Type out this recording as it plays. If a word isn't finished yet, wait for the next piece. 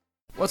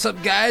What's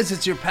up, guys?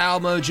 It's your pal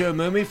Mojo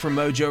Moomy from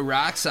Mojo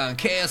Rocks on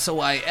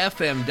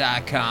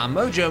KSOIFM.com,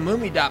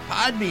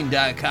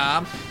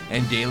 mojomoomy.podbean.com,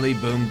 and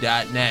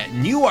dailyboom.net.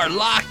 And you are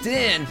locked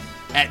in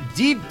at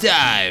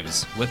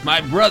DeepDives with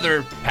my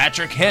brother,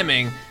 Patrick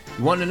Hemming.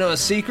 You want to know a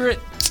secret?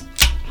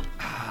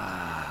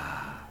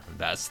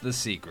 That's the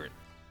secret.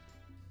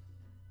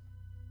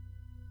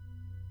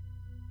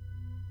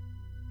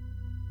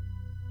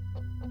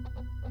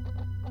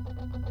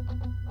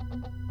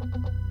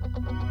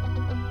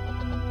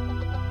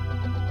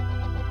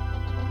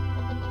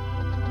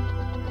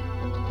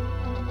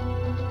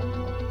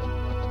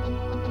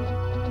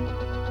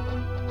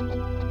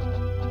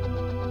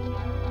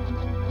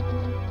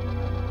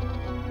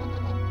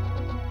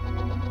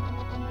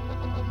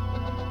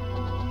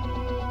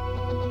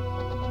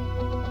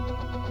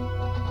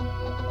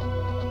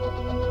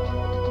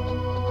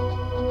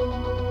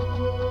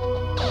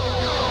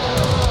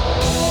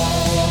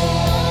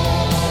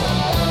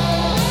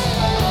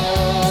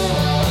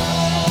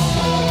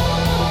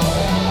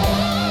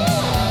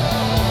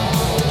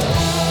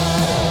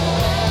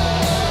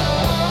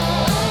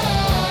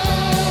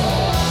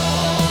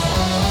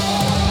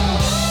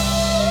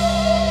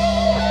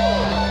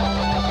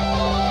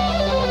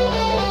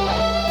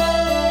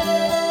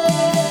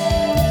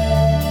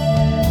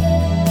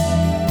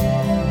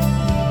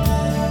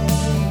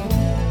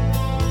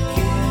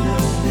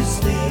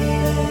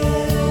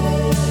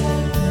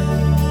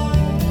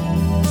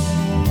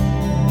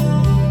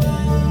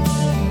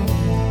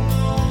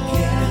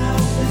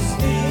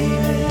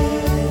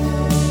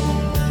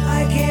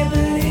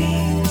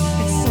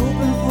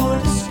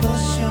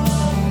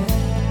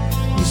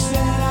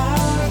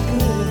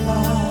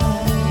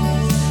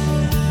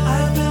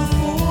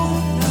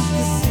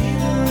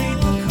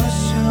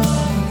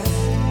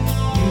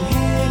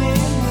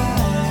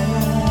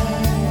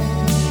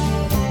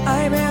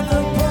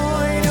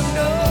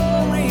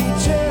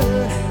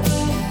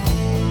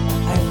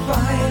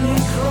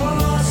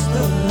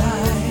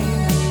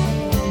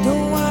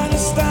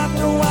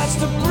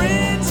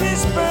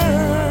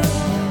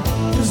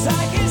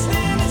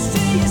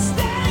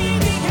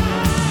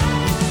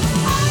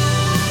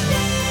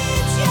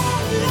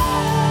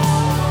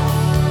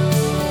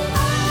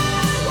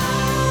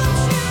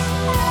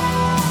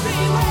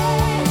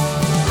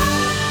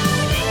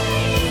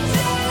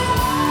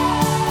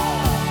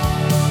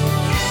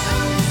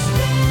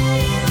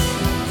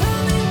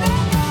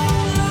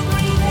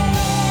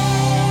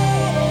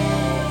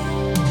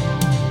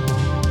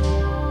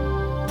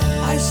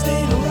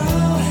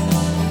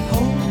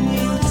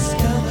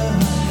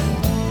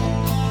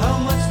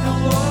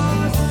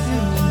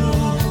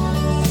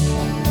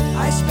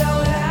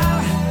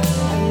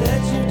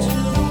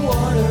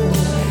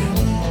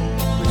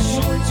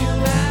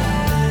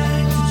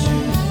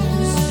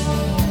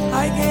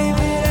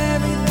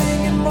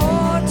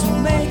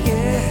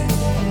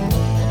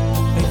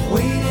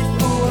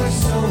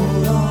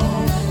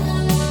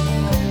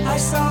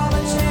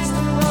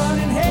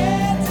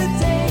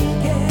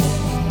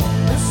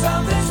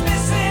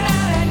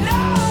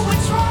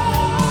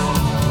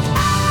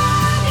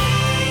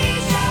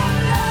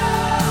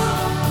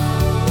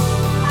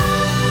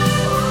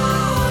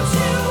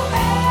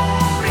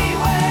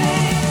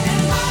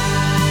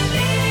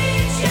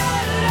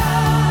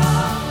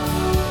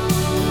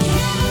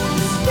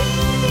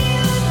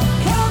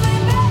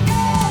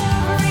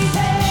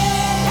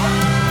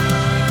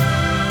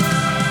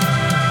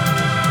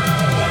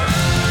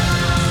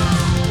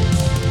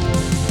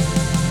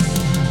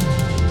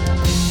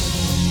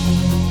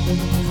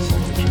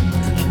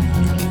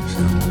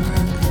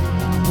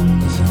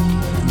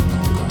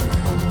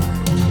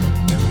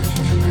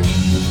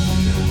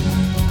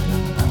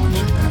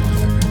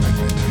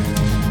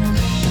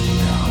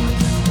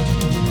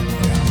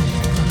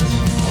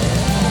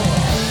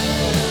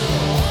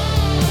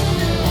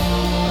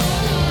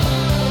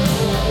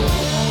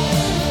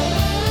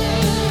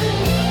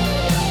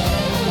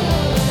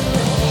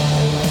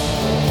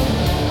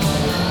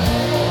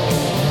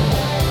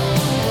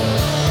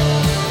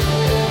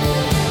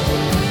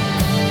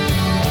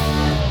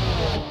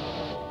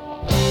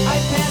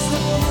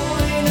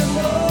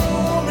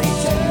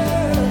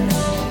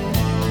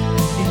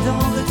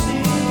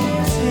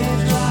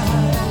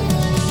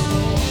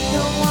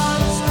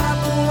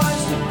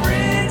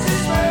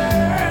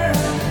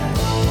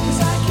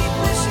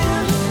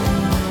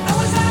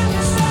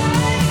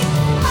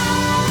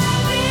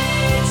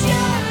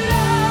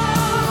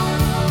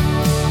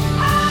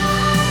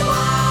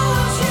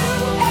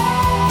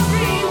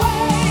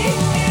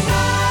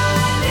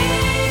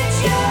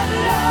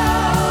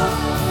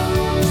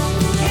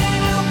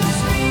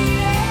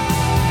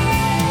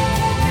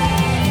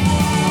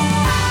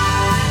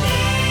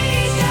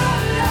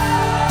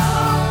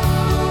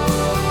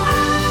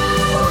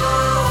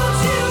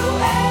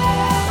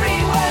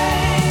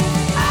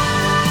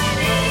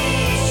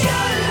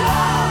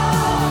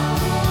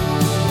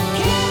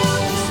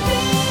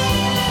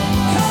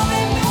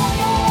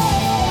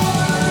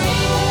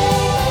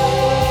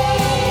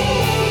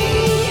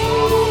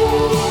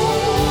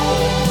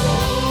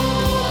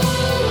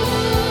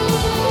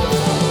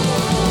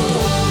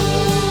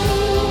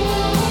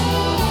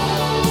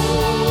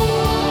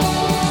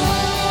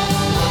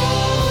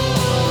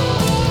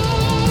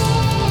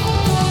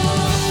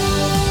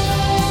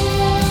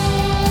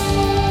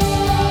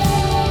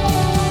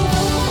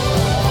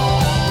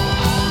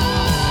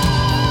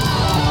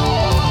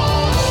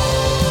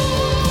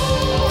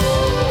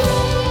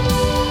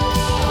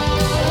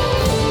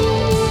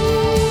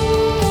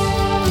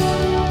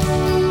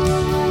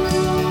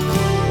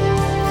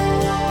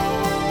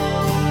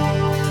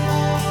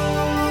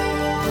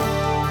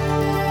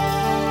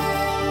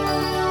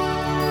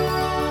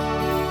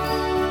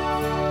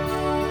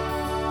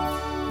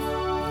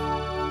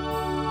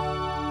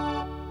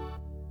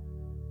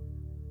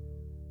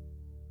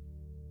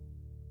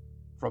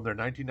 from their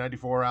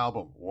 1994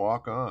 album,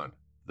 Walk On,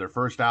 their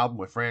first album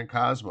with Fran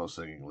Cosmo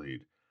singing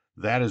lead.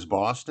 That is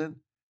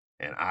Boston,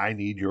 and I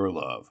Need Your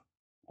Love.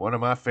 One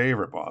of my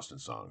favorite Boston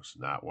songs.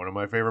 Not one of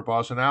my favorite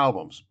Boston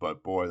albums,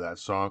 but boy, that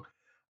song,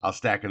 I'll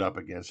stack it up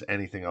against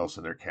anything else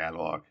in their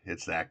catalog.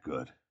 It's that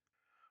good.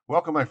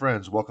 Welcome, my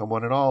friends. Welcome,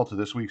 one and all, to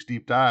this week's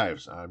Deep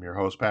Dives. I'm your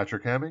host,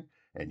 Patrick Hemming,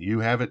 and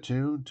you have it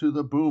tuned to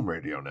the Boom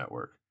Radio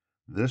Network.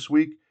 This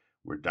week,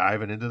 we're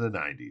diving into the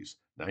 90s,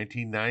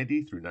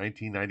 1990 through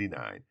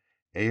 1999.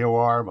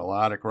 AOR,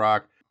 melodic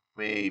rock,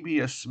 maybe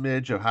a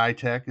smidge of high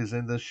tech is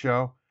in this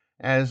show,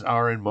 as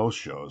are in most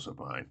shows of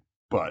mine.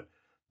 But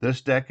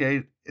this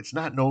decade, it's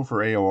not known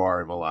for AOR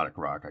and melodic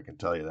rock, I can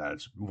tell you that.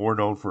 It's more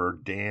known for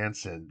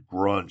dance and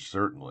grunge,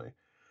 certainly.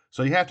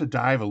 So you have to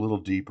dive a little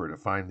deeper to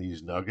find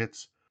these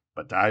nuggets.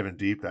 But diving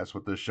deep, that's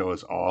what this show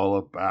is all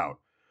about.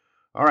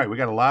 All right, we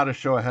got a lot of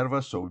show ahead of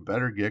us, so we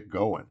better get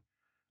going.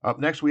 Up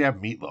next, we have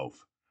Meatloaf.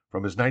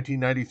 From his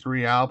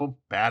 1993 album,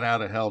 Bat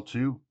Out of Hell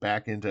 2,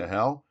 Back into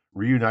Hell,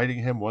 reuniting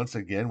him once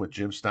again with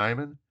Jim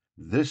Steinman,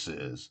 this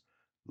is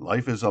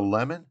Life is a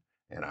Lemon,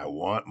 and I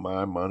Want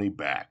My Money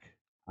Back.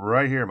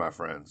 Right here, my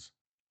friends,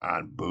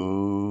 on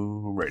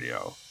Boom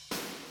Radio.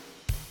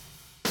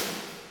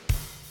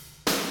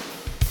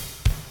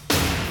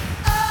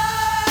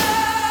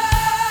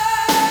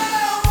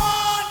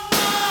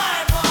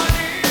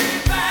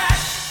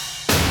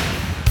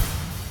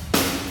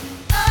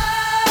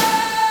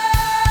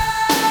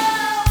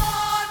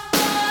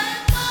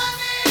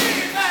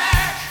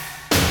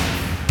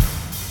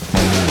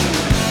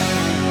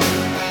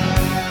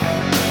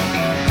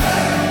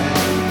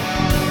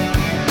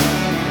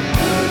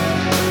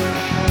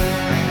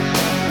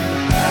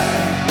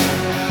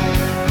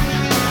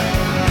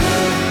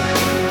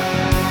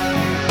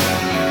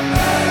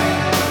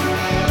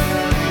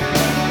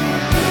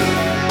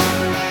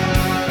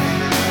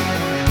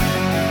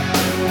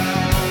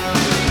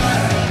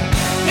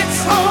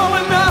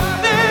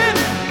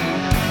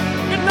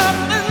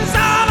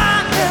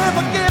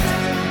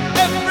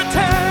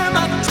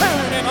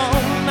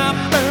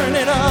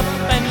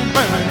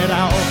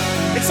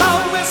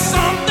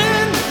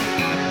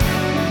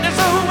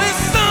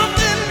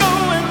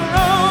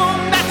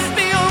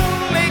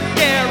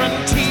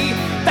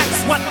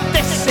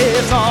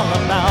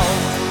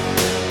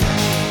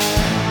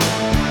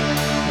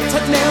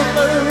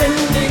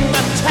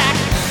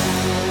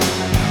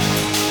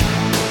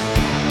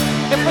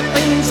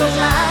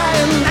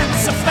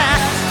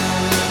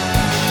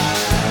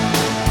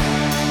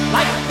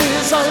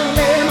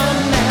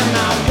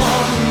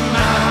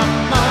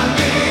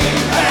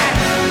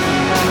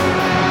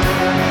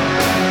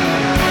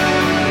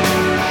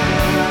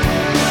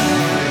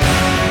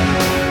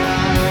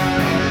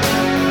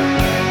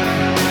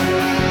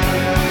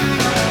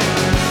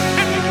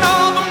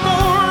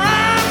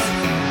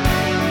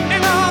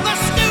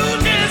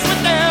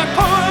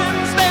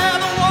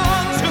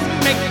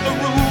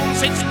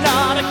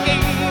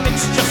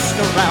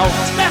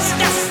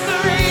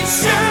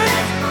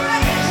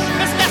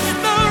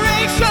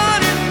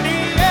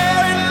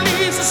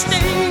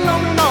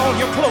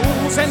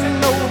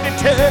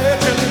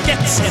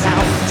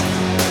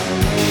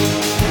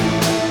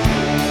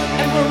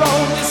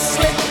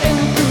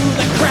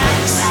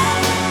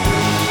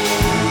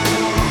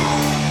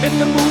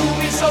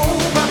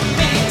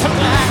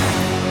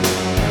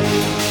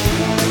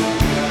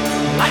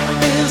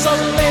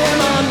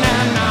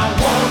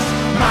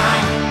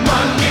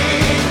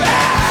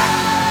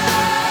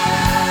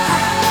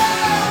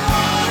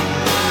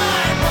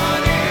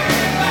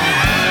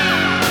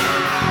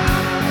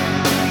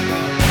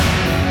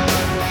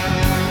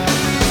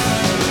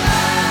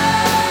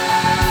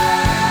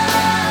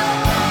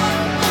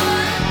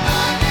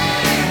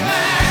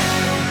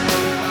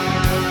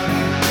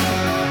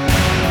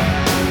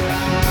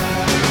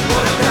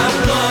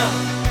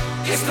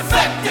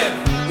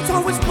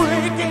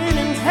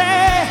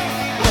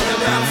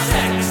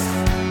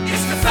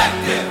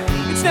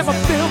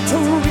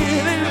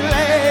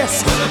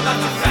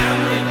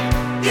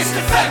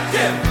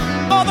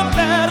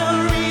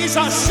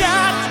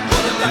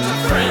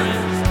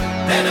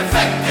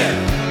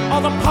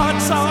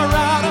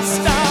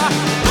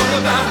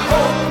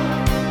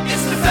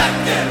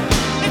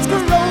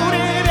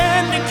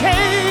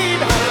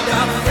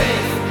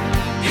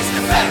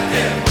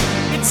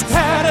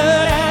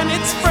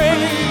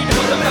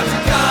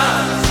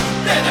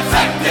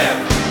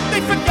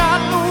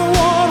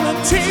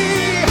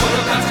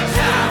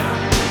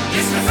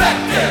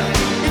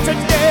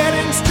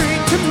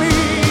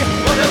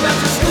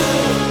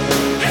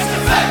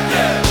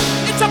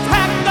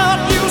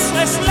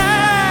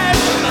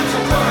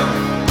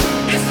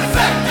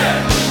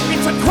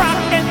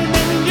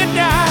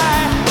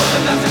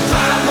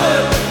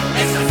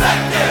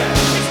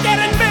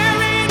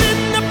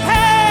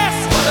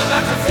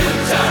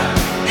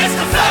 It's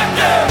the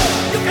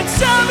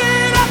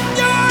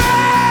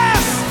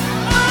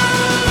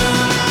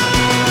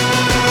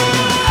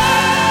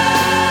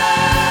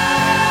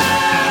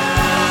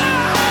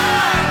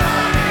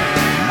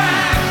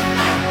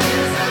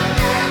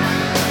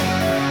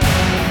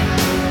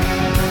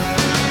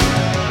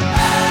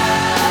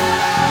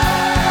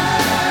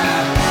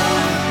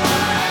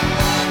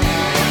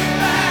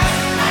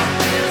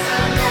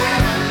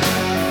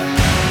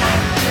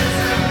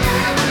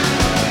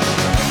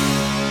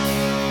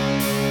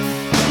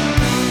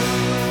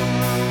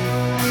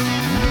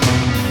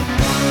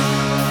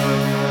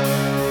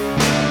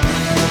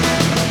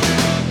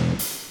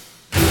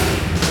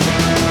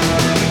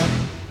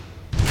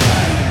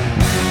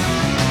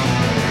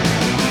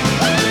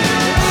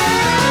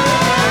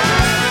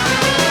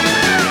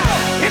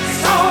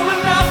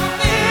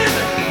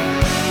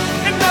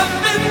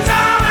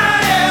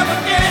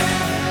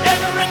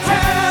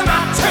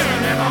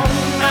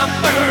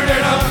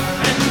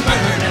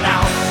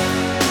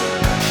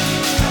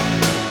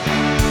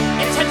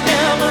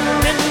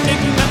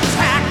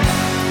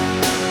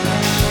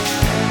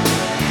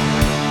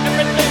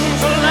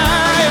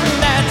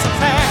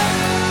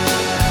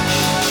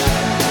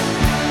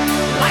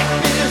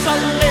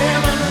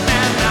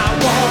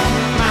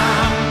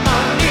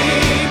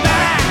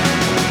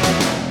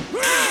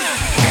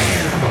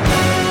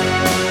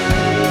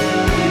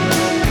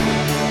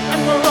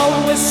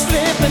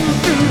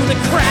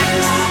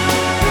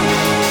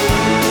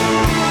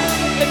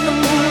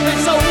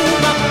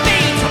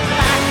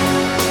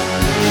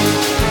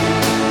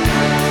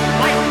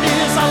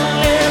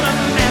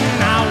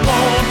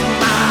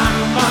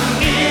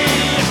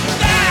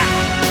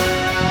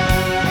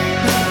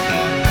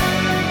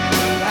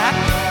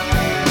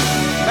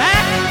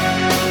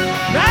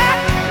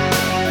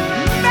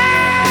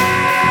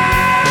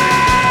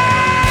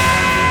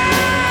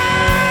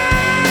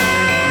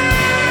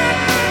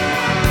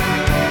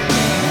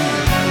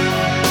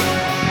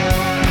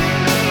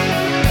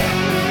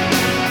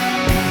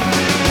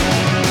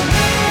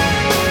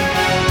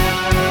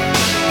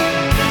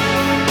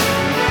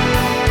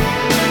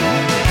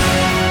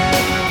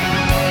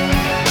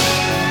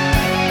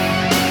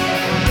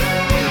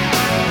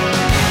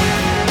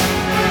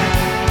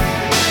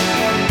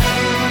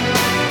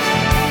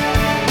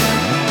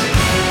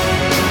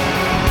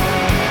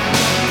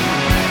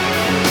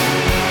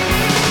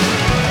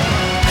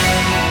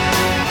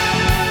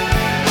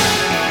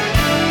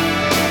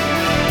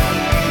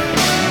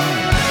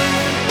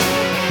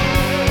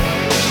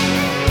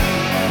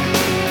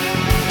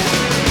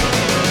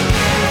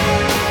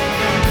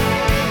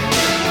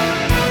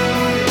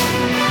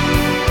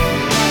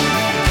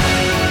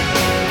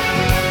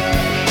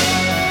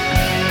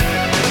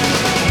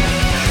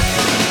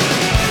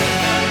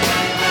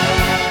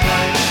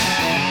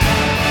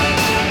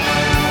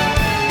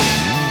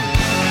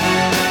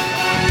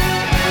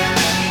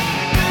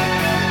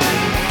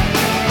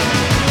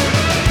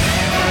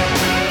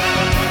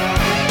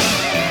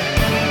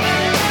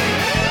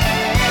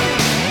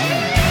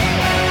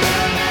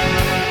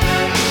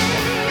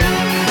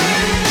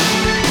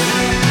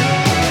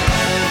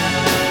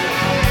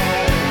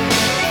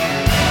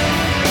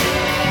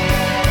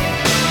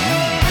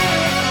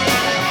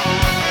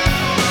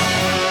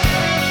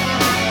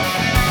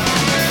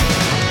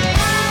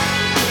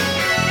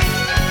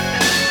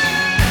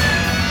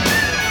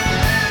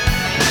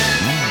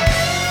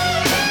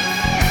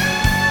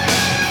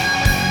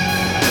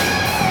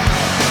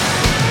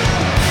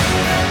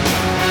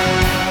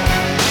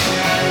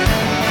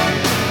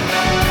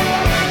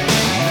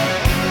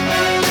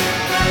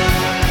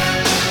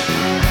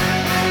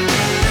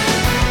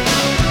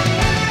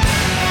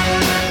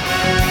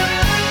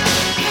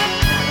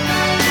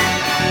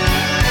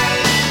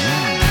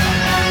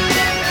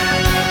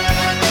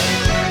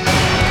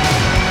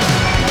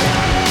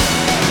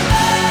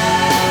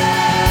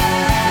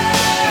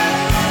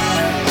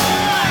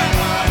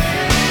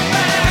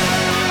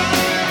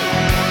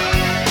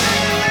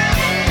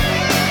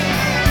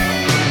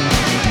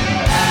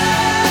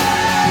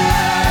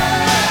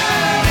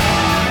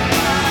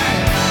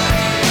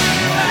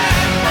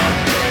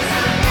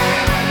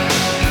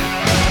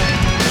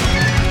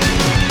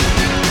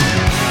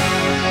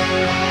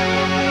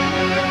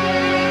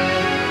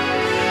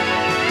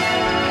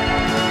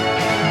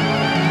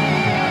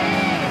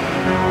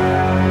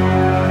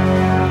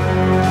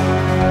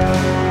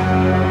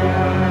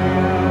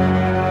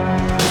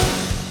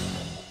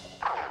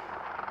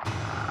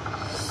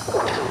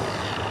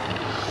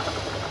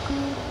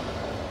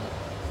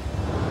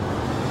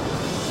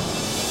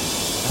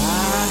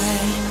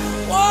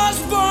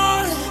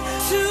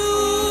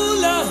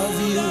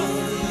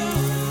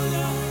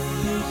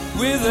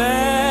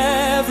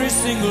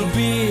single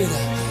beat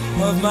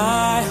of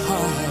my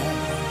heart.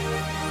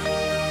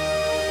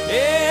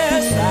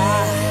 Yes,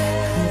 I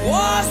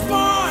was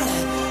born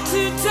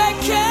to take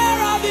care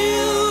of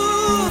you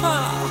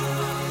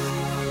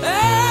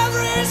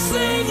every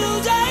single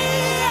day.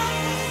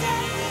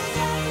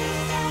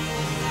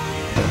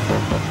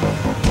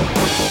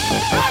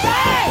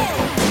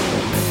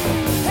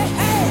 Hey,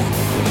 hey.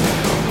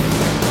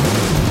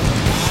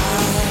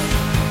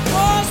 I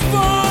was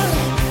born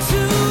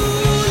to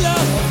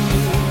love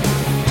you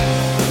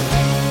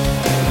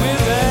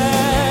with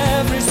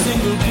every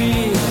single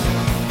beat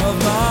of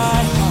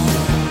my heart.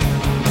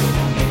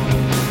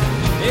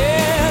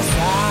 Yes,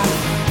 I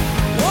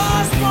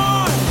was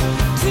born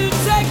to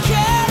take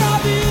care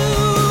of you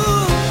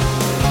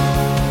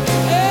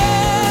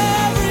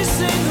every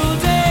single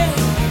day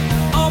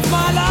of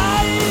my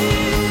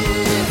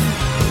life.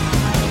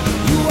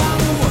 You are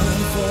the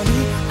one for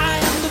me, I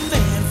am the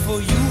man for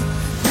you.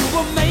 You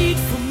were made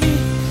for me,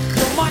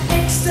 you're my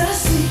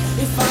ecstasy.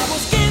 If I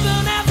was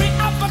given every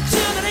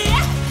opportunity,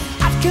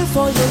 I'd kill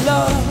for your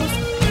love.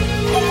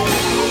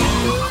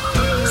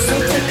 So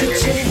take a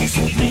chance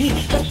with me,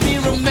 let me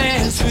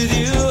romance with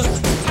you.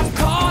 I'm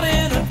caught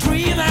in a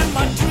dream and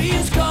my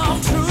dreams come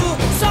true.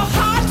 So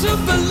hard to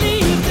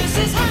believe this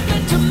is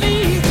happening to me.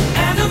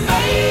 An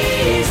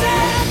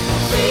amazing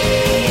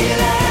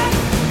feeling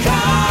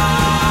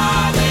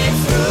coming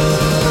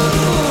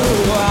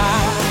through. I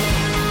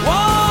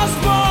was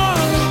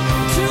born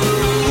to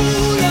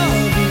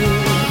love you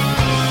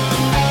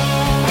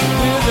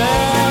with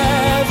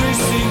every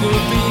single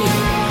beat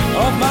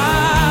of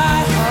my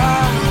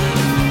heart.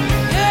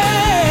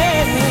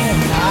 Yeah,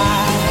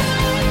 I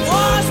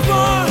was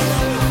born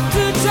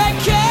to take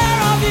care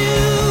of you,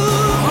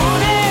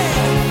 honey,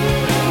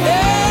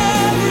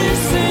 every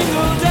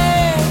single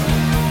day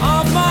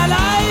of my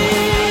life.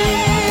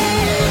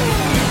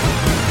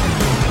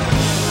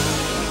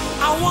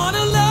 I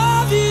wanna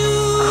love you.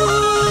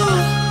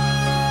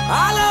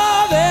 I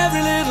love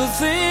every little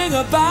thing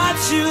about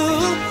you.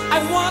 I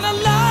wanna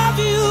love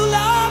you,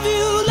 love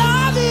you,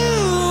 love you.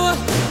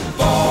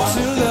 Born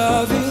to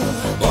love you,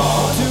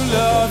 born to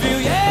love you.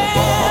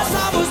 Yes,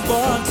 I was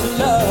born to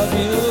love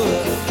you.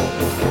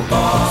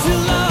 Born to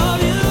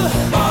love you,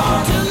 born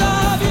to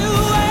love you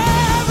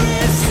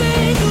every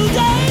single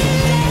day,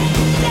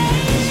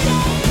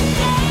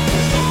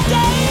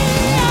 day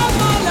of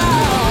my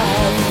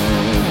life.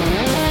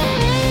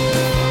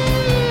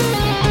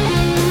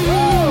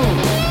 Woo!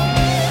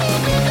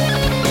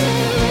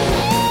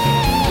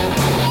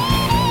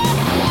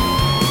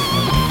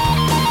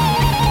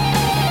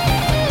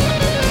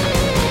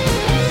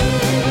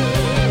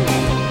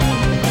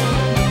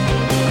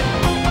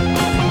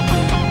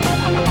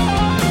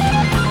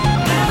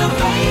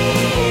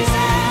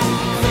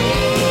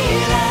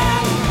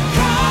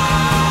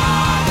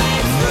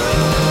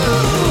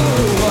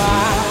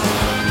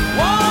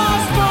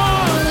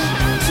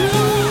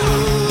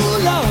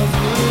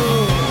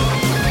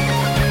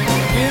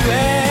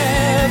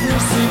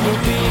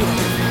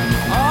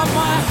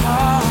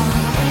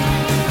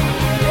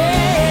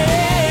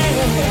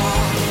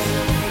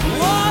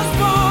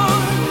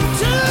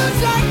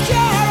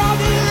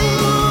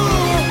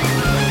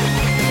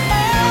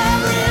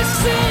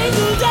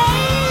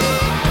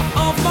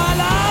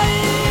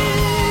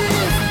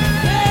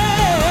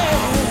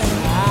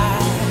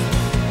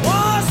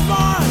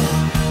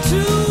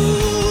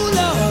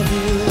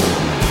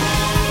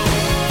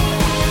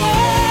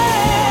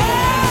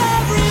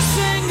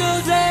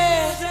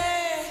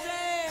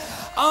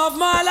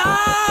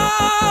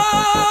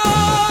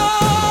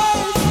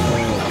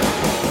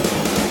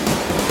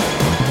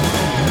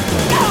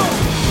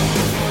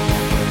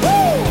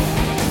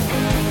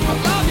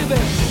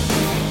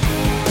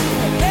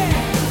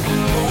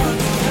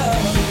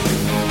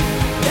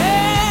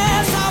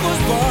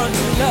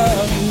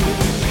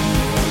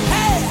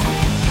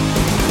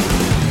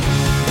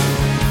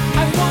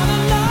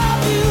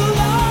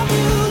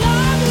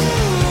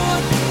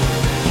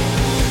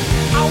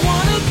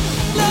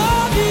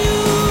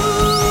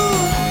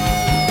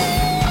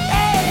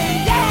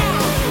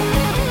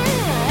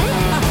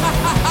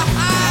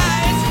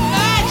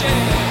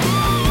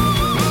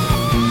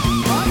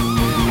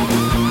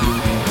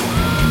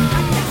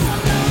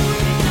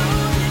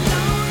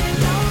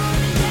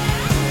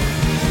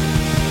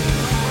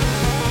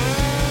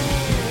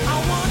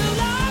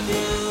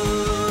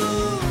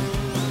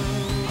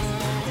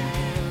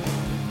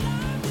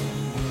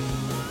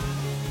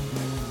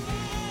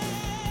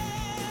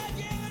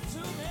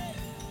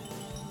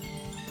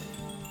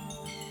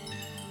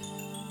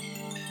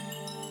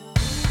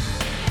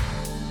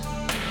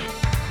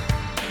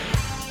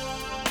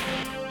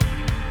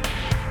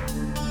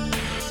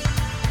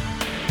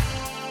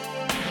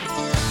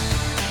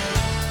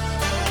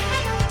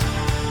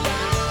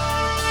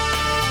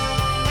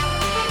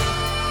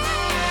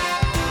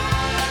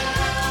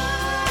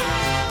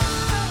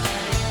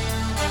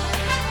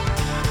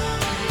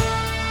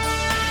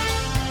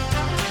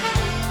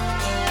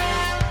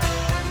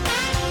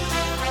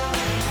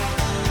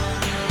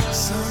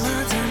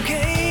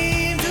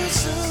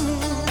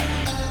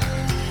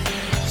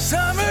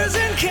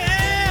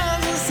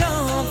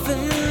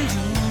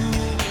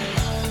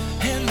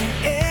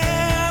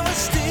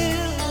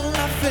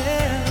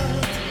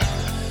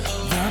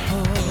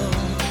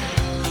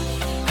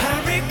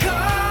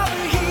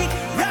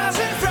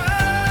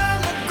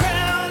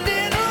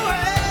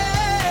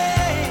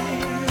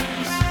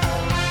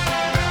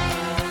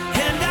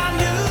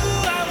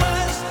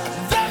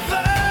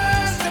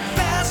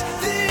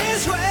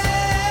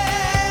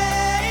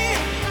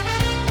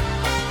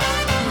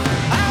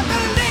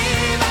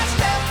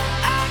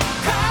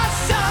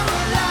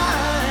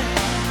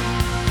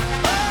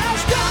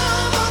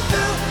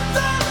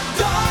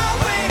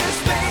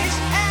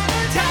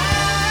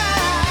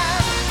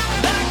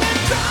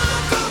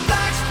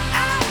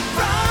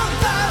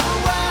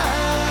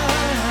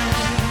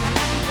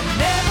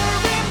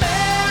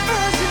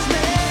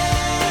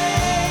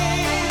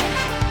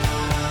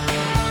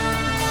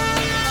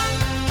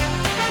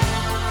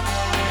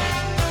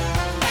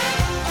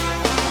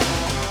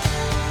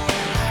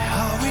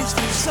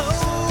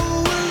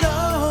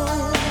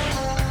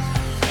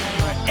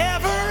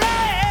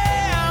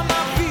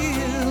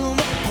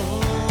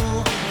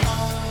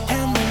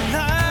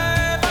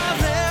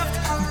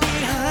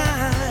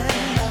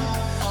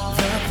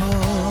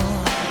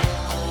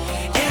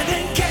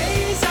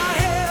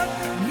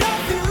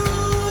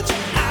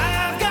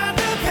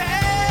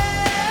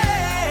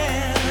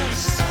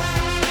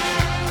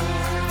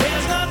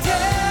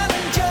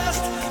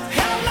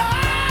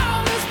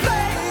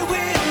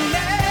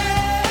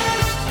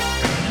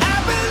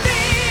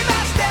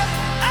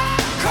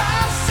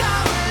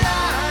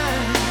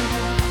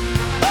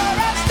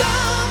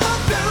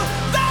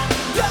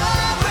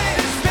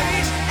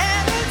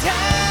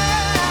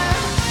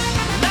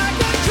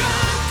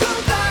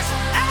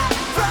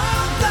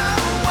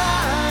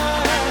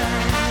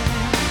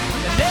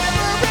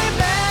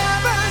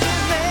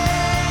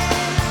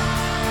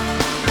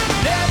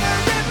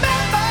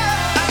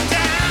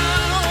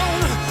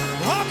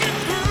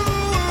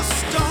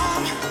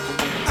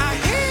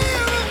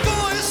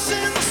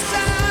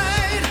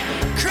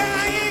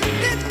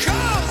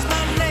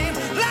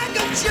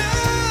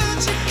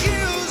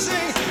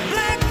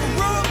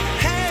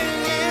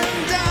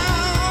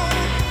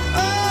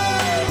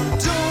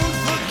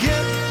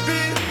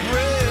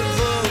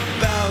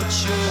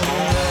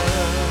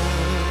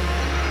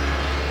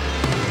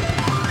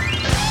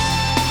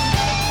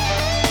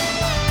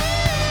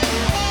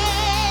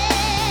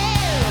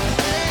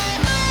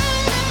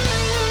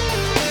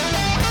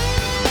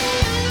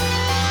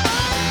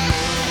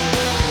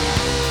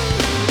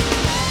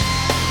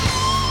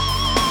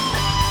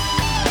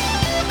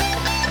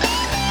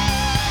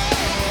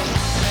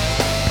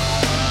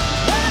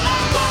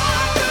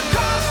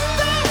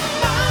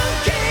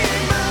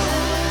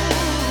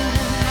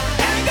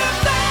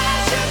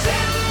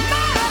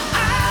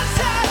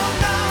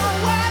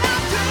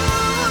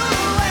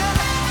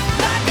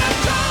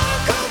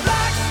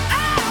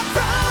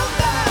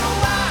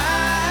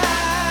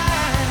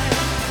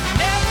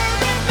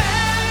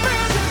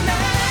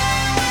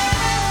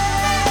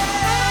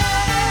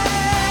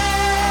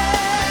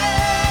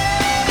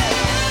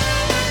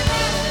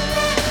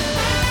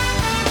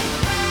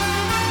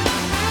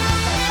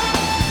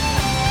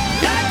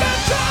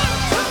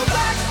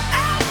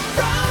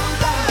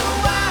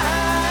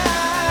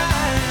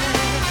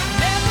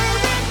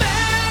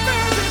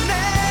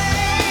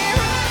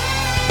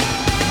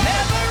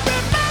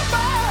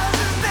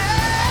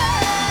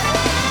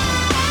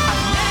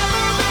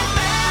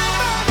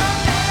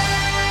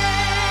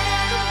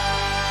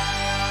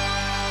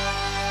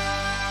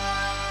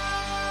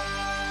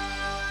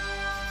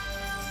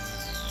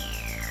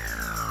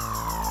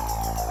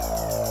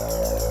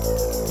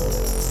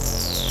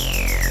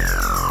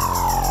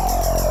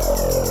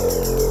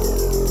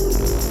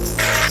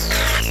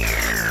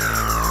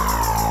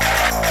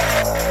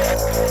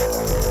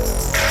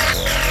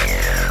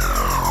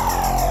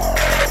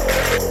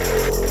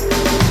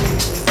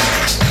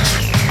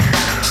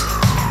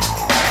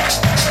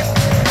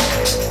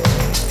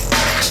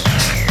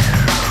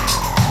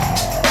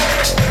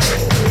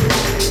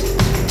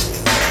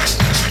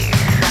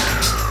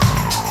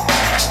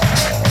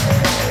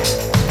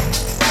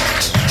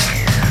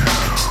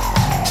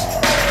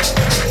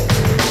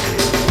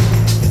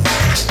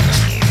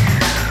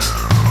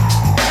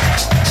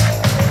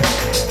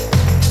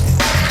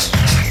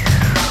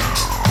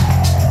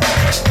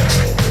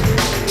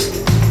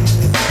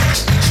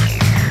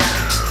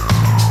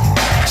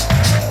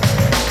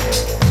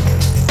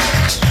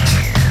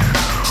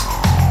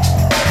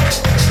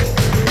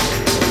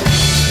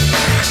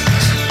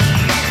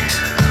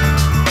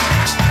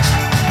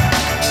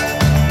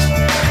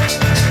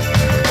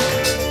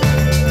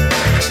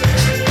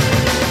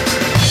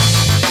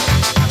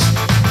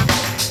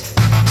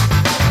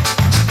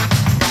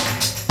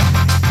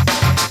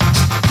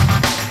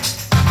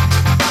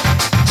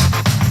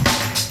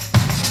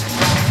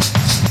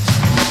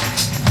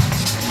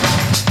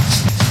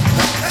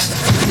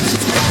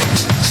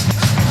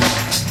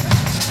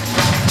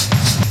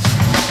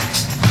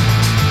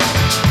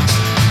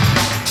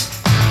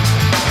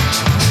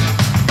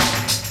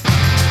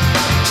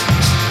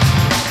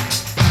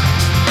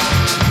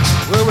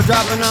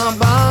 dropping our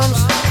bombs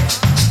in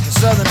the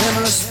southern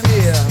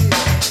hemisphere,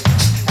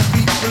 and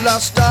people are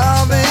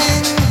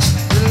starving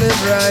to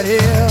live right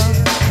here,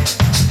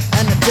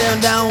 and they're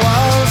tearing down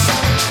walls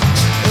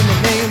in the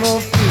name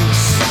of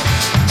peace,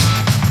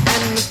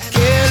 and they're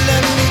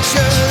killing each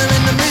other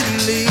in the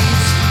Middle East.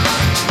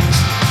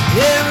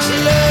 Yeah,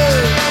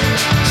 love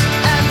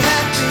and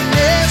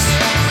happiness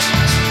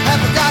have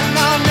forgotten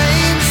our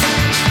names,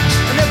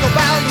 and never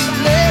value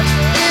live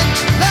in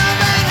love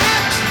and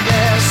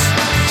happiness.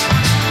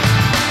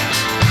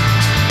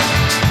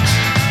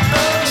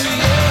 Oh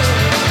yeah.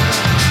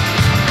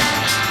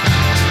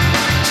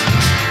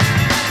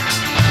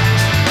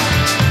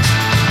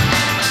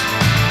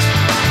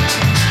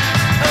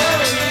 Oh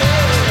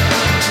yeah.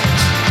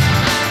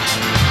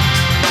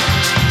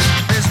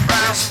 This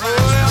brown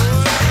spoil,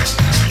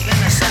 then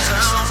the sense of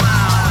our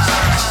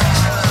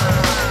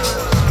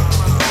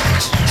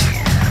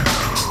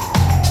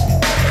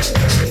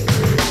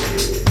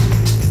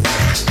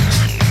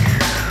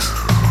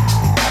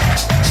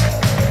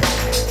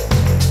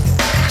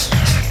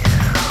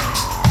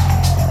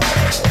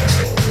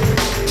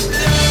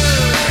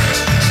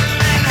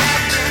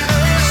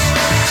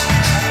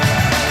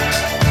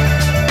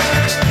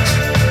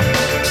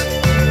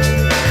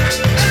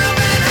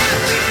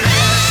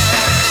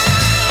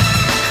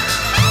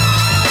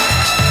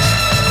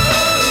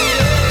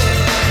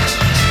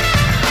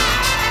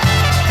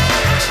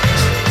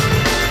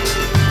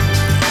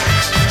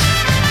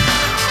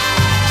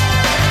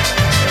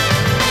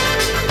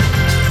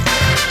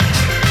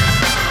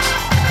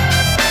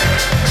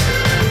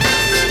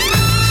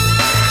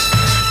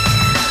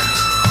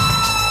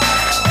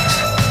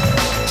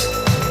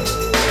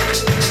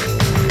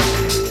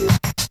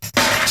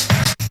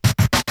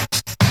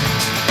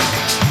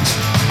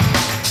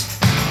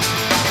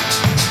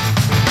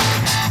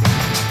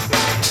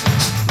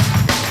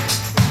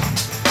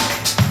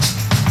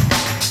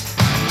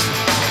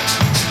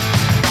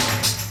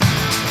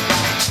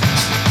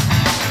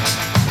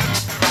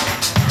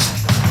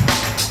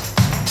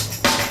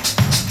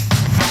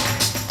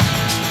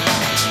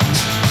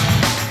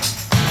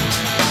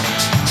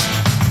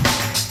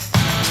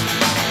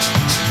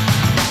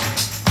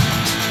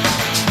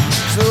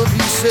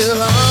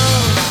sell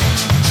arms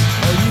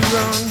or you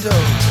run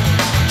dope.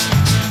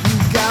 You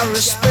got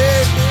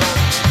respect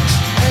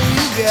and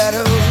you got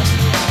hope,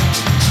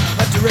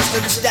 but the rest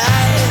of us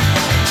die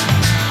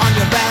on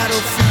your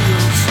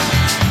battlefields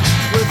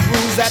with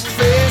wounds that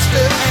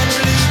fester and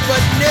bleed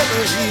but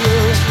never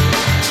heal.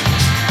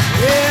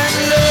 And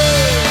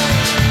love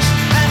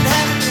and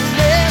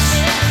happiness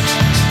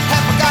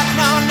have forgotten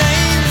our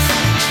names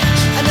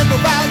and never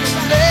value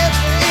live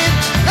in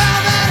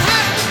love and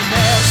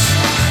happiness.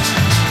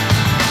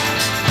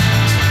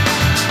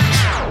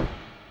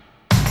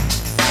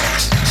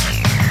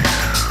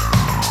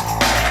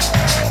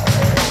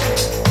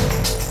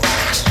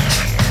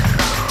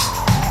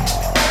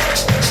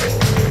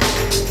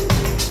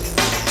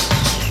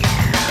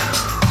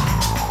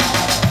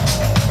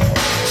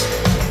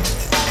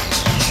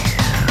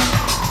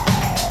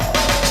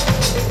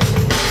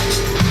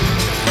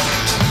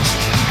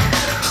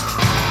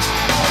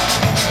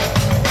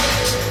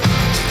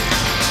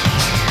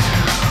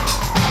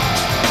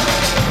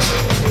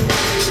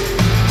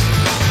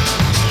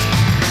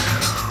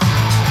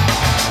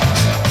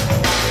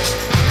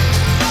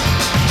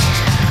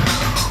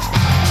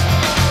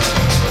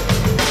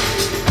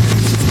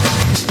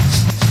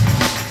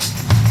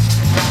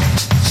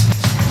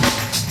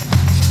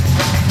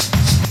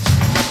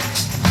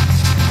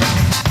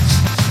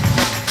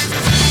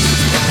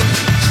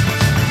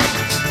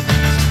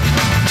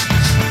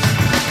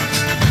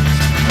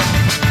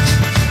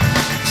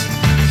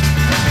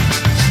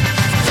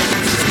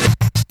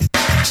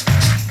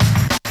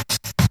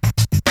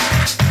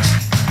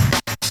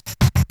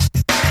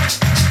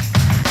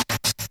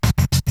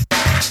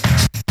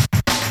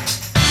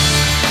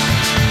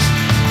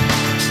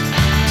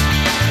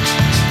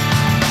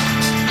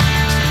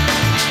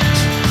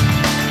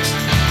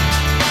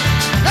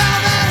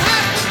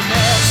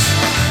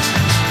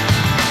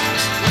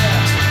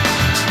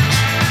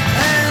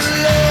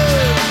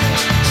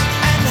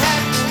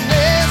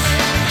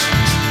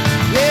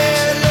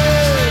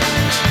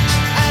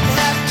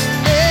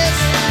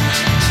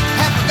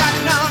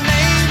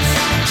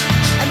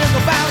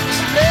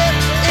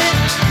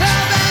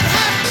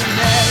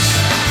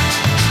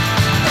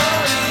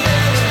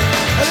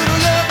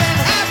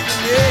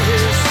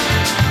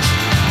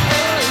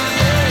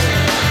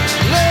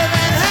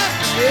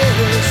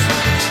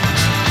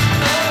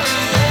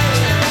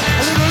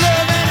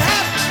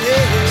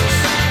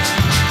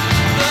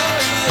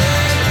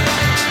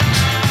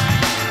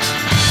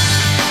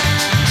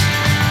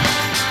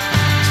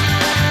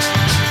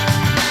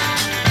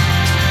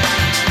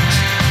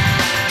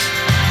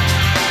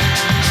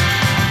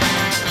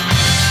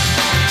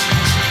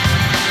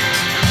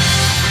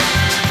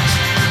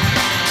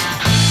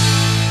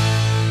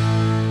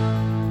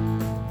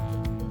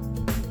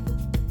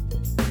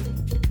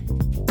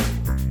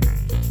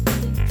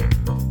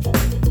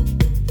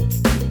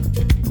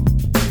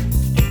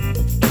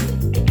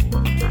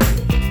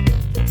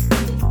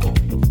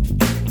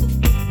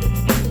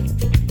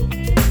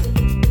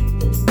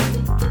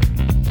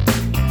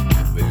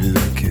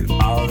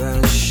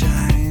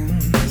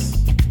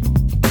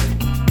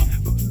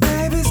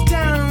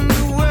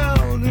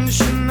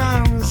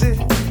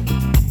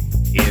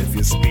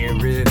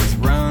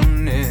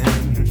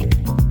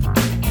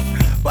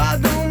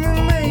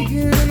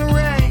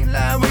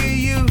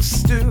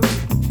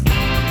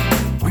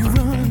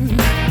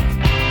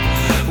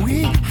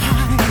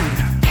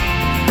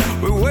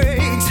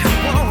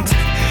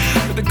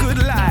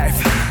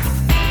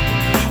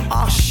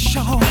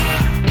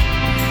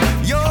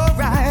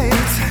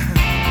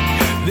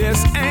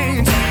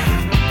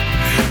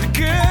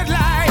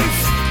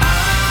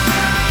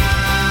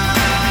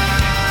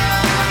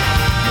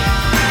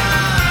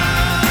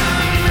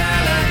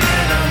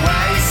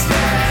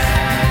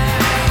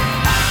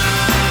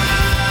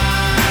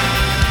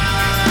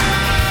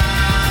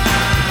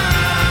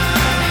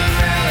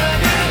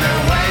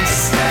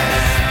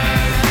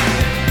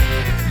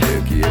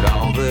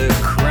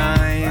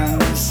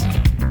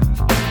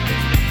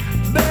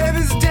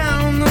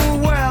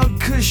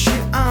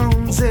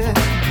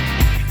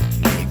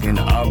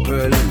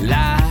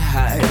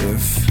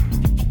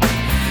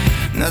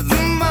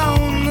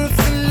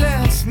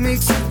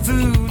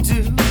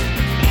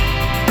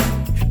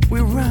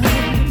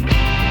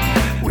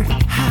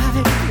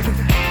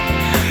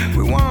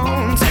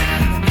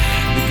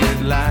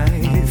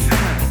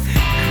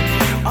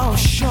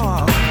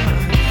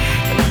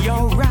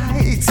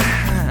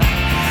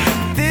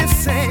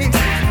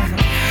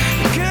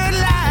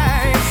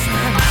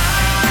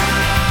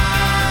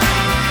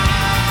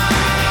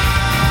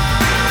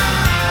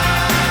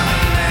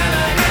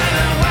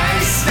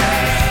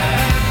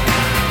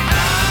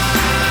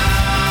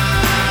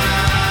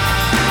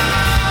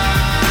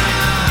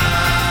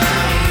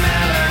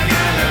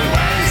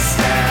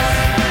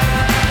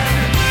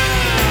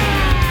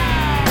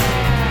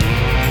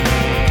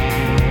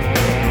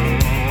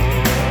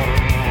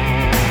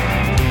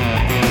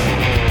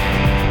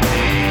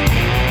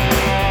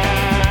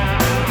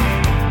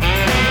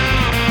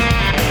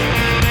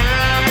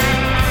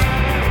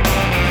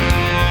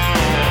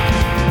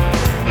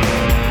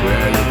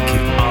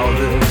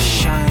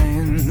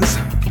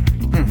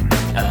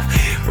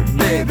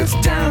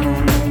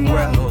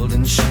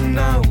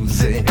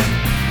 easy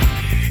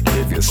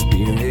if your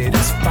spirit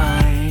is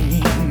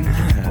fine.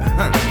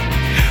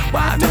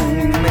 Why don't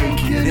we make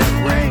it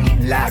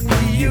rain like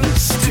we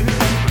used to?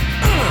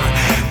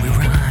 We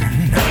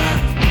run,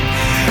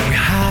 we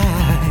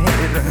hide,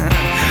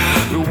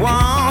 we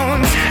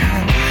want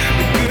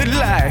a good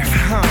life.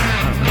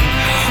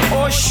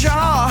 Oh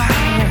sure,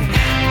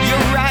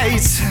 you're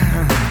right,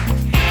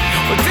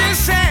 but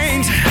this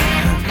ain't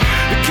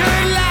a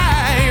good life.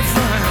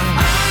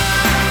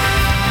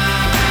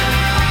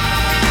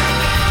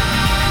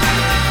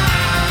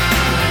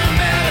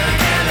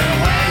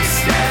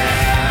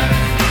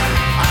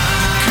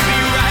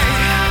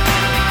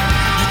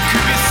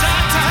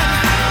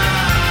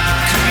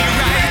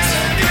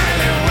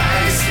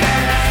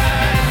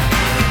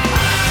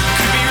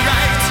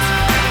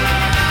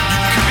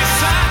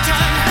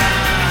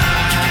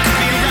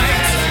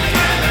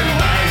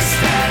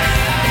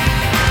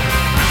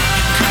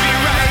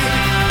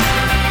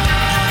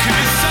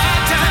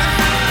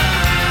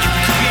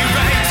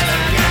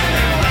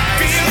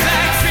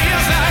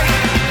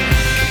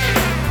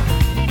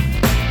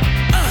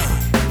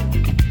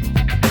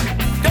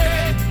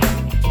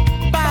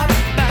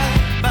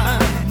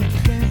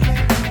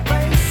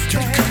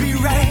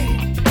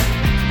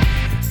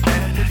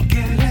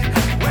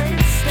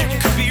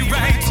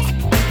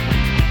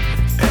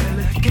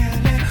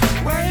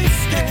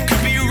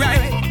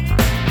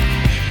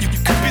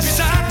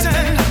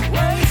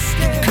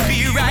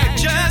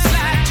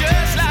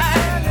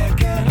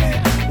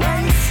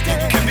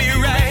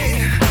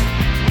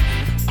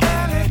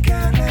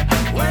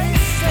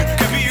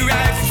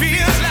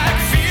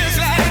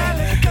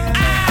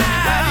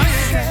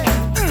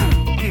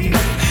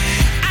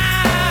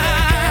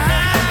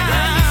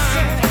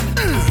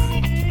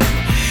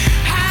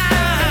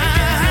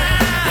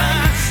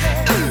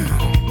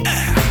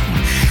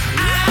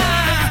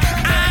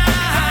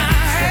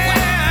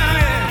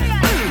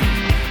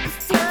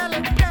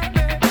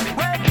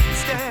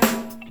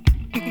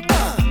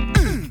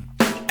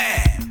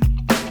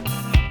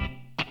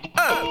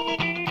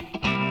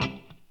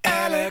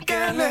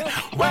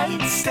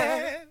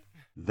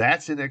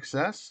 That's In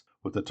Excess,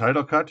 with the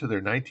title cut to their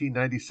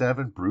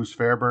 1997 Bruce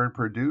Fairbairn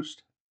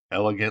produced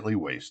Elegantly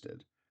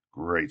Wasted.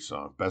 Great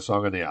song, best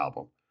song on the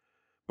album.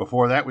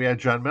 Before that, we had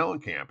John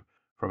Mellencamp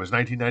from his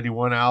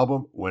 1991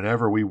 album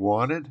Whenever We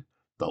Wanted,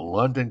 the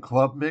London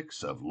club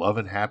mix of Love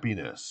and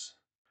Happiness.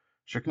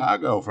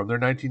 Chicago from their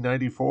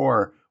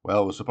 1994,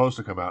 well, it was supposed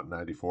to come out in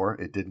 94,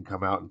 it didn't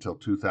come out until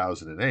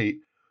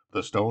 2008,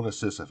 The Stone of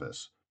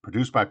Sisyphus.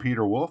 Produced by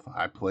Peter Wolf,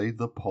 I played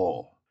the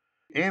pole.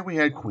 And we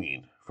had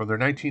Queen from their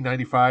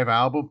 1995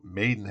 album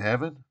Made in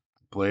Heaven,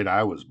 played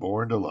I Was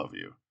Born to Love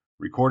You.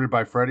 Recorded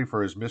by Freddie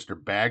for his Mr.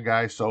 Bad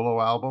Guy solo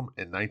album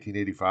in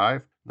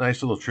 1985.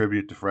 Nice little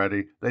tribute to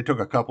Freddie. They took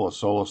a couple of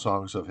solo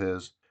songs of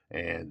his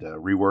and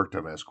reworked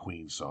them as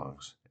Queen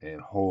songs.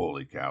 And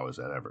holy cow, is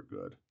that ever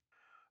good.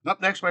 Up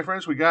next, my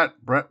friends, we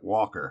got Brett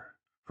Walker.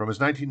 From his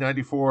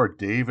 1994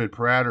 David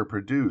Prater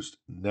produced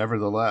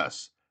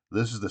Nevertheless.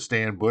 This is the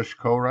Stan Bush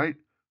co-write,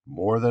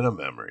 More Than a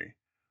Memory.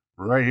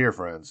 Right here,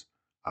 friends,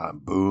 on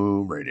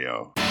Boom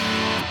Radio.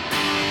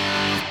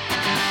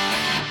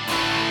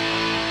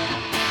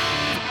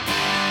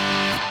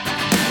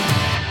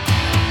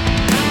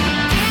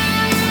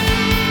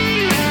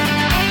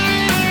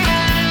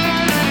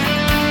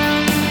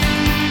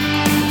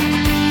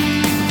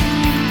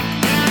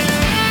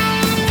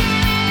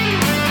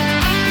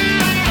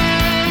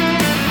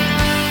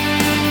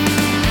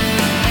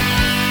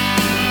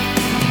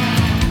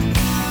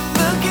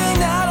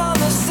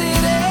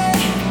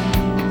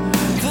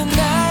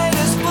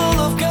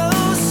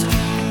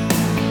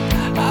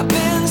 I've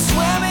been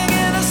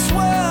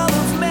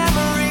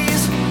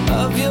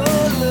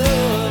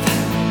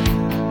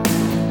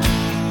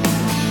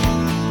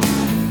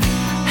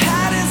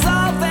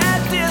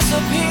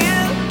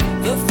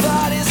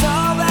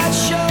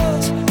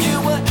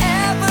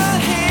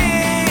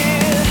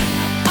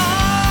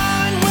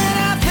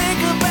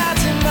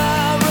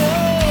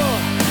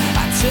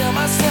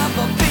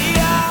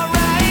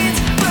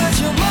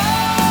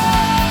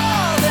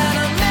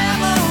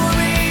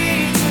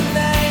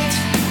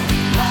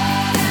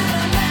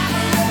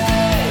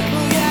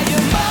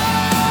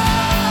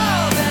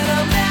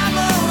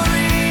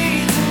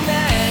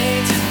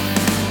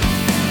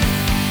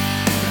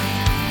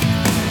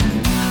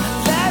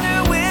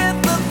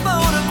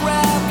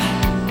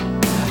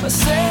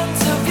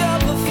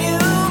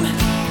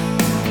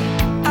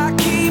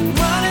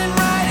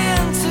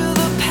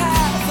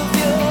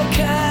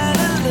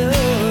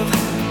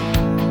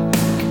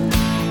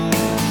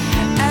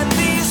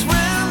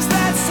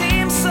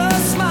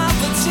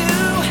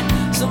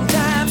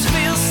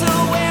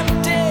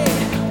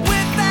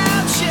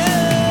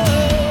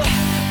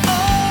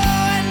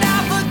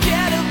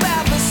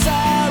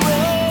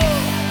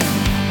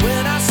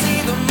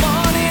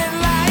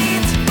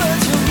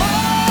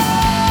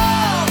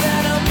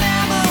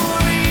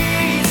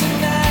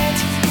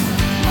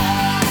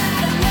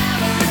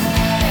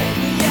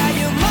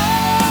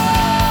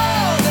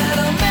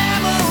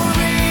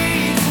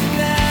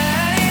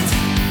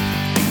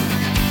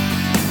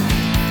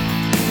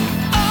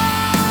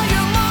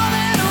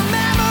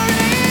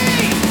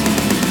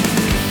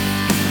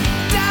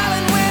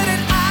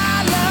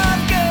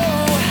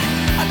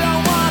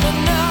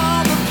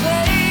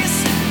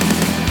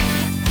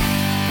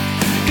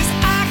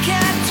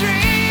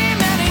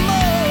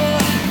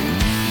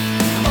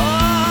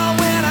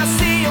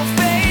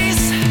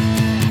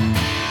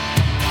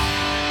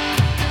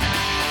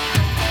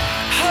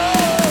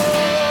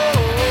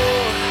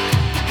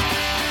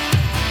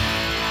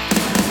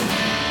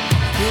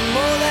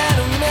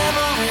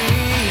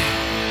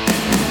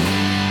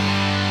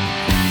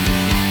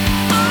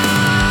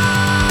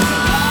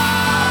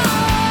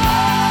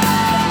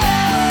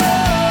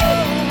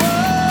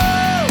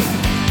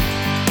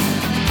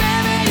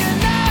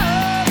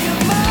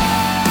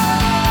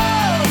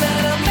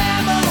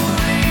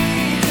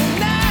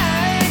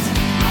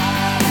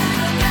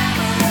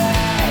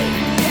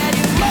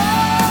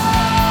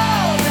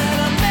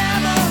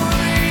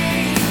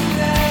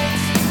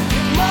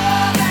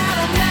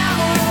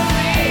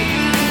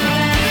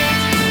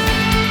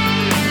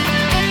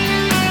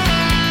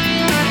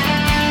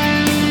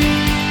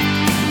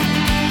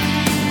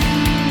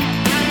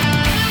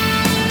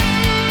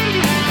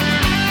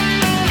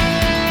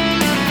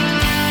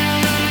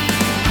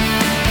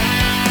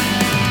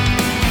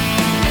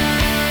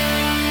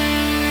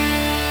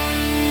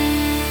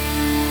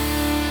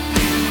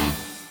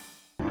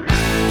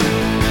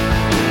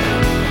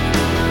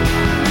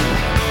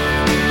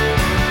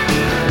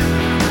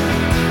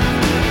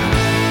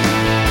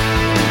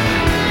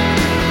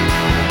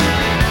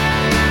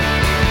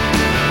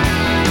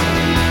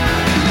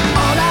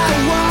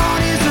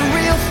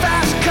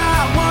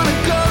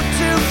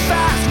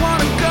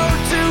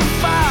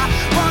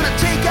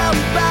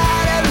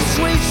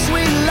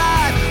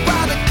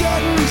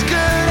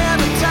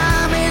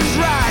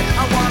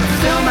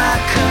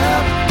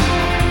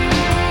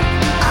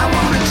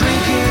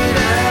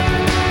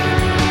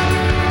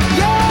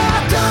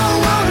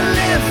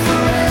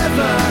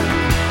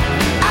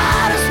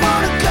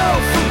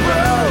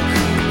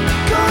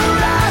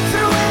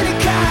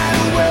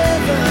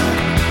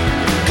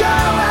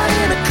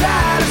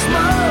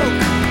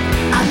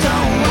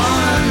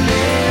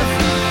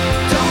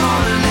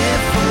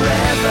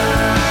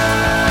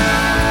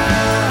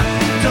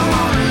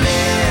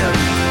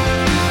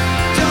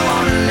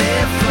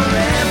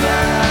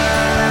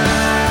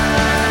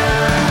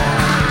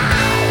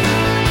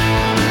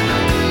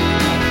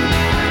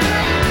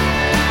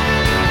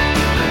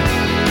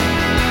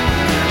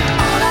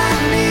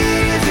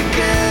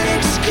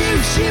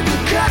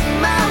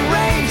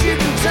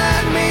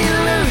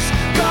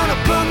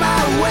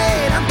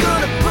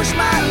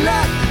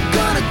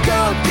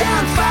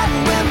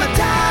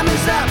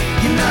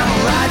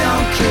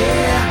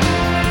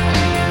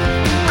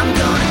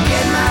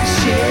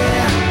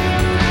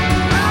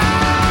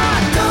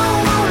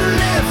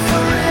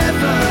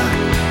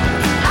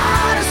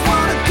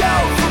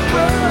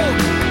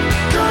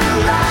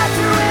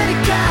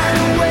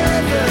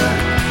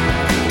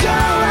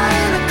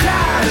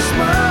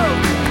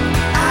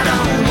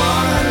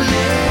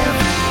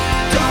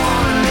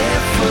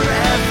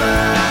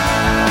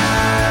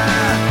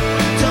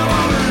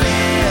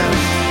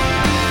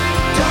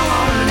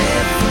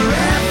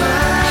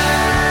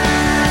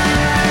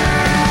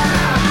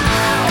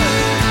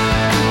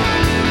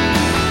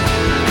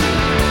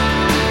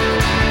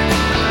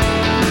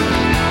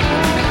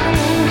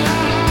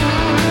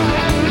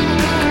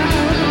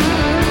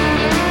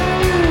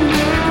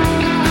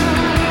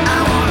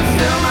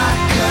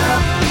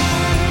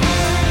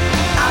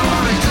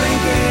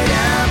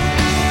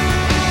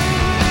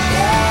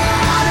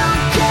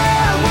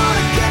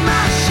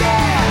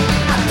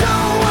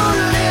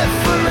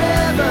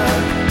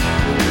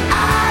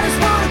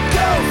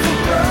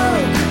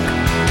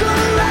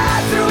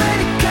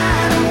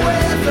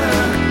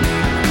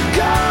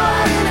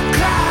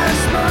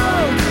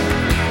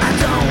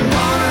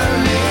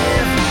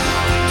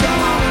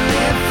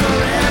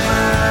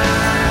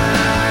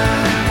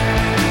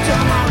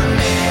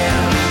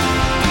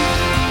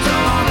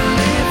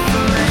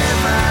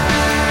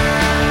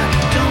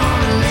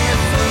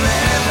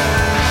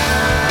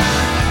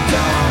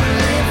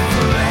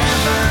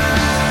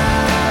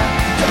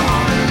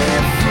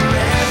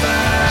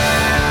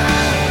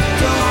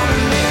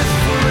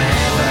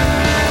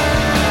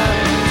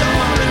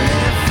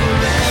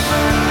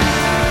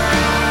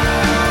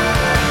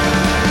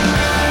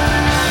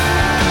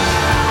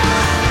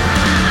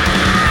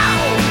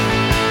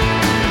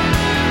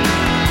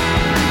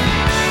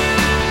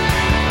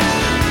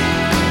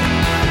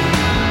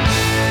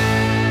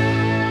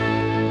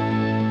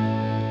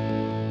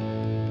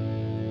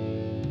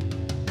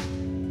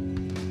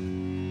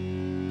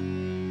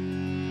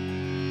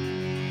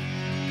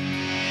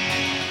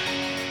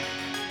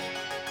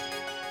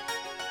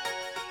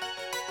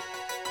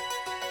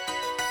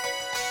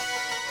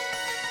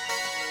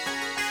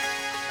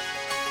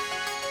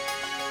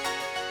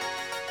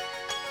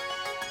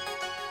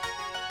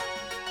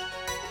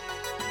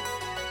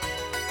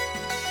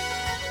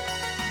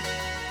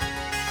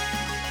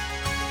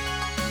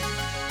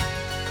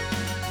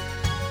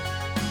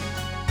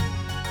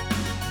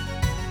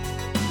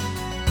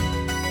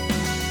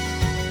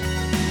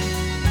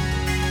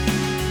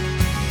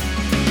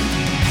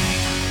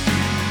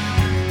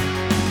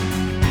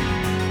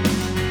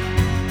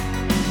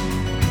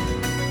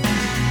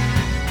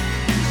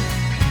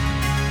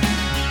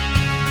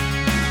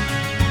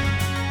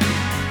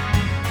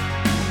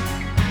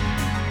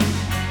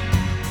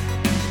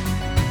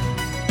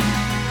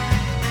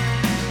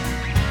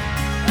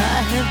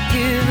have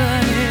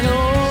given it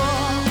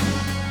all.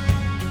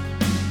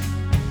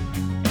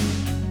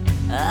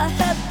 I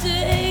have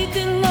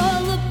taken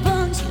all the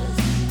punches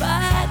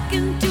back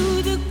into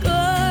the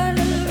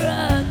gutter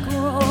I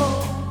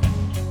crawl.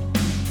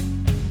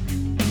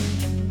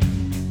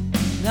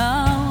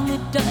 Now the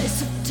dice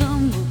have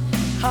tumbled,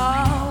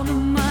 how the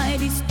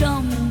mighty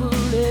stumble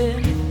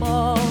and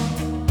fall.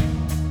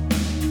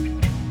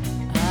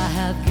 I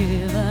have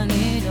given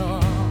it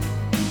all,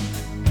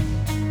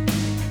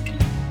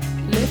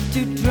 left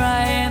to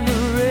dry in the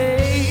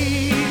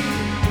rain,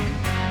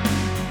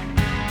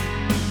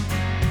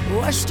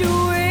 washed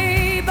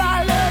away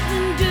by love's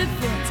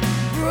indifference,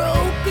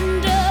 broken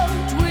down,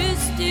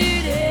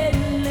 twisted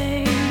and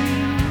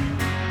lame.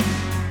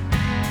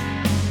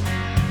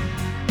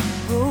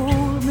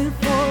 Hold me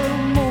for a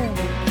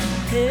moment,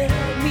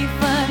 help me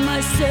find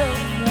myself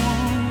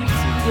once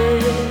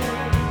again.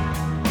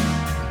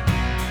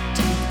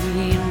 Take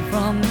me in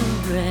from the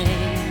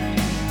rain,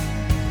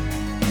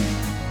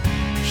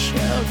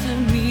 shelter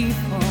me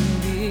from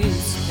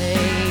this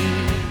pain.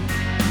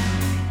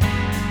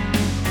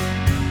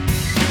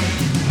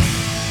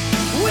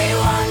 We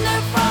wander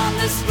from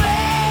the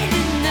straight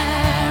and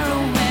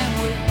narrow, and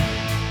we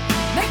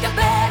make a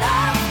bed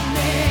of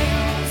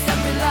nails that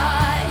we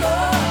lie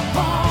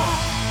upon.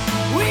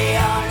 We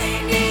only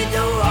need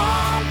the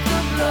warmth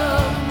of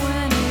love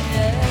when it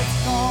has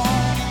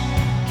gone.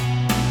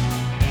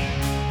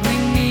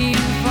 Bring me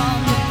in from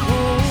the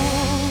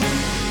cold.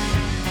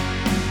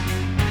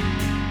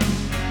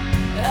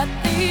 At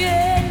the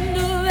end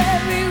of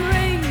every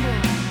rainbow,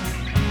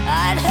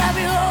 I'd have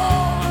it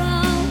all,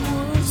 I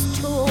was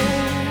told.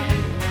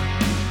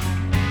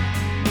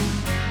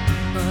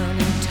 But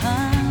in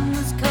time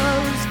as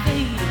colors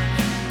faded,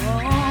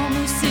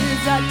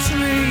 promises I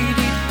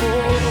traded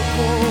for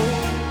gold.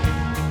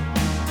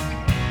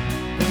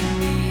 Bring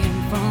me in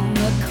from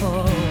the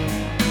cold,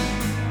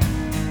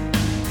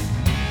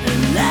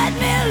 and let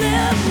me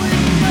live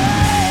with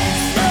myself.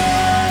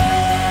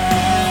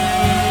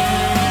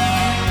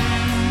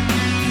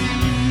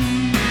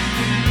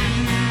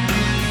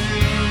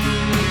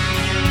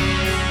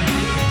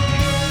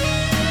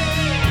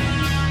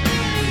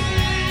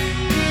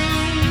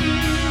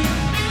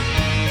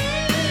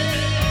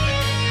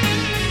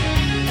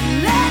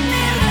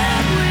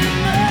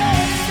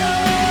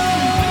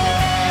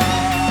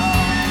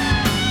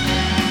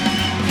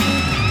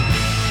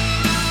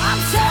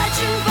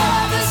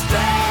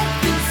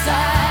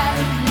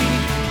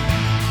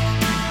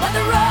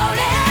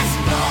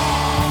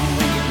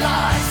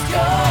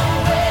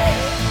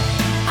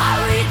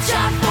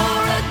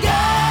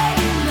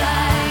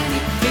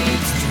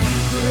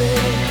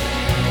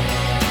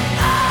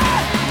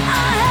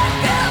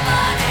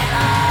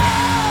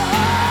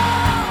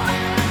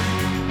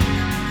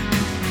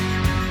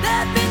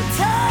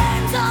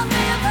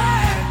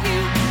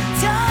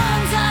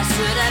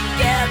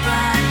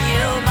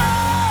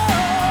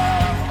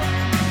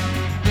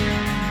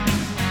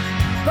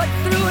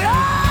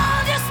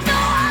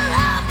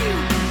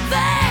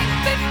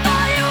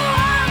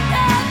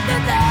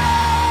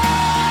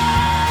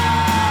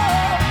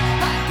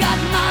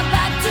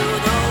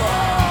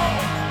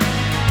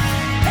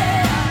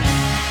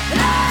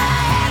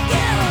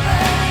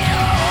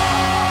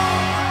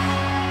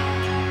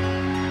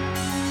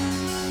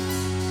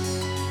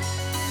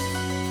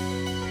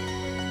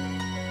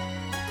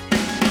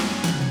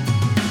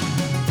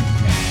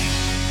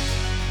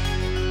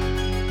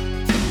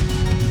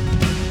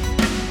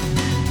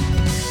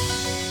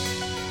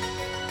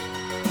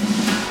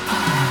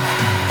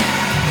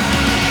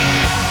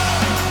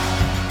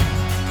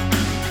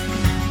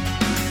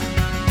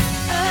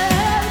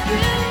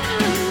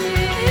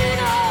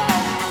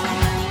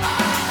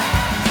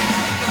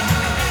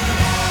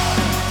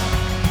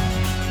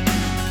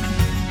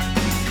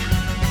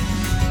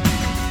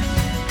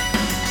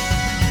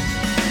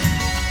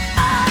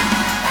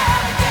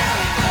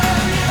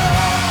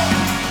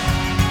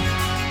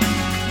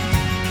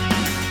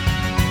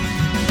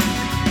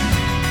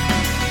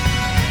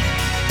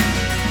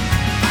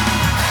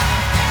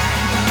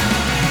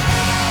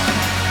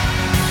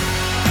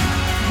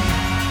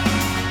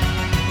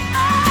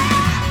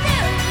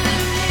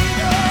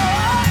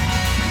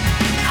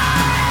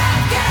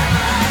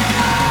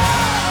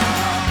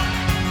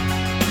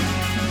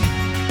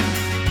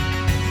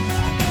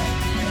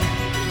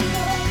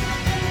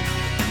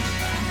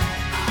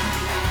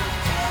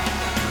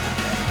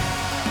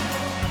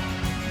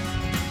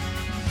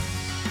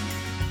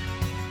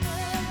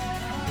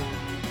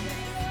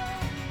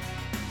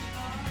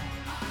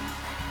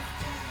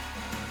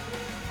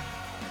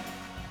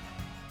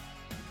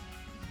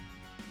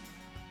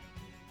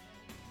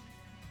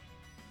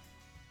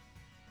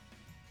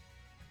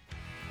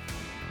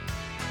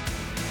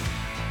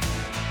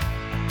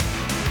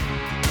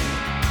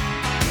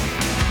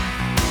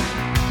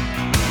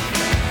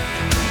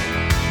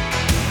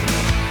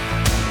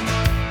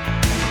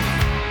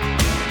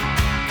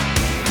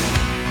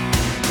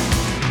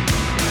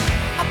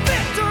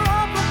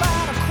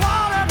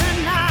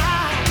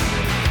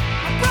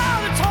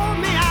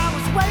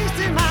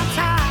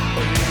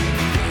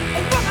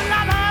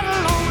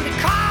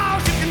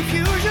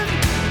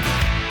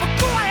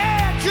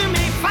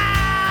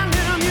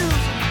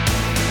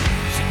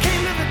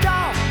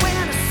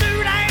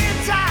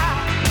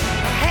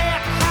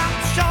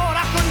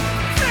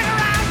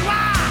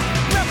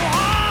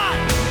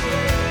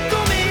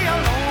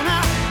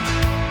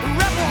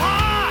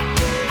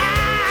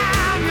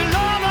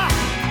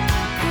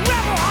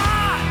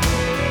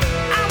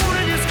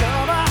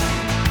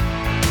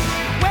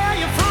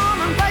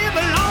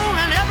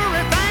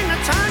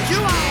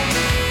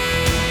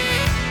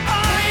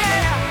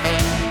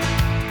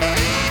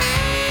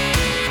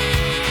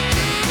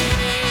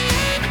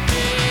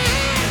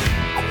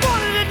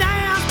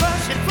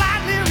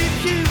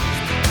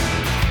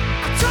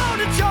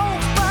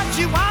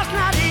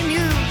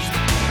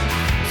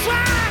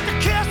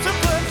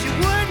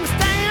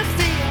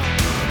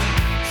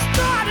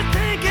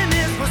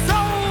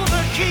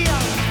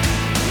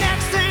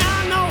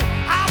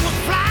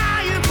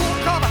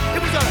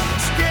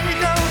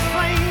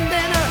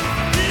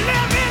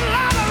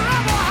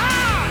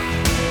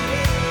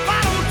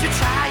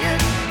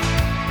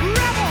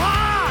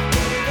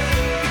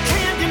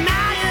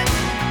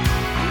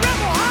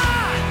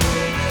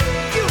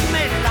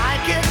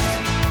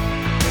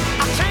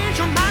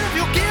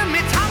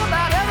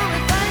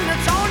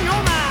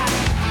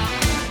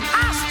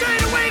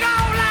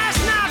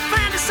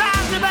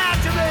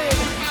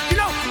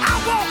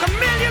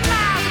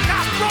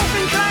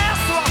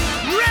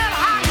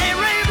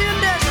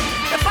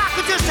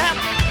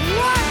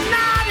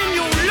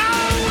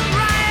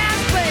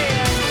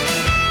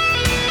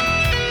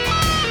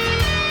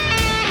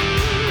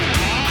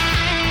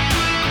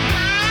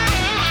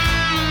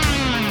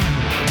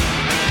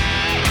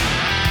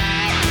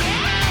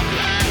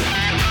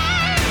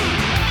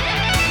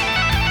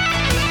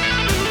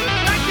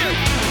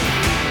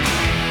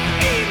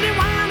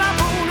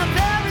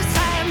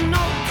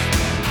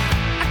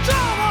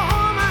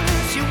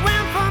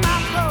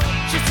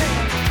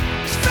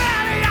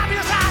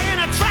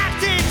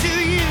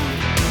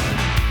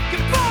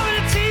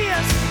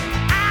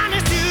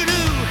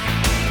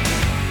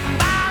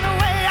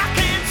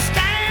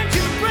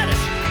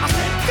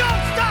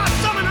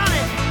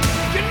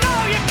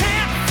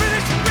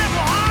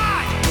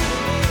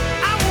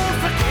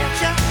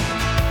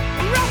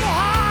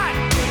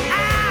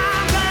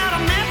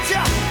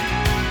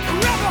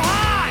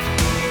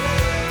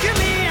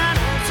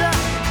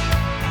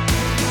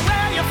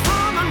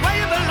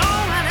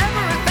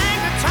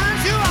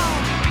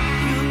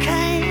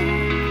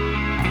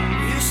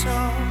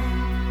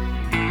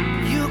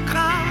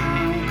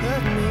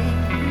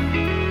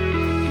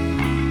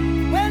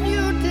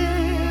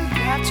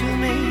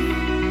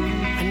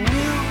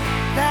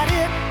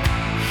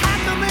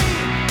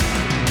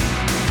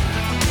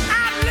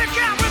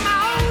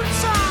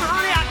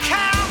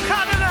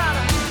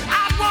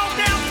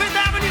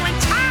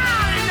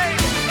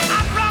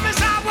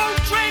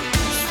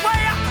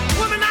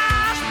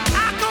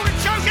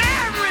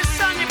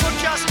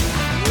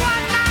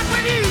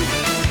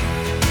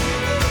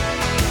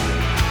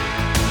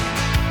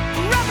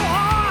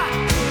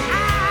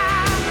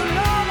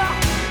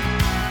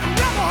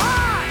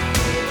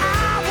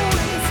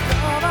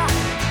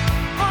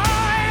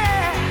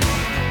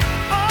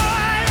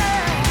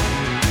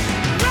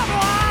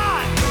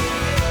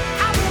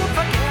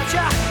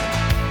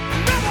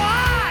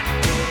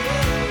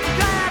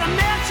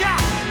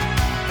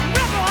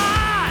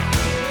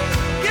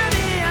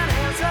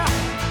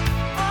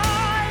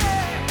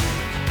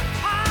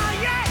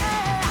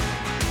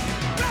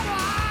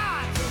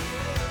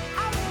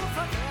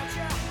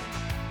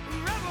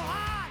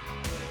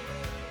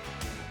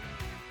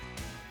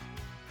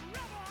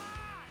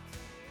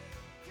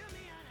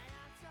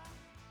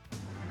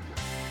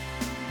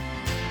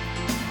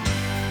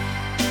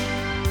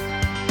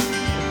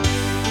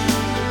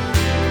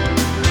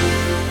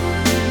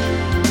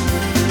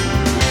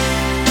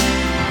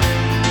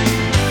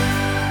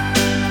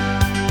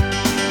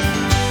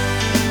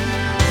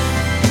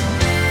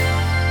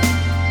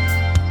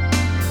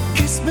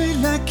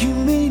 like you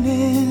mean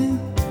it.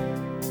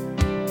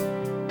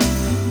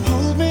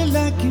 Hold me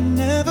like you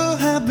never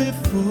have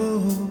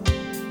before.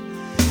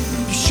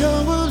 You show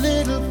a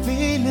little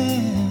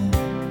feeling.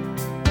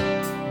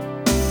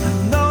 I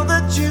know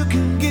that you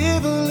can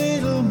give a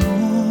little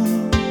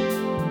more.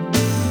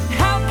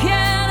 How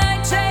can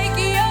I take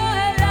your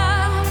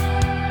love?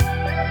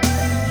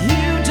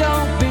 You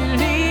don't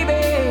believe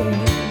it.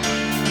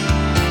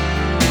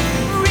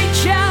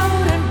 Reach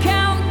out and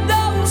count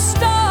those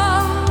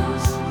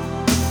stars,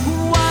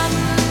 one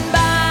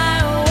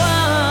by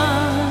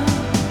one.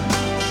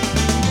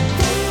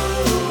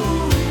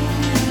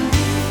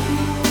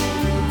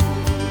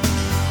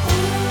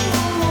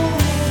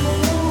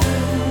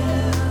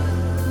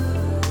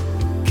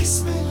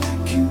 Kiss me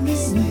like you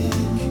mean it.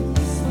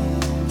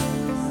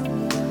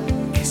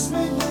 Kiss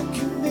me like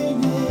you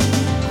mean it.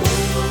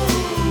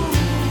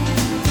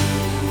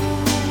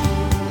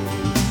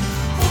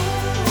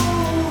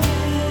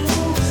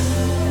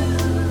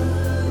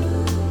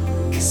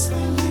 Kiss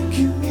me like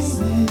you mean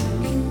it.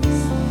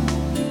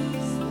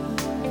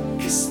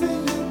 Kiss me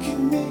like you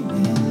mean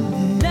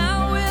it.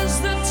 Now is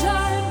the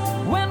time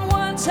when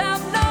words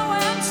have no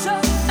answer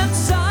and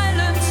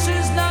silence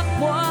is not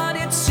what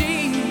it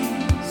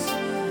seems.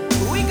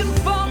 We can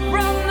fall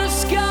from the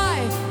sky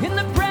in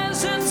the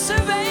presence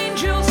of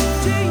angels.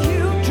 Do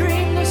you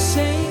dream the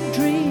same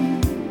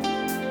dream?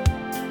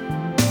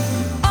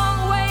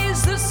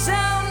 Always the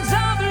sounds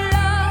of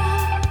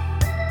love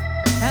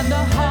and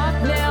the heart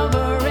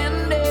never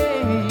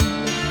ending.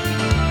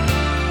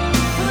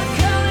 For the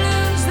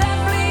colors that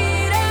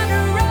bleed and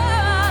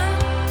run,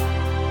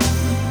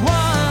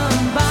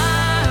 one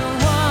by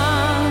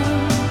one.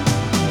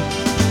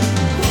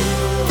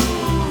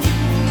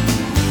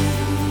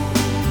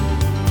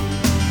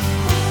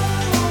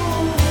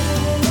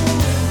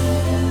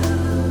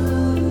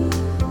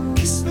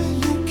 Kiss me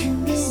like you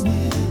mean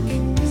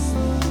it.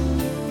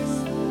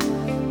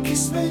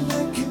 Kiss me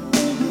like you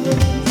mean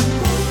it.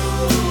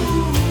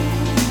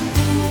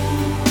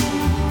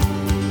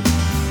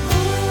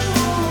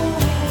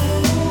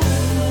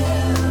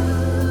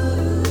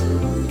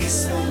 Kiss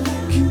me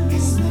like you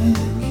mean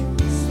it.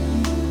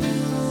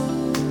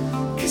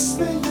 Kiss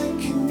me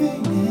like you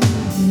mean it.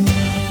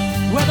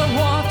 Where the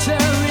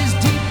water is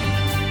deep,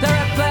 the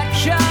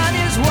reflection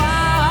is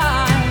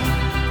wide.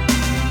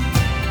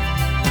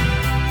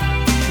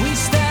 We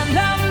stand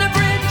on the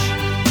bridge,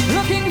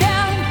 looking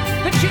down,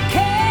 but you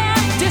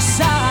can't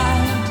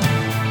decide.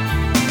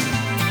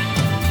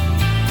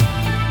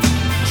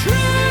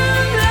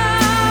 True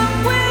love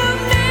will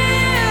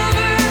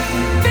never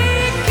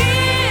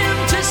begin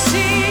to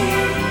see.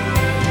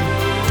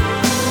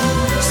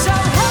 So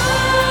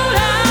hold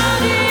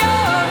out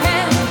your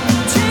hand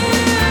to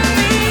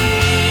me.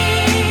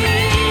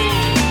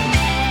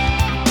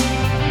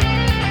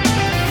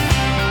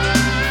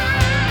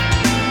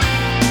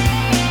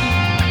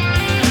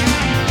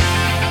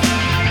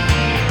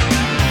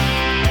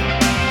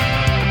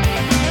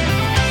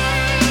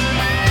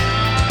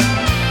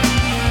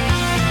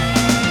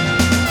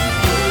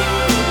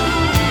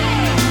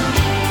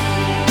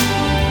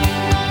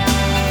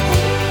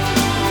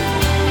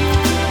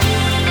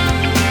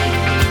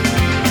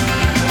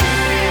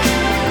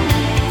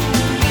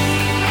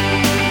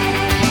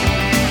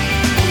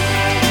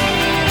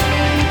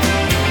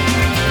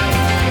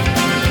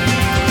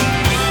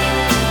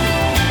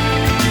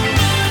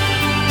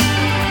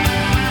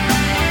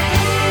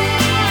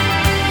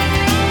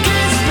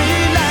 Kiss me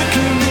like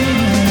you mean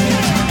it. Kiss me like you mean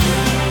it.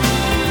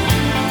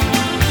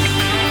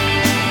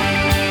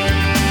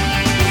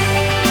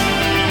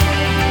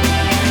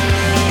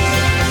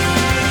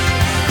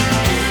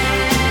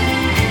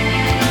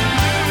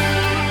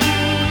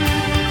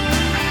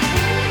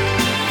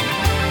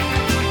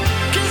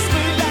 Kiss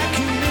me like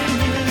you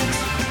mean it.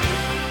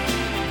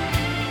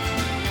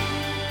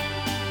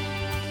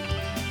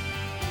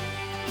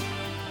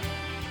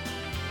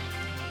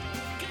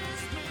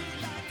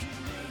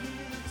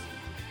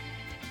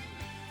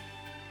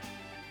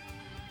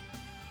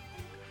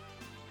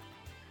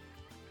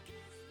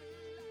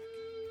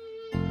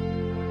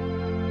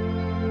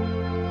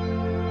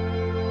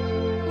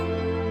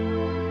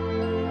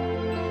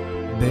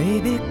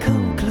 Baby,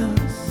 come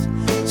close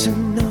so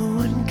no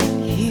one can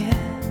hear.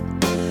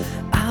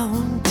 I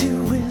want to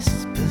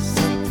whisper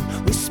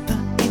something, whisper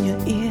in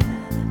your ear.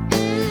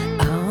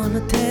 I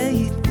wanna tell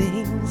you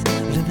things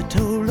I've never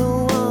told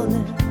no one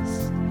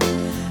else.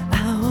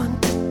 I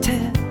want to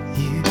tell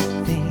you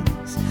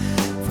things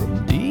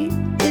from deep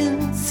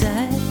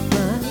inside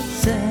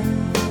myself.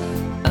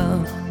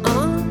 Oh,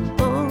 oh,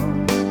 oh.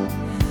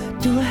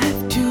 Do I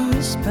have to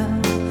whisper?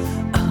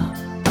 Oh,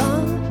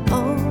 oh,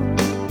 oh.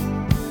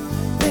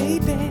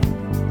 Baby,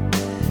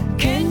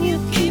 can you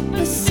keep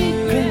a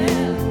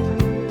secret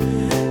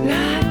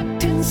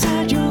locked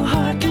inside your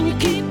heart? Can you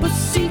keep a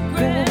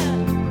secret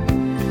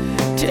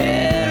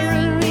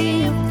tearing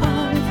me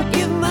apart? If I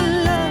give my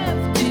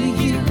love to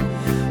you,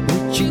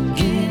 would you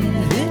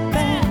give it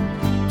back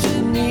to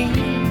me?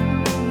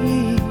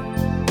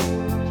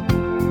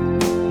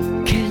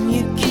 Can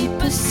you keep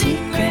a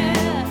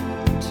secret?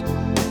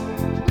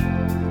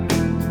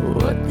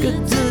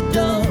 at the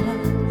door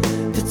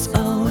that's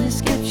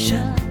always kept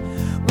shut.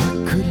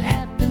 What could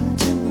happen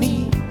to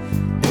me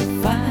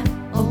if I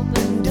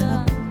opened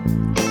up?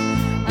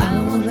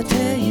 I wanna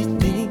tell you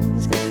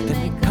things that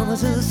may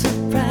cause a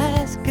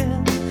surprise,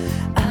 girl.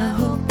 I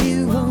hope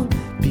you won't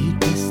be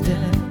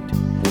disturbed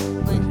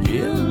when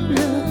you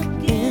look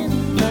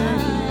in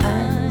my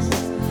eyes.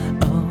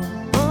 Oh,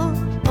 oh,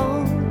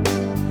 oh,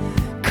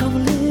 come a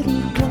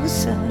little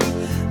closer.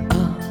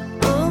 Oh,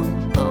 oh,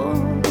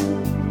 oh,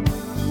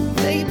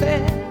 baby,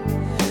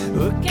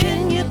 or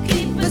can you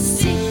keep a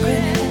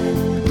secret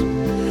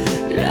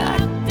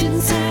locked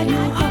inside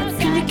your heart?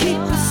 Can you keep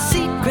a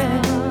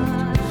secret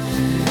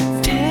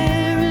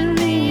tearing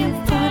me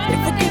apart?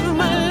 If I give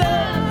my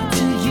love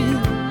to you,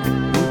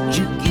 would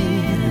you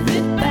give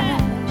it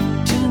back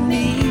to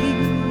me?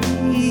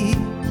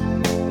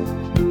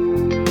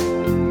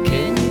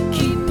 Can you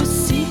keep a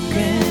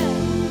secret?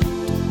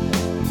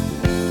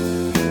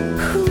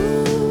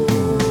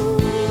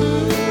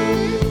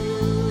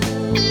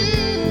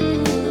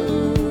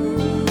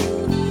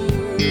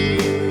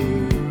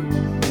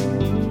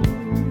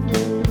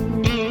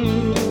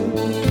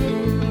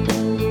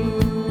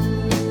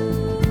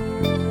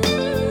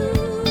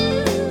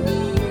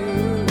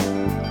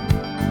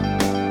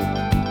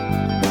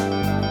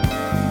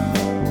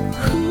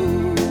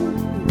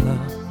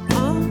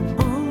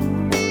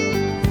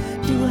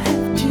 Do I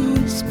have to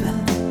whisper?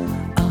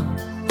 Oh,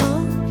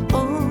 oh,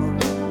 oh,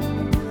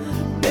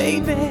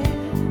 baby,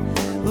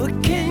 or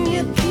can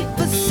you keep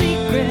a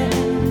secret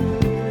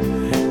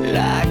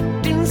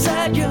locked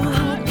inside your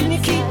heart? Can you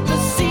keep a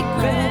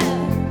secret?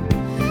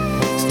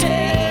 It's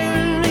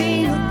tearing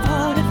me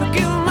apart. If I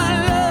give my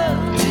love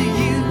to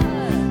you,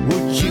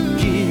 would you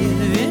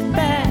give it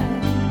back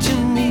to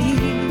me?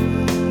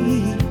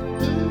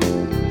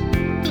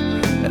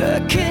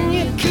 Can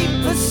you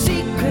keep a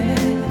secret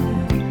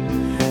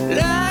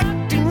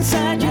locked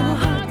inside your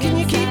heart? Can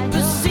you keep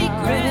a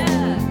secret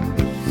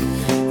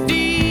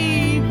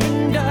deep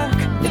and dark?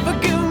 If I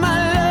give my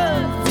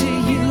love to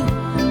you,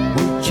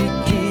 would you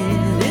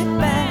give it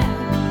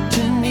back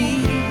to me?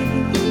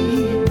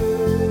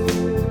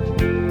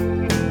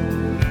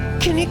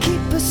 Can you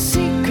keep a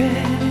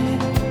secret?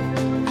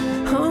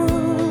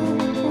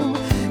 Oh,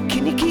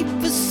 can you keep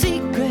a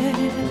secret?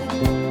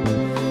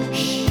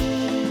 Shh.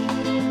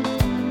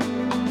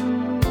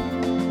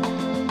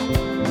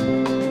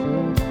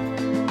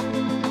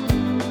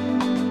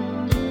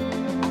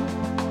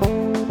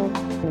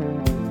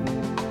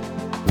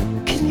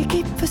 Can you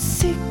keep a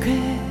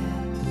secret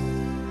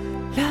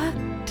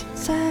locked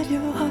inside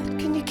your heart?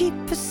 Can you keep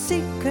a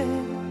secret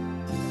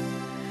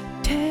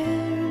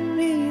tearing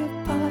me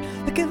apart?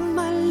 I give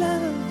my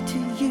love to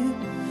you,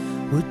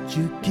 would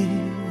you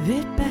give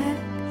it back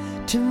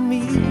to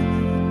me?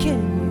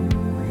 Can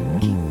you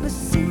keep a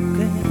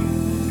secret?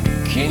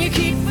 Can you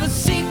keep a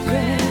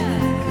secret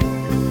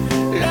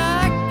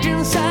locked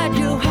inside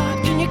your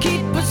heart? Can you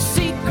keep a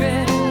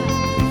secret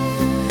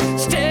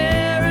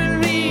staring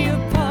me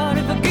apart?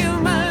 If I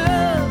give my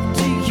love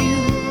to you,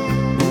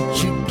 would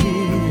you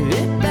give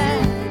it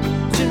back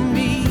to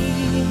me?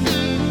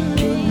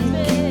 Can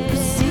you keep a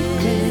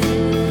secret?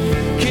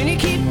 Can you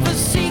keep a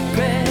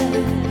secret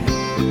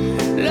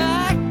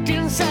locked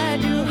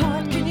inside your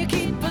heart? Can you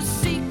keep a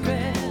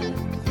secret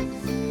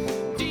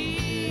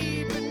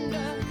deep and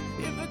dark?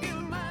 If I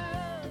give my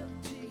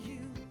love to you,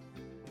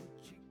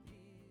 would you give?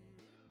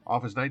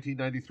 Off his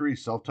 1993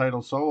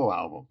 self-titled solo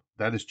album,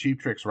 that is Cheap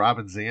Trick's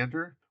Robin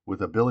Zander,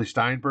 with a Billy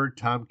Steinberg,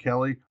 Tom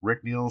Kelly,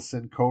 Rick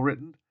Nielsen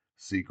co-written,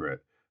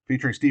 Secret,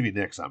 featuring Stevie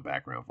Nicks on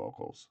background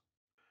vocals.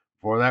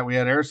 Before that, we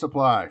had Air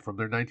Supply from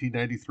their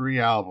 1993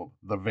 album,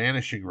 The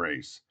Vanishing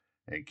Race,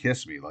 and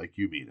Kiss Me Like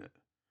You Mean It.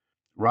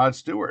 Rod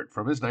Stewart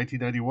from his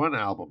 1991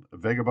 album,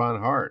 Vagabond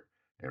Heart,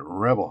 and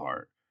Rebel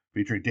Heart,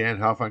 featuring Dan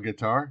Huff on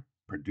guitar,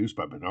 produced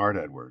by Bernard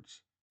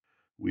Edwards.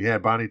 We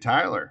had Bonnie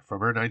Tyler from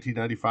her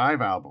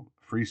 1995 album,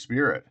 Free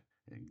Spirit,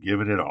 and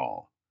Giving It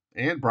All.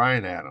 And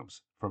Bryan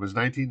Adams from his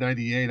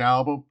 1998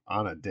 album,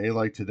 On a Day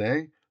Like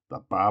Today, the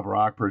Bob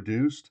Rock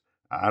produced,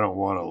 I Don't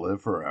Want to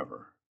Live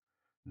Forever.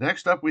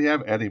 Next up, we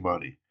have Eddie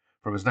Money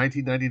from his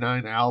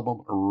 1999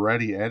 album,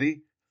 Ready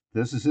Eddie.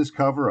 This is his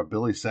cover of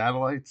Billy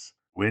Satellite's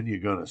When You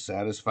Gonna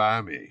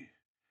Satisfy Me.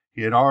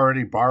 He had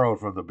already borrowed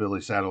from the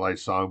Billy Satellite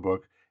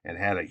songbook and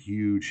had a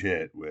huge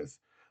hit with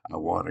I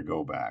Want to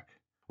Go Back.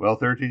 Well,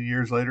 13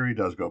 years later, he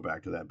does go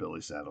back to that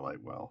Billy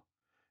Satellite well.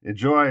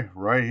 Enjoy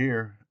right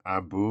here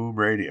on Boom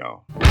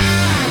Radio.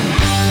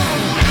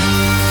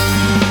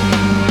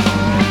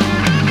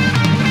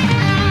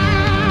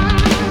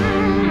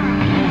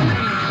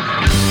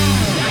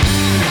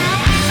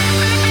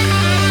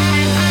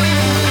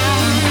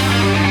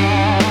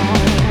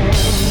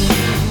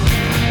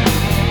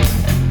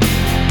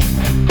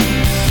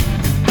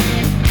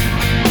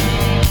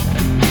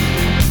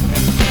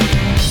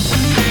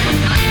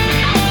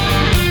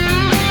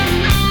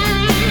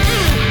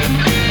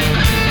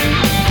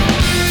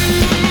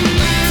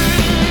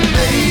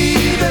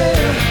 Baby,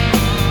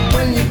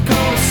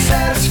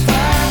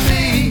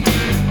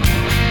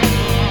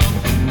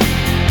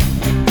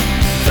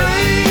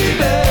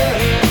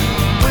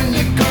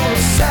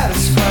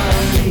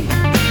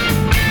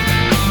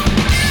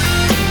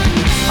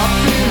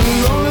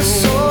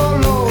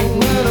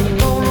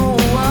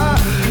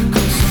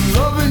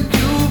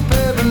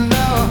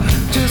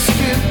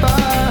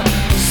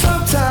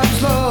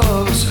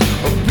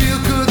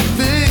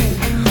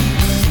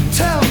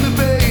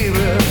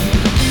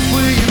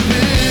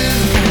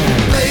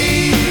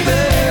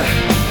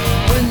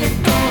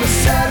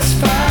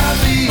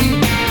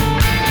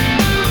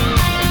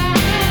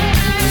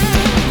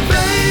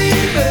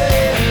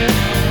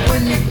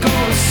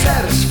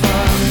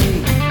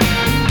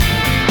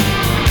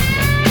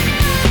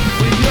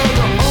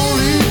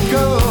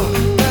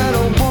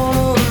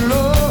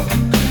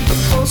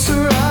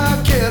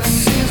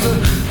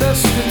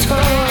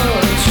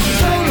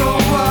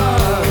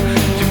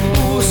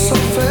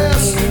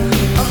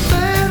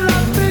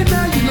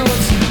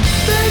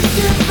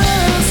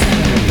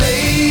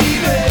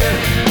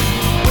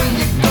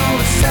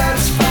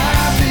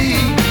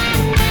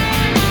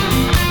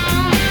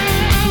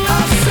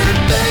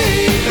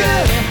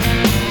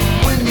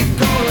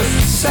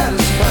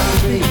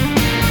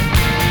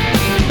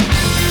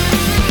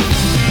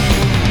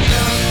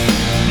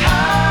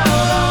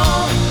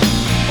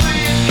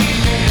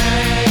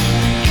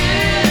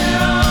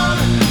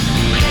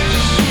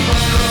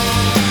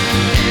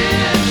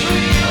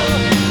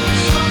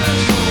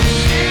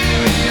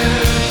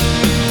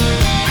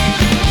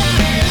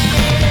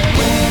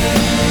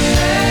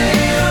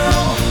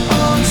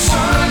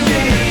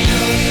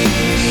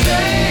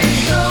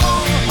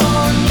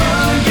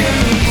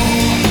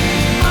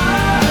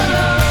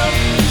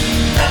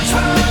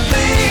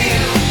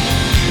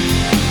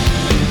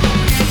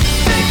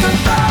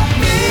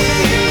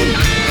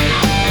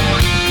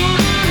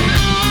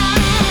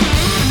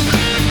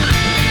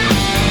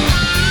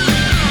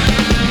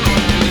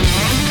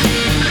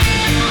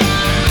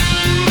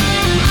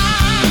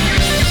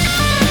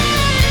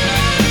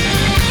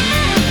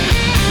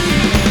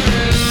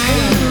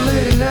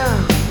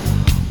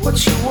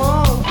 what you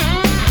want.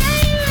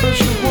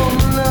 First you want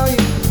me, now you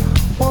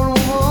want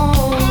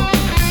more.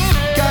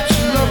 Got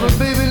your lover,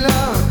 baby,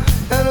 now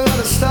never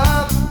gonna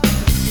stop.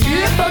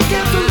 If I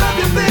get to love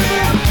you, baby,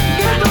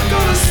 never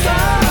gonna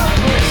stop.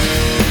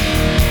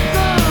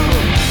 No,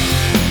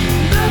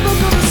 never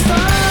gonna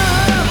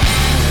stop.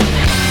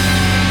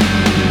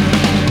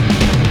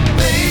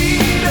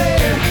 Baby,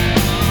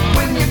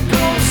 when you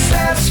gonna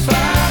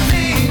satisfy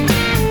me?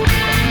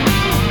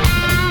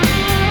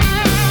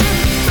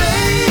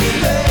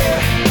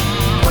 Baby,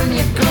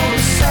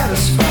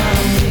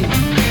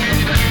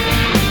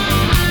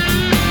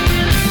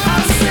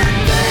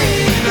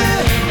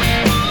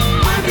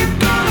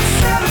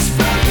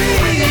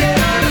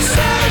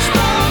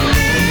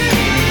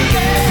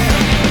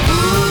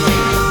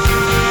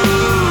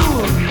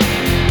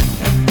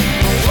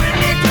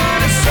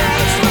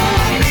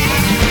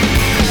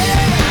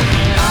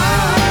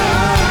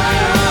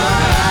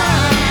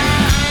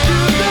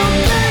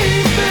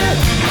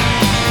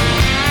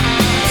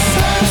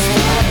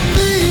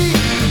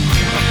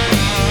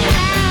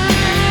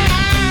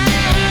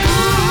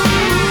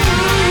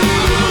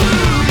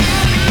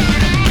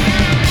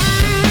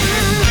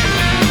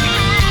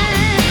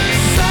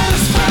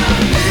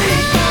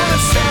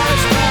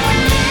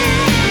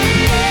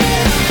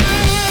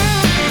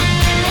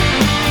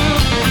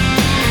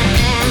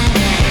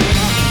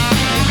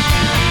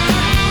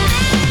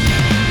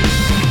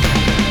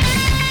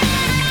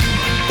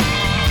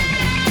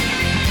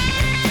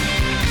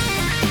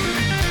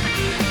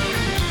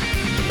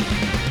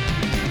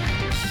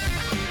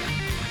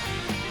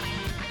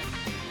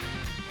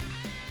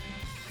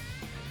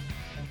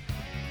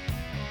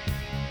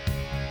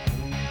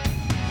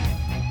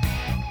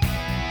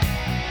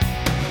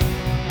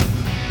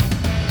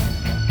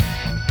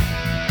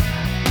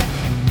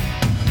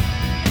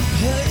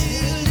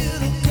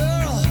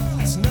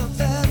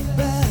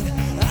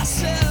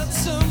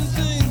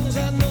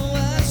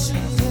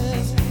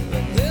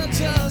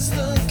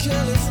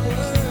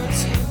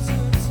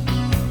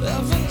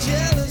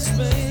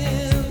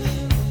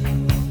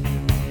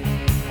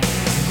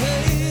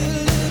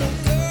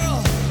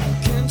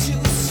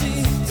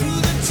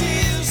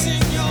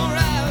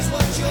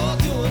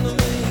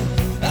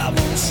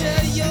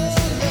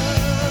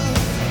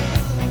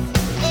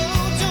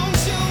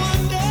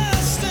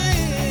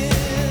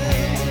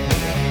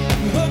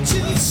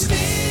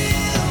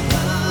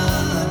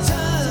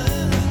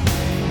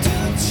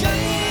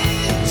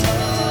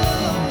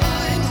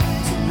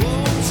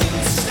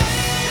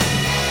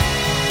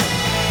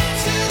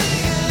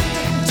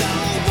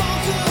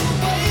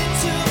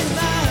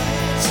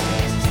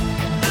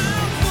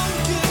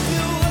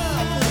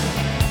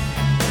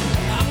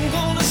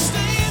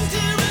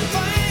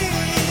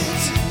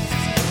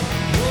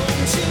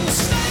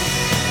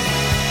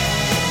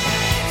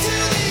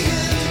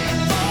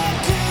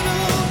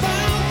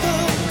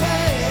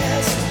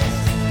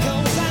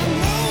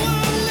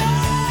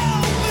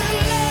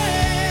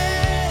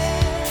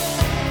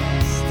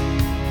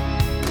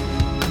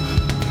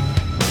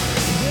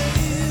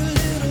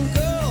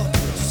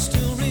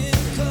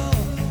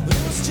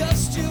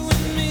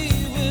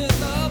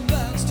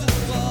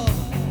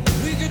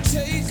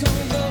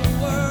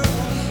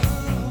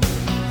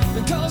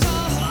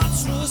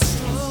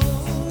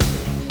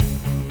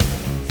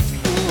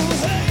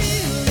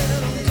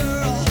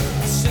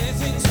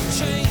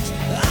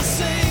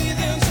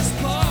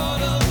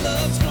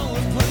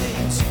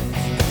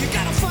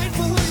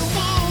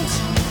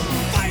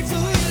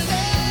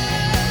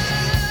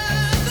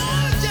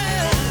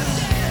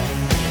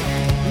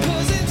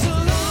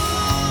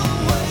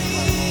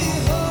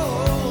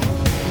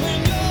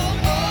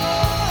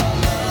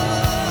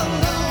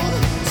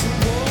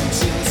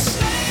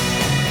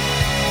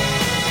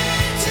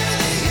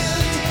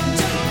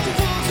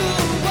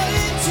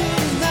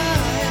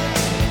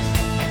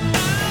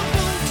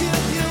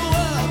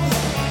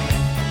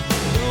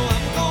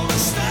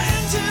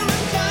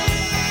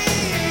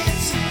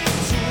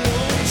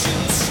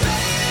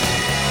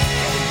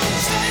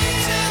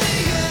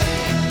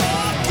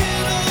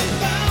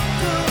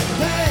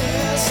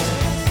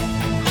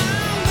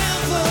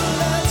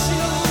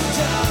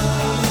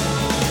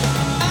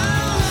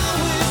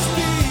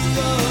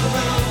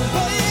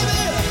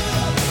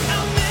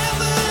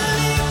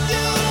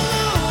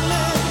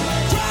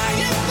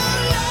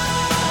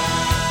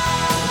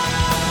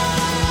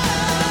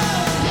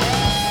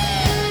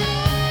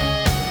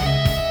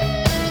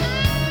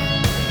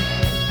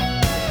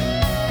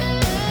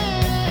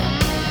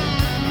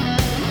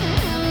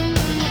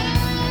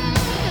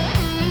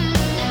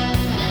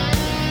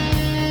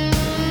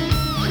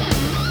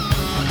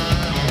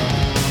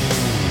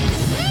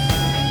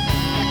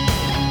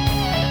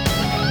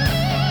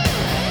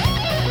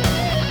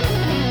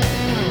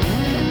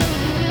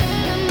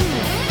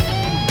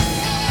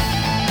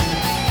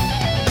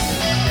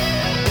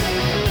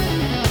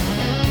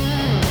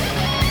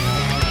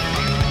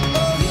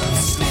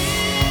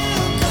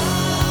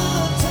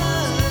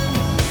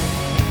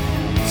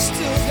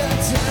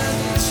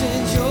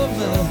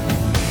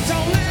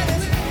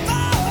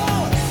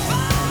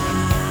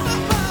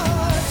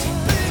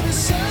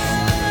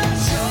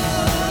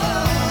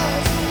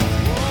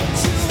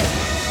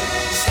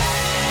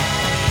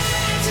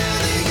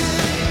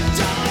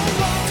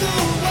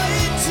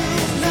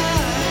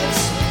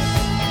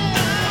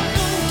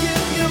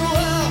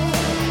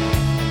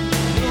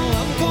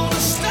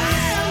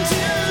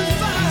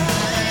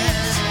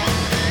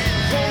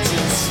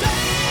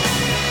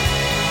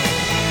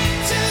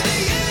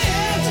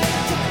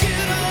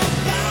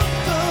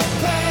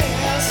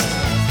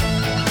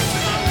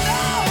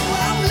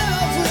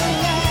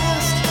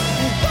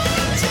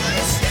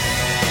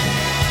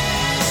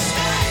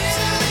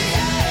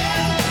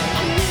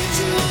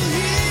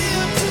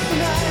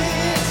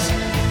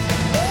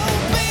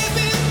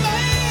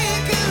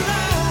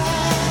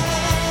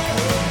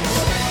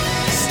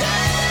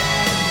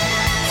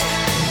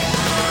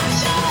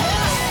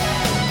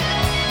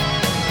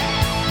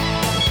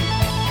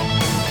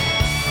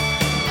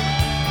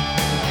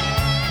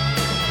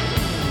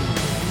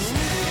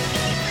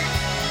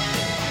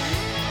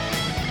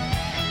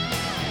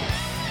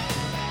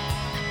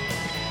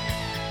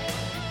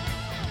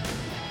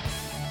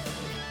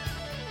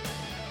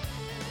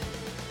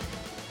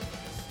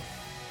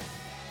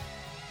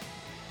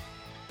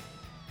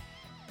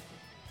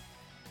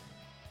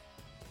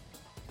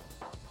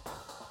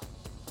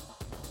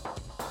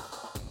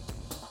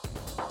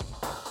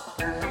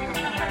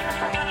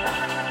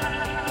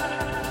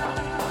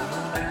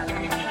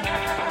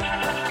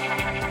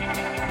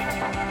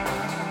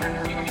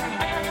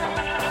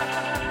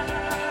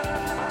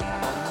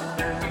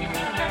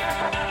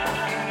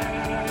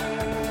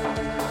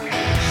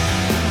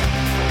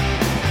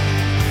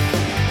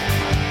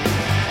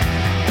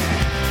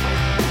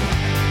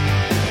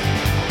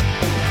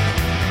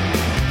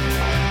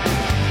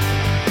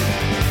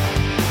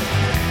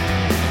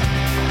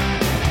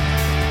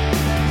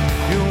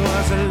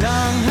 was a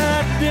long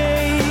hot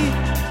day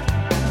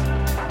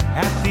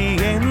at the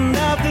end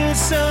of the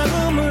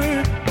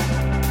summer.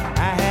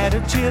 I had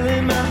a chill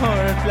in my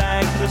heart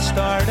like the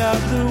start of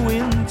the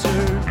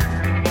winter.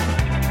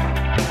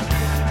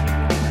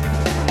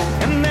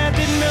 And I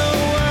didn't know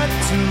what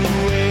to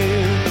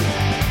wear.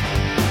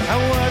 I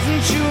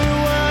wasn't sure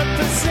what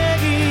to say.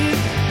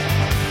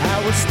 I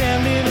was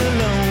standing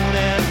alone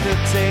at the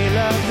tail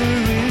of the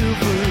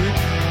river.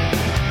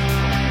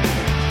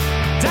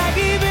 I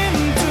gave in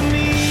to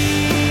me,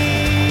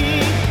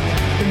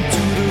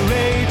 into the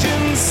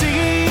raging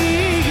sea.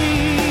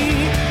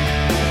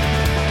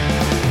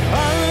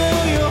 Follow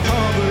your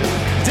harbor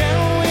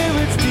down where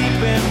it's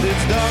deep and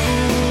it's dark.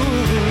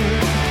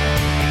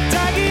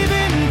 I gave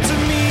in to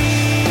me,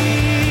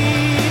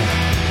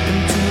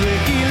 into the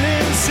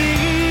healing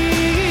sea.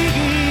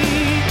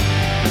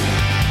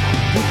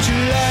 Put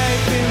your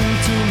life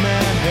into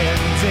my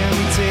hands and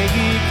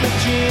take the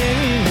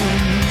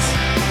chance.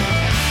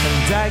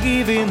 And I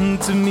give in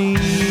to me.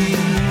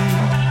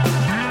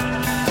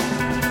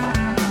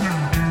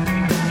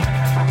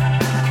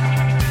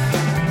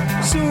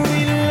 So we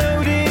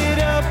loaded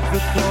up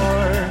the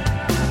car,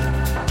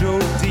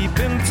 drove deep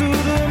into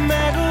the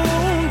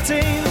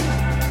mountain,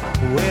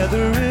 where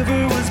the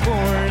river was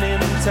born in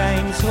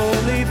time's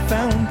holy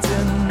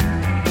fountain.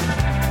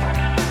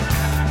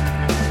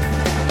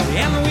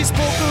 And we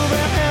spoke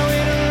about how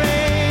it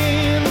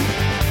rained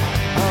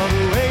all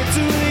the way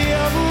to the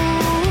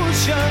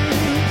ocean,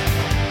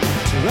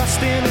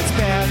 trusting its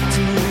path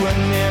to a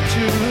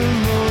natural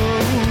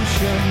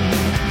motion.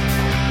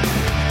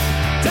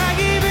 I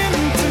gave in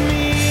to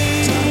me,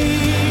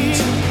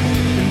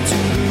 into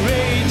the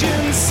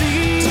raging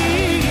sea.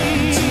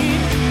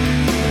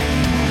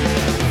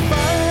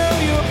 Follow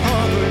your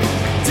heart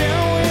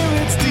down where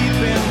it's deep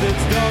and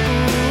it's dark.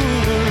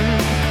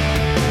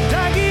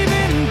 I gave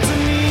in to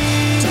me,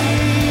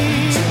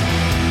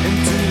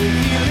 into the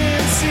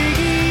healing sea.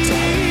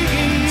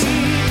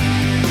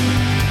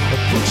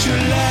 Put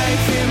your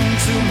life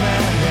into my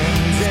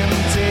hands and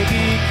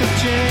take a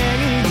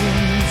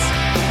chance.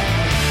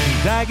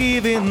 And I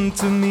give in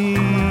to me.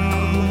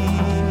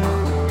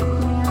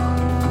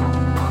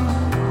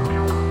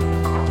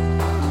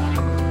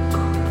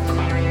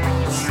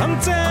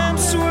 Sometimes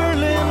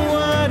swirling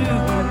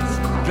waters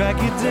drag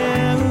you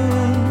down.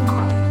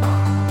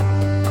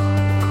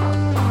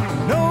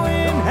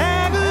 Knowing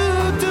how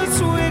good to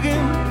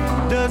swim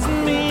doesn't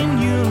mean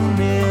you'll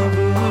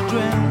never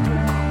drown.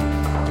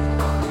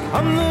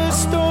 On the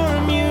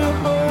storm you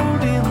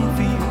hold in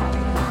fear,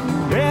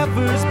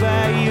 rivers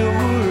by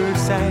your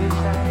side.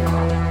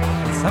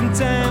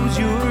 Sometimes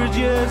you're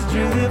just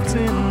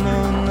drifting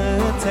on the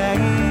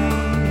tide.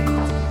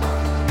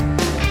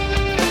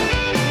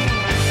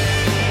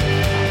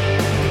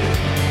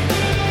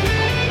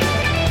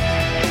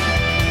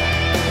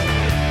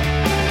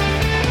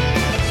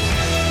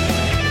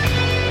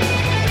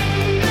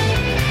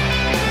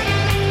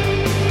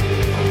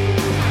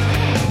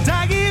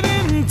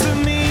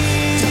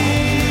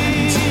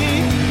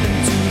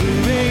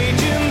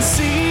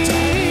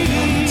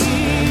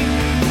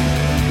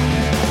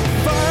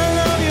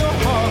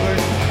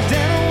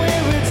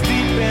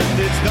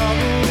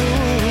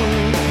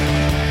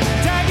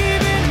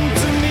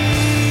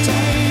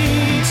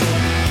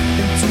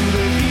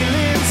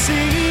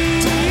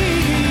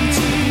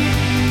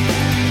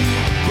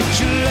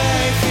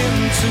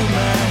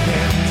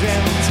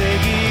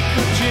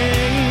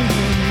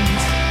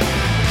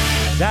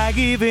 I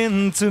give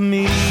in to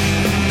me.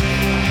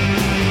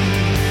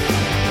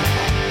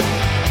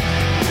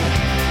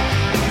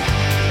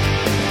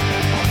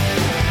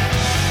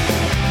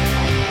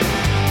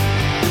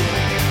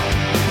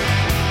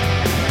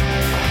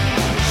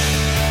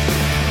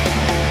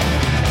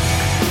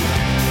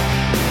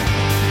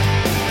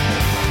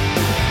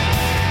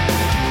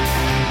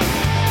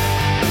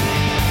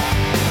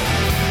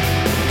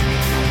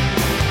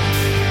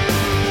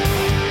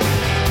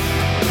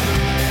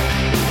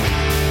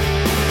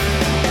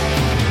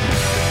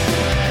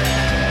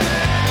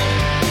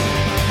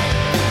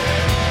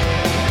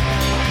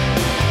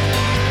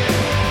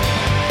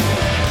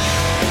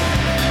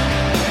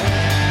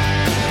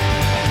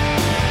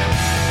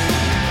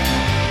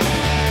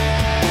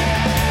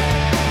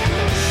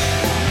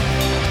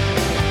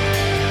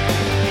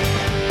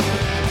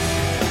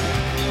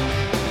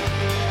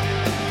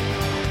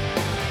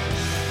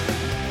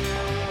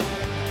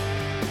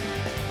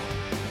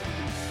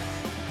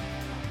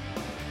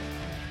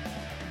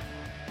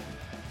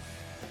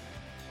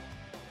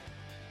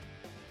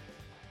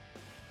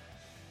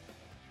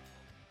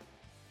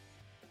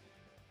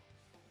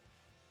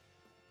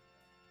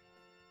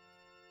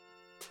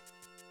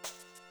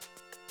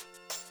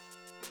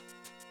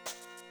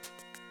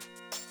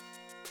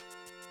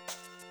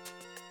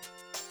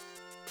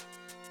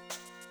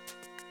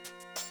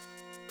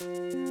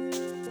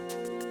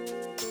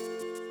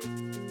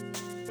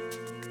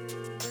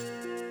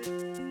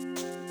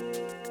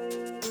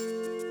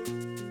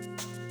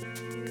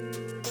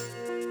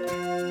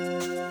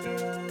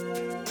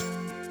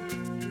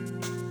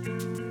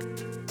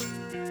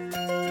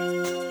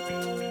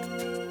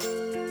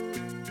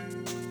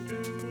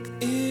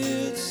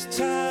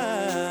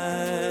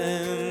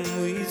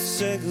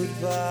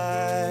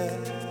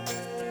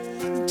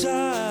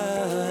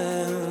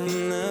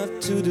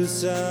 to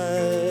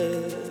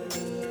decide.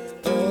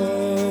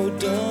 Oh,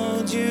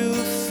 don't you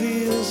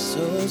feel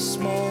so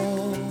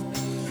small?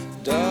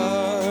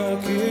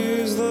 Dark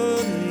is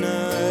the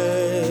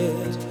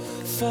night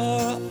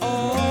for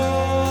all.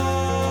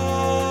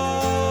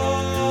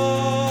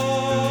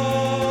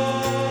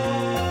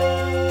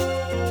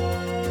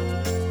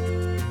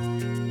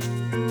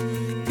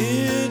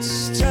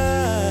 It's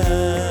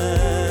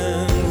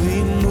time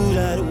we moved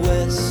out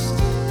west.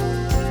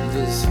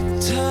 This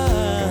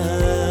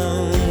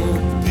time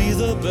will be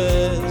the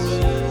best.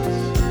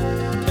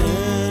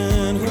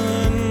 And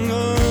when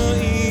the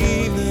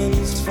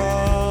evenings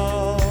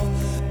fall,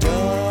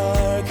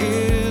 dark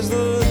is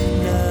the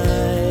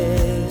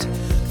night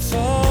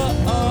for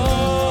all.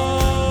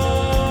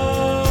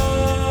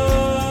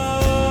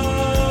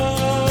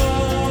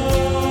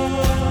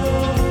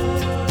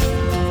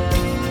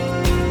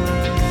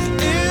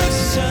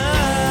 It's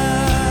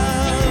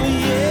time,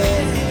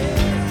 yeah,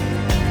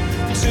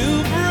 to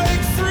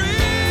break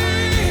free.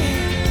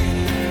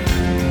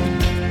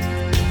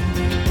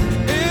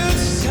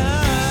 It's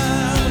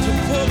time to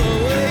pull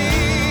away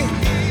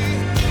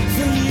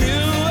from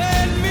you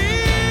and me.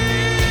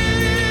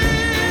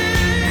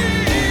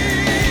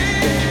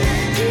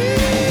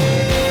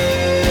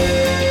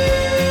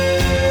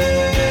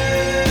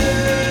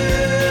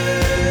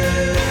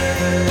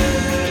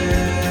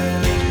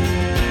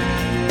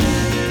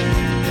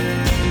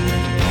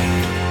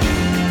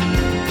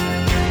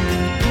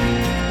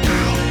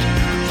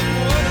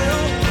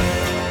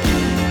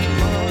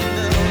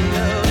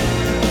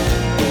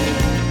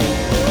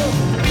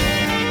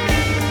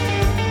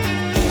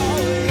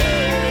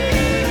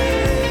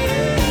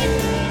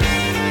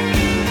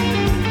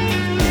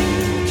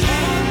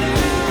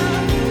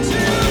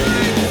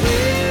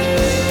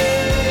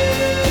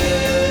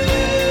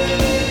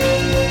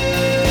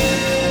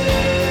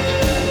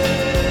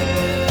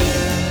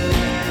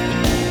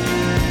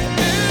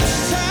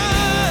 It's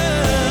time,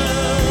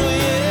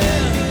 yeah,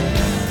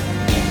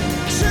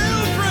 to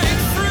break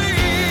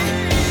free.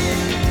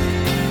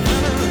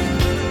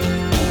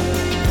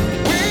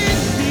 We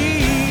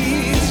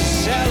need to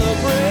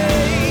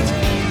celebrate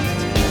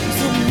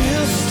the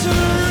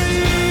mystery.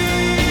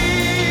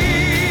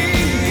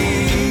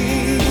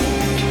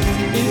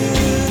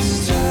 It's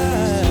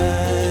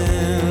time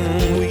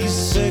we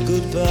say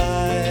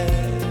goodbye.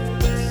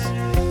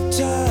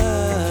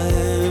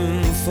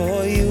 Time for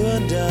you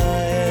and I.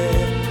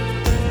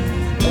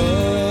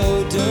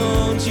 Oh,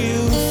 don't you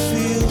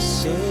feel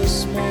so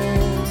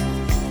small?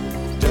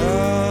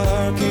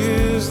 Dark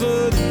is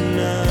the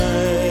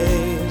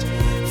night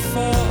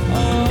for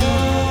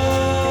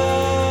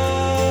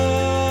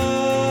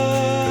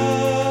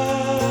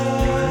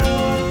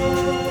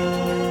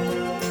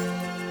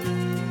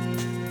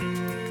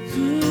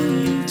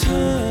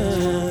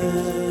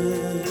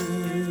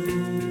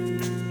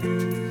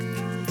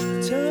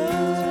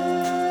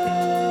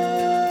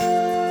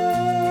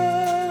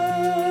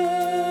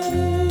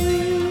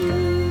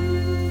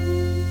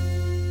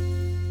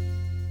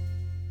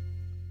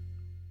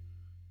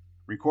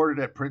Recorded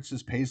at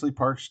Prince's Paisley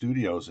Park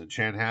Studios in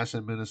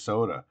Chanhassen,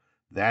 Minnesota.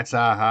 That's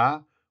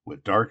Aha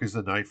with Dark is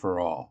the Night for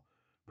All.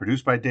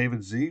 Produced by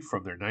David Z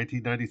from their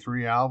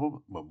 1993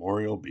 album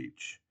Memorial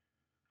Beach.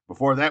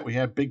 Before that, we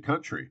had Big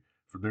Country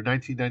from their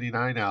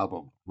 1999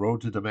 album Road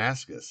to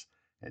Damascus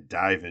and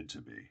Dive Into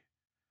Me.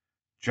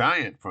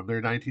 Giant from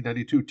their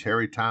 1992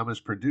 Terry Thomas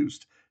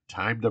produced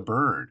Time to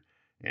Burn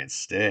and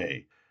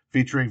Stay.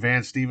 Featuring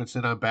Van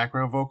Stevenson on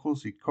background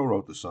vocals, he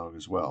co-wrote the song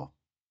as well.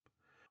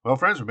 Well,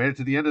 friends, we made it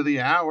to the end of the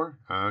hour.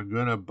 I'm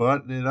going to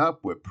button it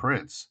up with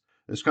Prince.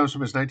 This comes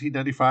from his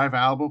 1995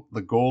 album,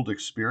 The Gold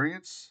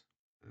Experience.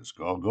 It's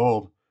called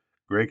Gold.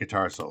 Great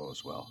guitar solo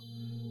as well.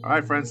 All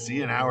right, friends, see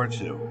you in hour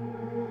 2.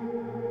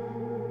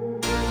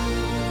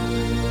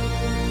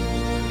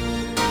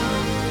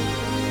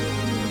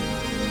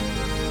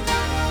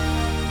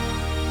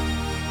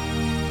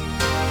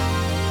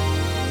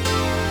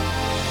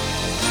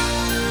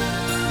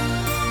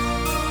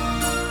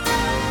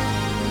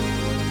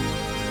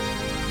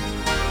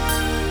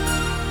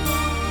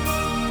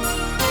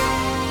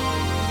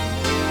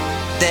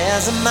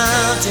 There's a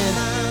mountain,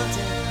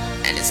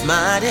 and it's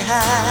mighty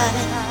high.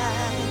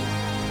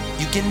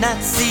 You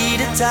cannot see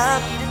the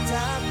top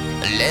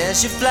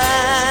unless you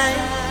fly.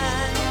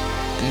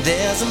 And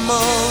there's a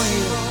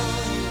molehill,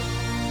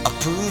 a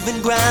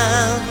proven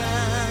ground.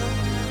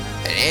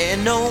 There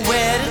ain't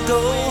nowhere to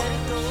go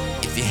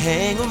if you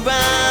hang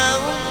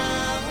around.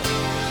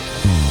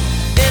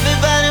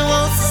 Everybody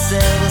wants to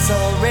sell what's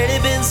already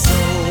been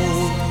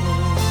sold.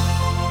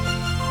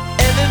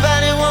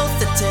 Everybody wants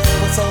to tell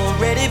what's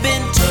already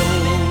been told.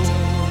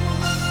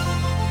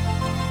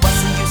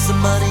 What's the use of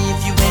money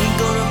if you ain't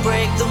gonna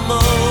break the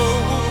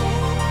mold?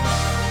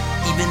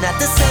 Even at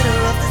the center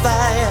of the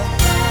fire,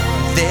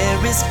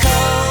 there is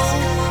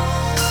cold.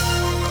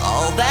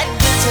 All that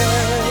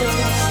glitters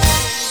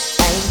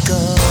ain't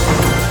gold.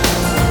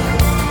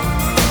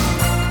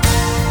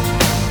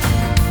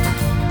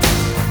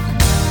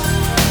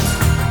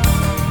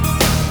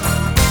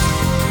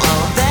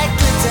 All that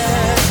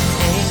glitters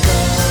ain't gold.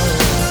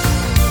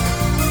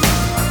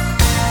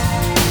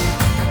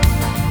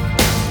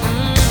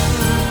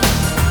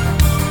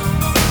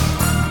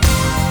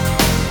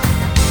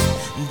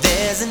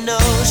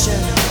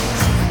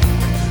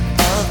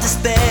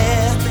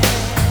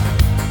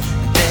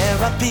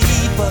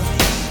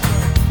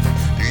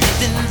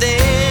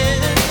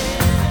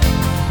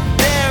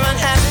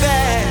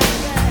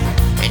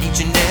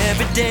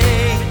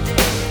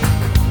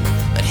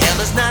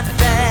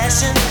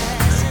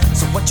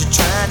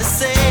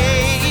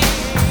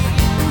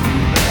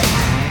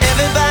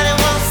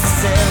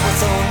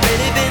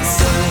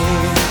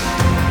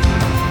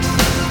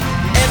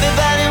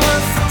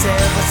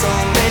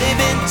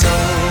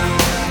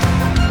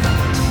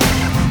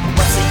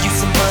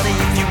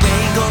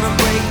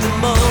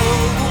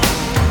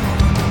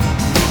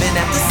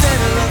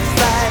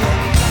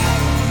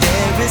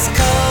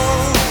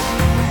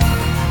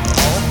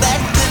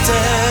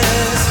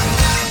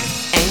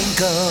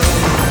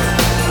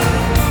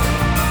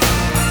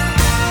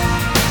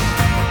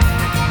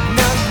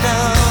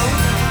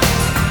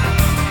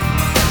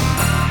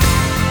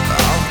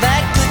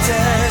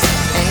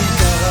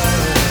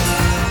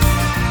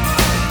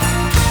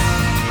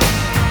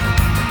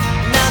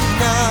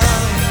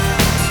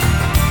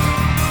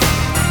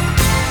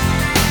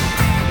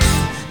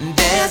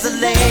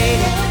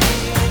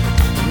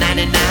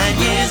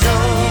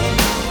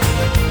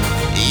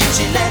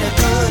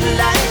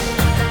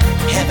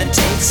 heaven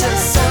takes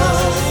us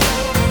soul.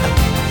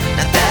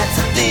 Now that's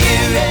a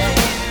theory,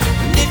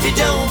 and if you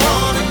don't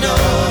wanna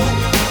know,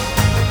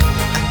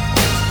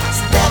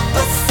 step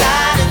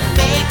aside and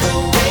make a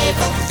way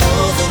for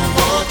those that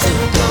want to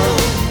go.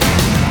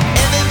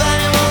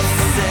 Everybody wants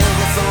to sell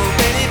what's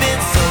already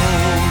been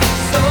sold.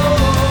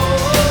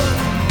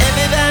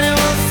 Everybody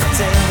wants to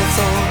tell what's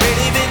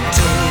already been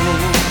told.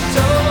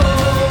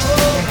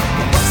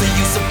 What's the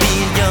use of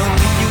being young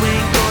if you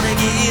ain't gonna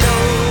get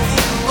old?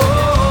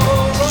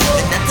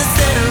 And at the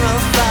center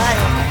of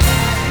fire,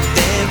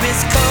 there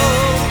is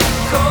cold.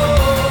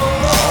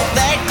 All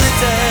that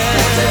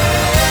glitters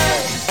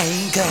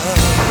ain't gold.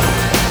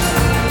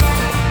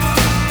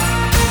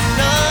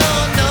 No,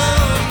 no,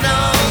 no,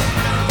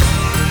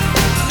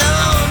 no,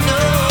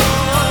 no.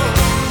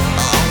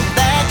 All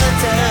that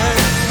glitters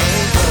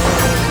ain't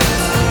gold.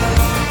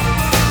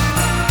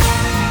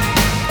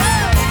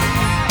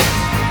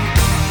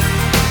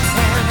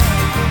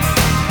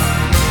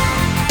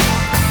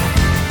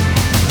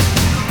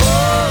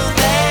 All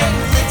that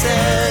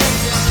glitters,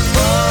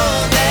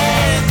 all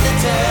that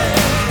glitters,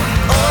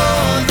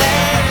 all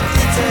that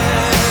glitters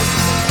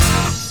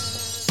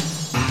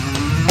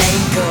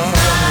ain't gold.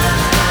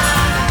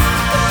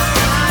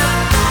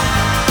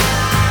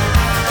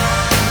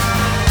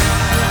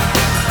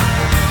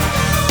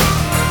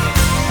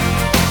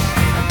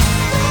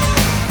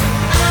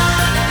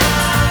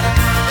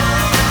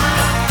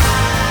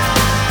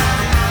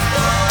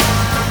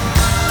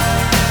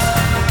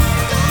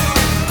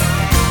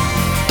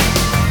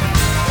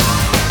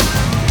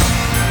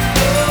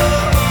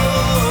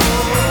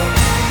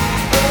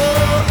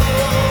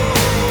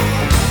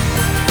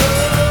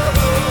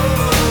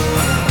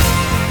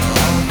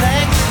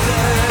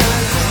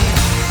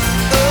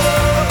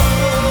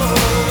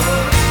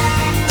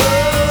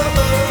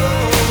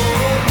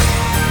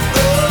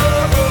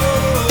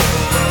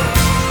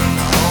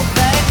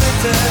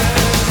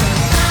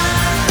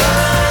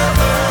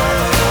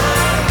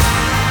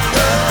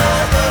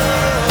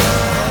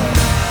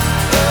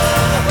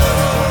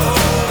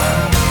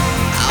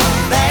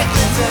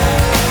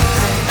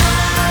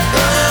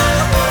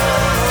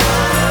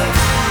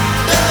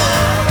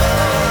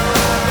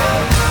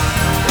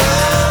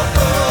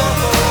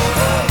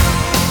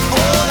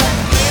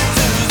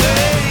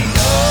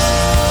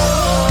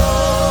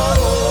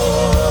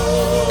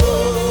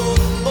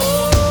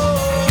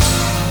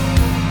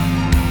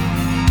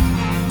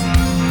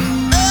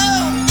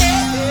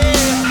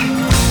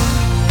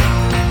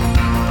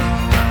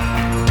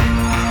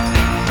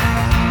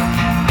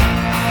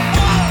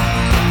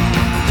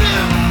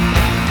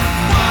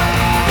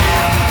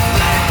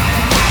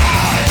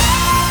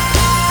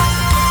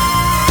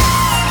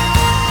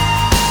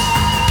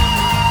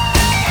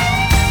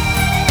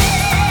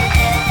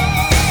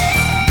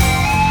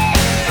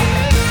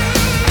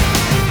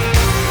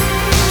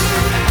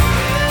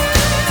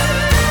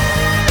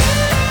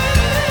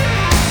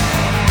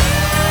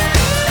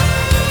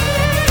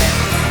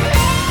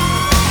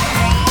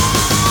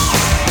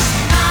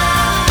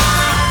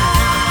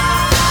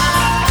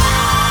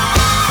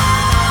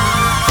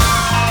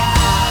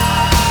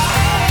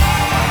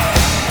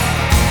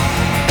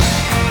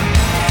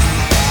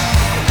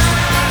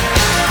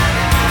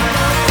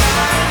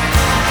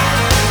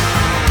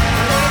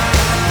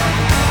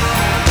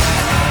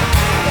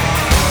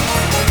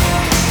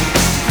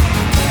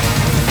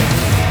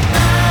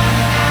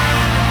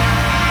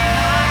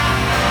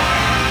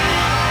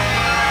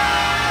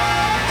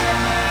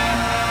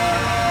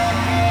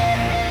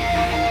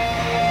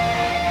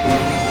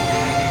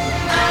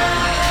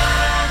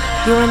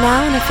 You are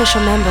now an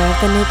official member of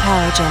the New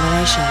Power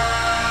Generation.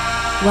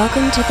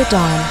 Welcome to the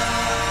dawn.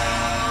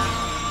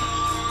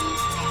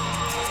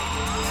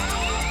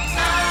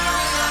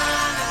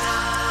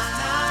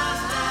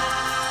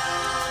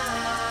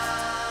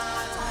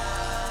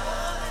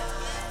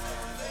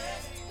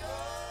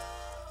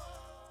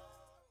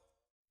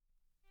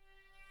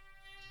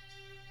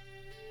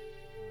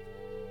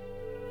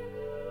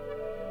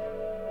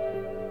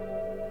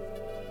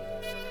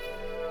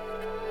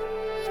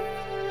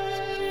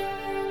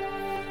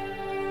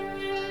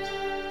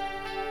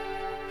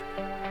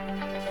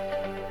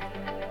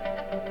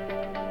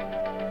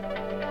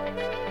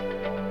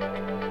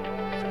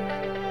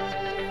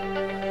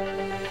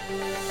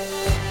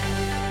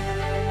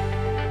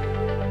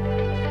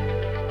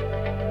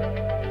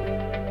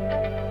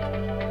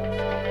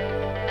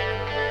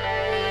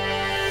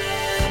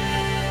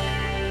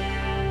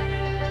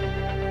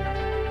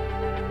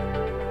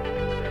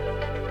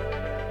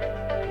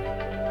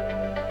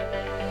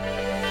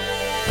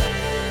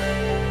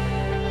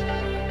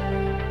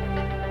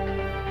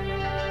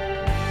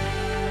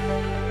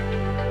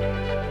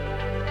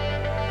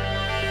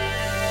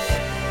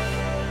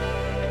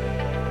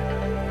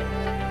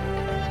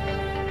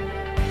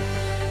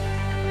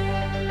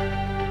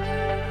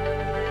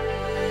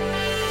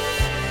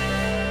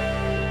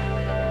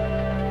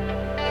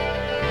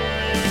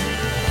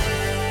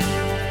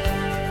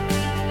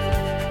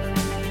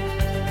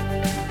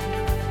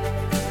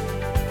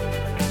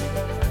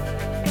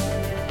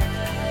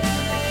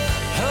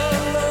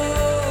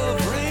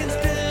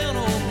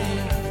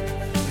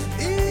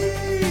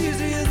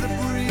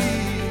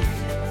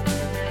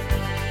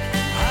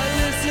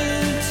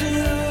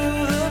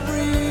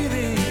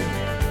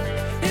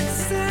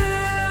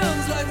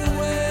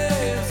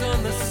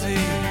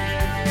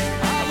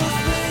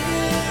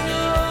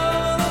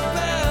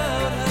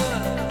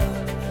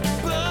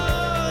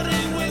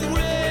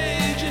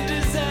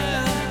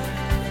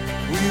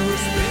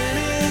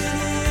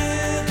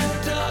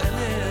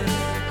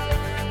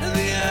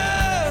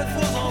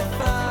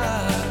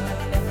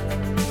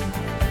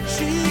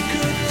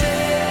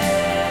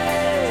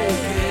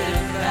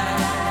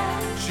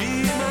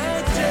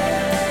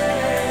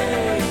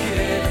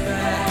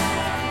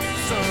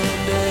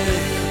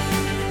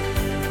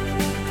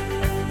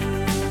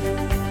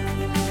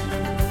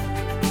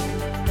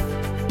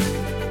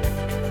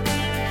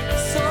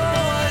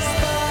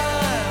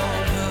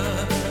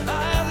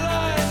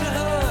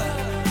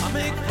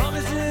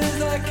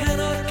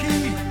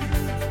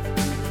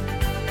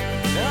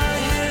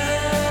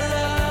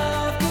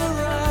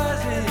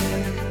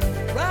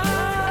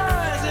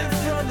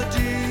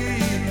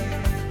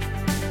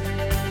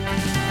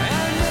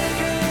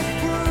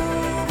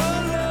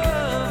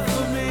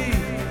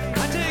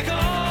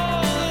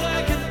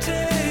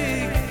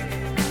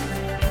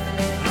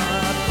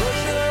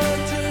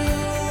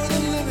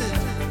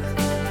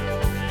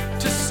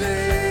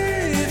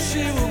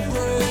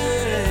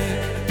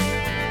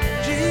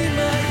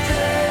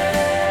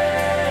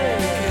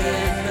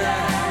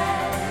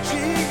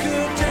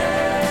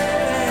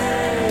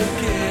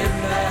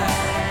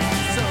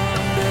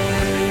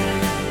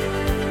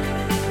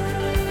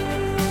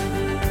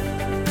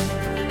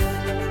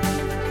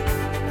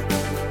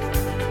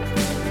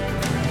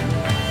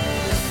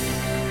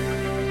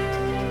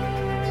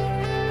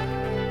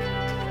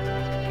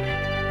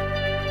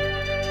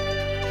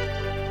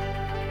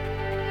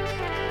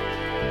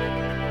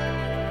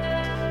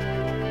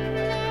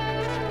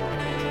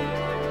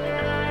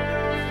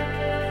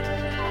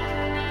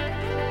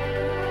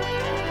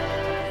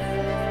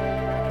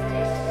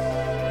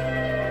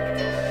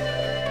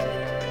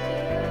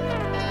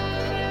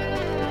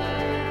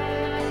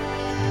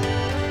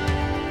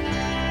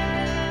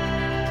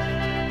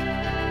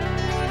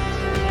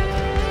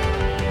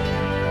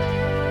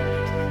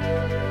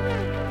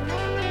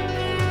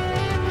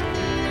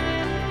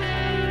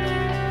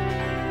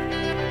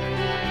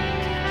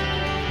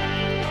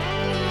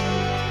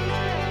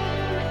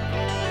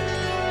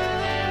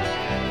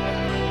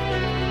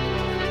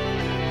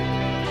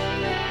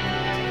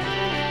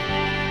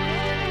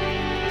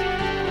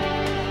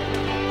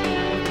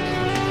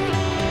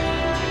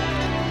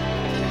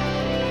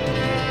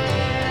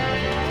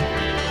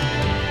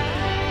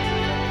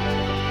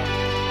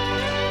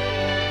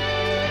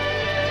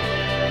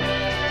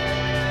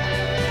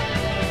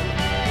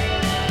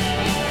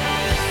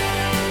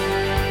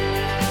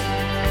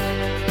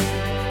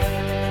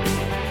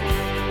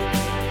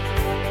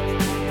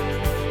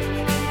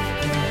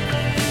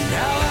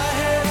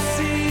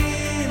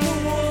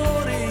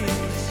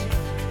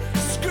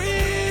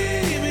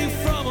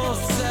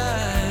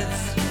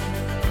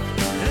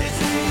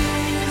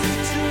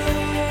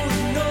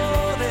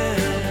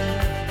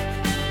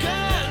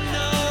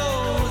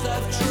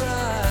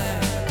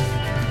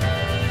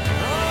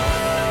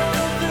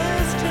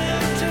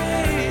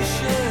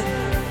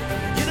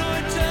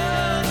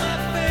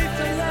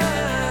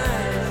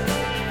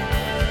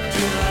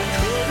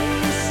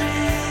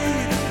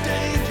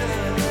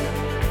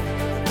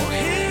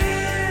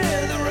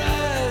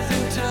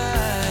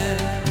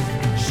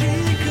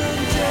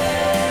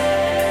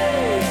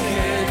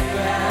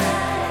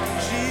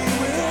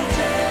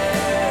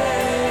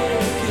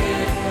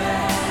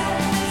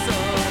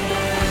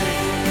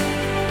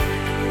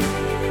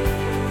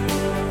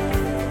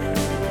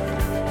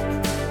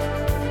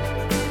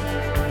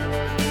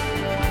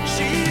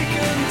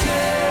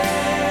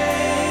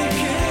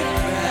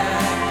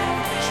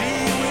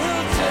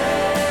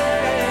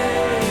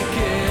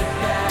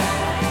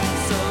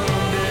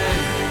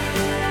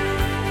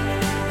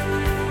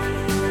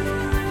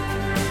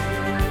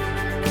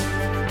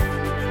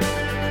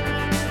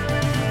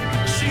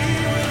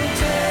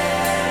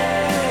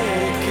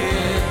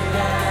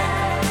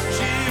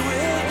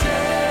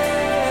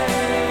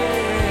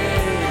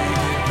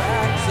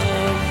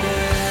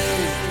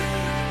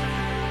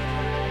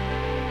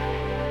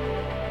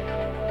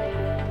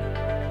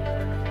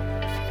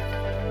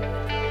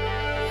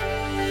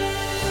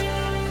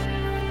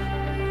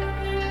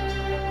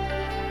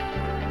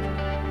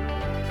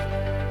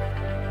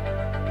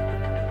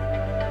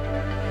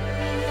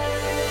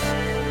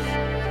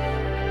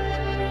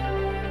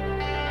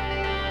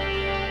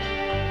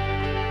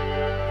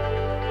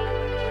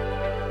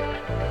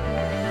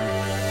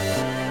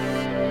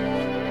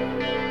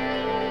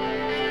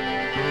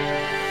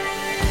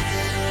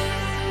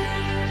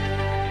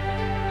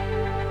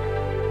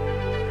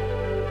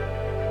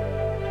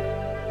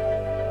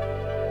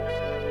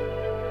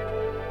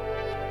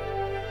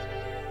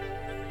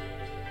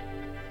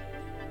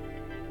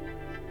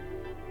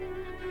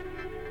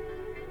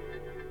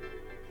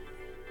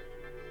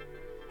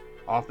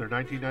 Off their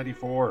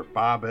 1994,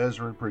 Bob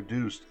Ezrin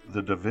produced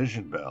The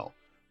Division Bell.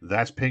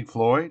 That's Pink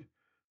Floyd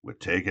with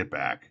Take It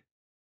Back.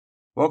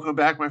 Welcome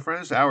back, my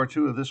friends, to Hour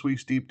 2 of this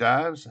week's Deep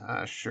Dives.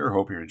 I sure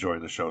hope you're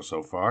enjoying the show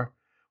so far.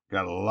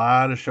 Got a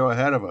lot of show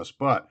ahead of us,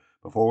 but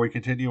before we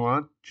continue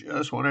on,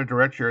 just want to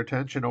direct your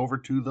attention over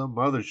to the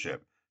mothership,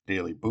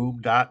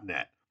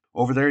 dailyboom.net.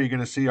 Over there, you're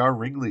going to see our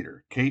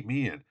ringleader, Kate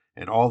Meehan,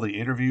 and all the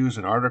interviews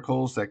and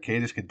articles that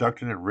Kate has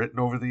conducted and written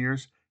over the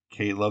years.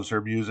 Kate loves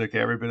her music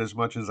every bit as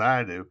much as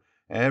I do,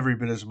 every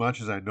bit as much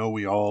as I know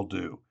we all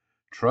do.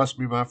 Trust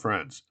me, my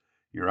friends,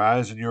 your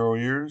eyes and your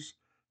ears,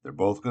 they're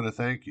both going to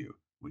thank you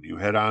when you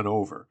head on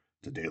over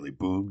to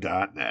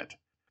dailyboom.net.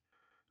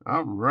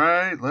 All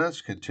right,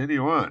 let's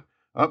continue on.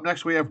 Up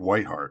next, we have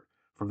Whiteheart.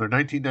 From their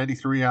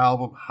 1993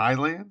 album,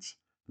 Highlands,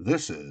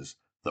 this is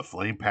The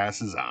Flame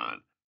Passes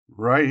On,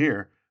 right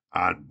here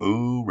on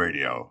Boom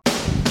Radio.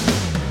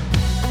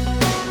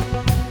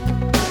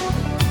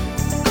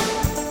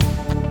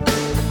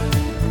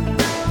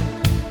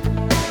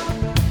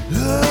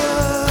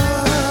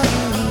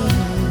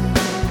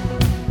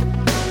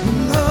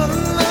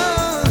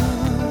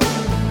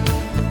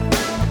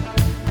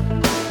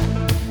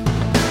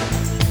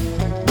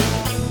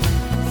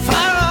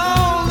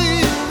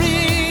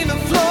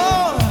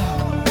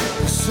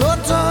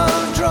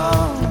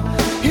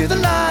 Hear the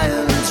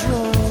lions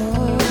roar,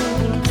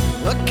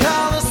 a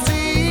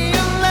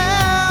Colosseum.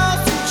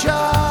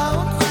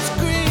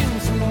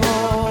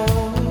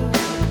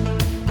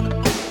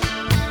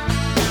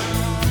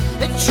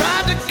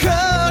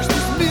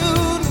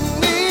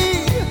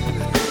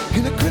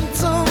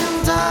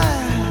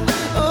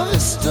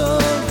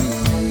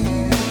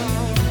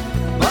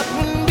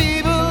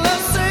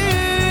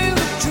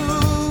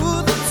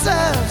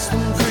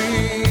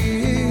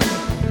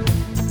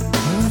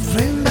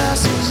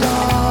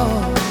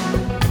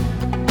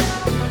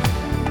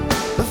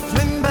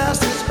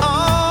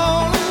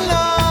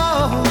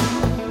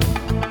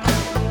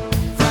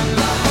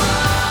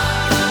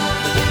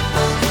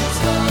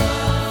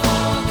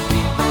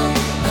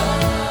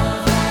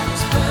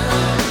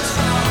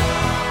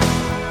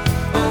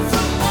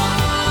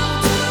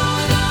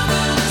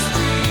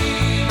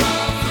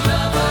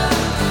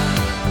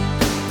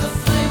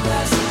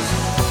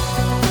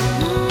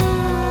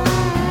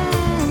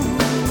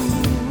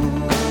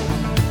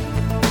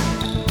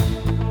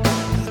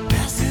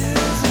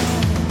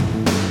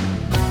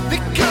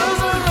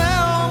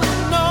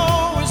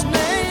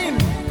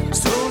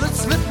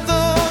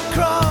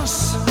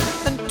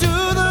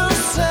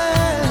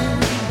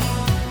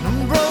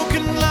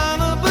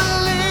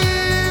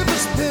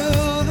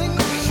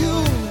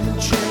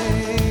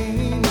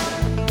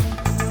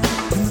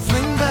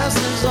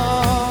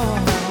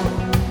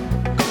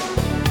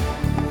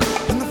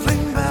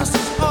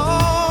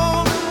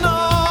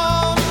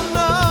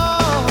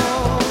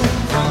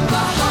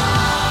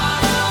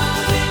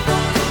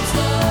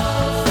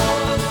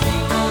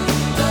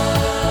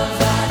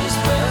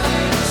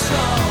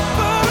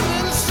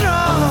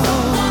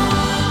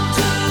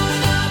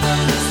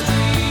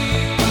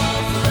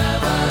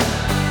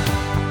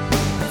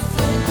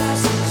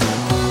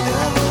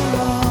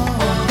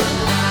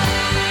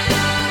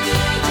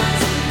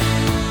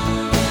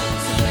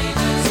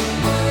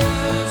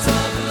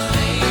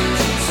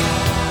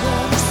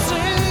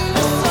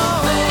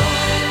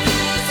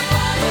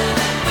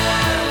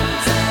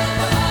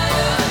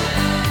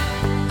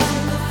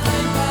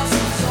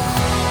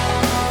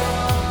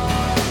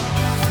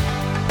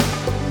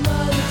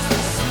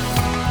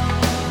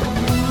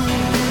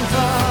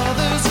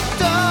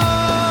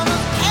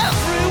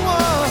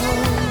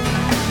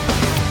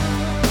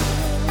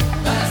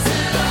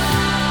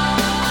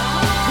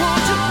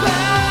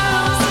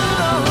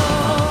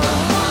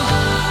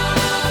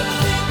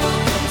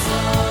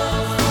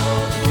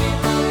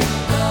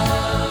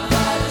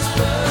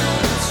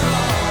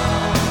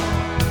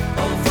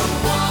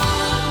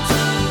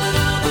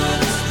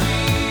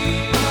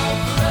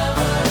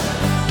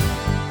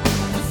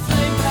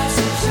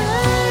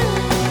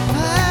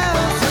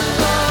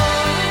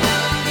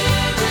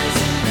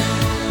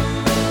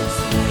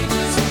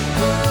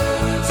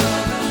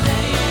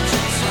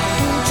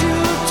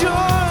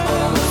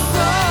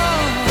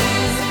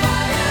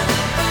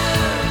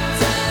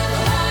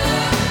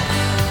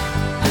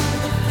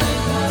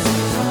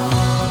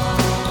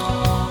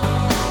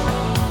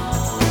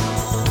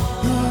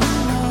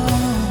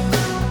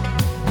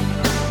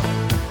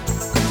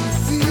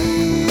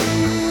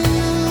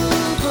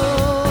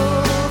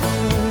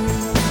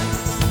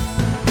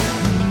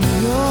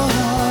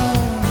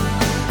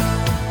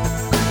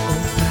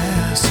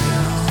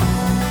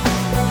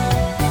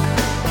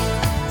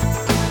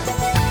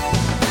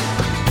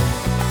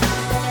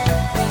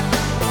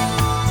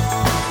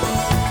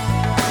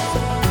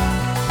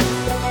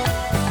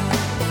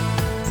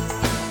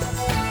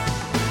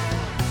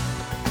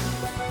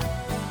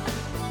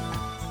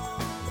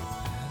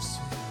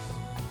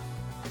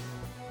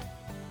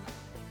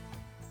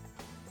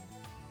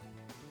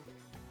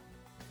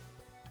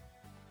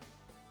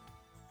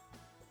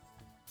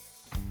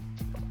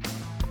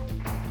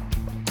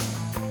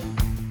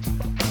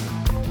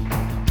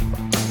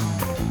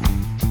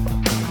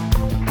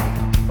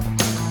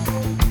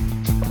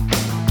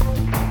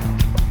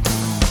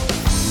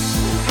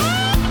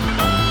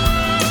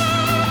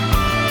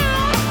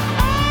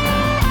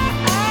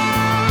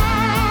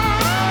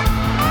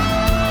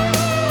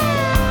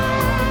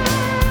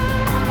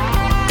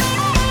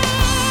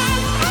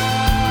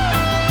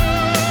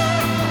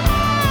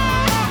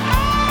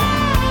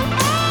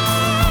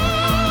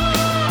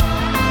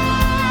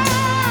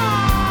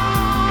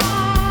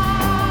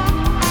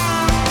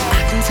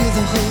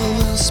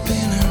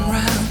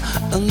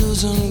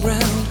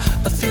 ground.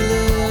 I feel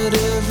it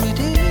every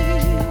day.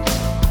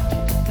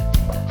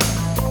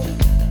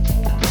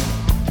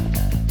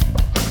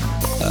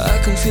 I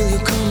can feel you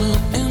coming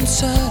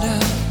inside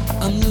out.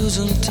 I'm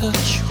losing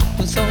touch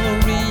with all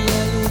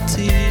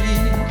reality.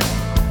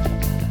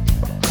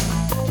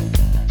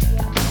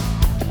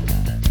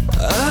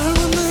 I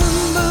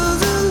remember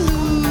the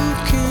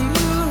look in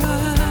your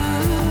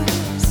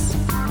eyes,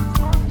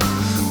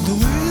 the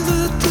way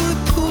that they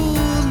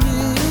pulled me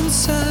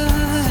inside.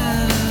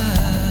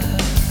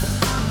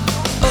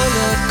 All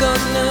I've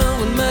got now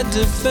in my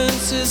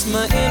defense is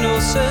my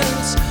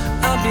innocence.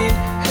 I've been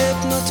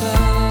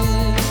hypnotized.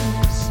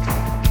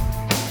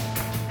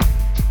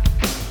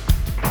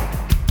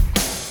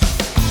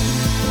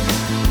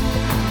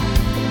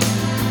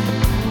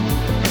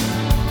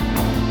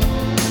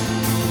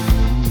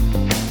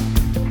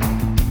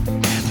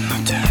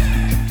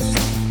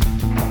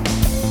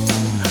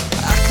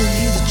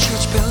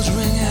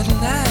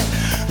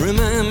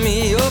 Remind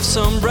me of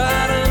some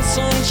bright and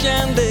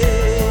sunshine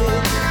day.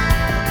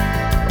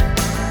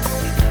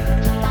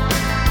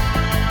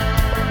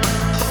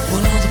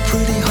 When all the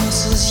pretty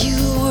horses you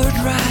would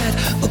ride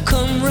will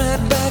come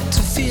right back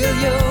to feel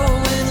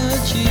your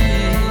energy.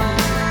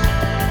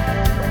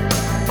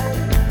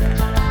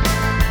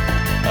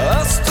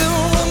 I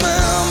still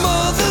remember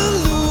the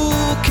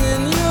look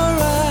in your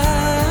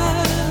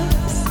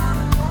eyes,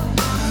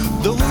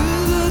 the way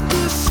that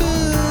they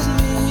filled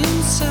me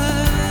inside.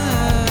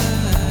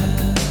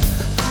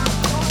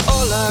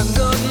 All I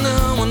got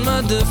now on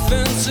my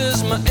defense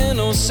is my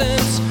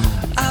innocence.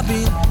 I've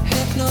been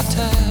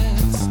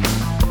hypnotized.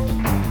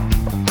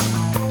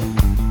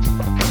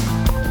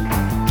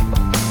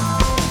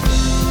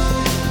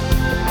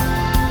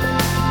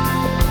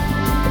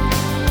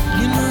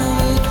 You know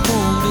it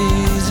won't be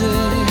easy.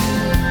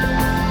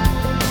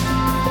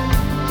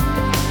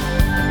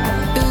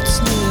 It's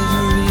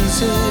never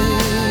easy.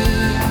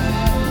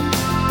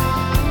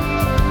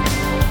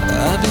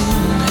 I've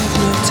been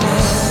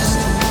hypnotized.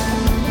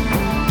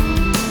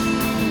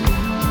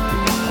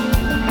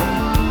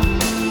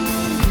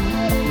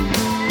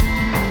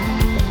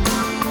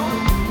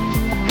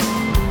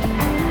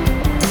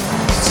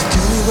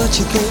 What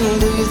you think?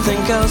 Do you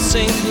think I'll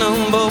sink?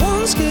 Number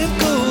one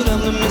scapegoat,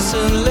 I'm the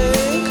missing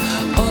link.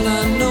 All I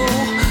know,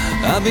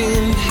 I've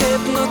been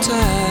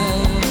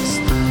hypnotized.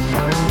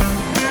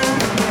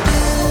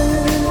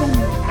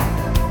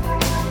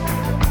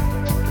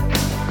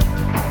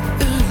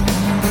 It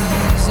won't be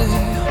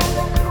easy.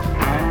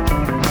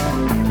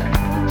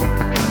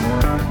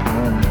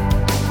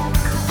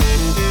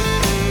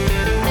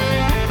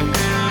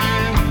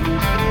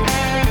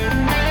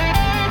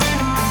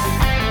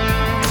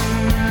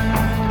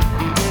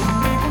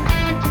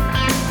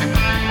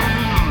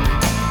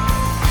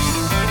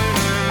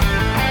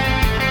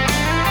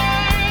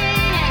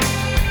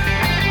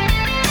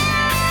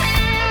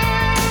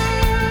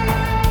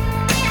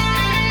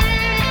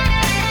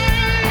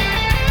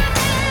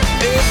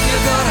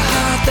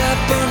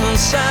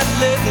 Inside,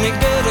 let me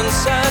get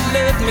inside,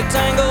 let me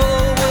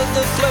tangle with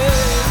the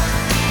flame.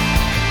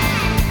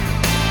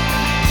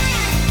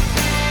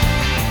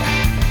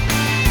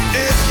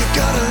 If you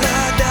gotta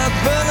lie down,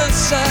 burn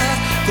inside,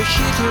 the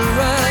heat will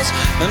rise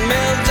and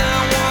melt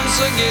down once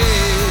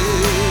again.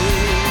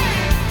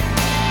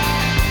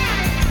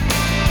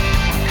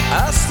 I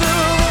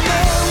still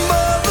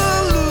remember the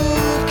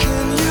look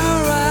in your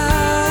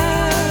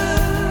eyes,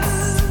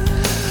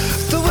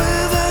 the way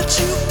that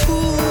you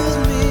pulled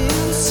me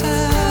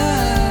inside.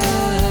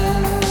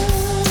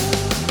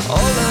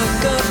 All I've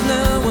got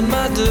now in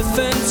my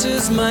defense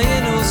is my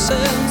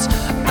innocence.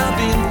 I've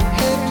been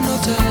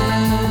hypnotized.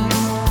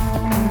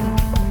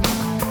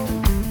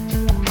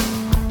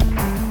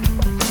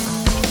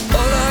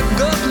 All I've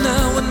got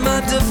now in my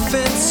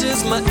defense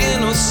is my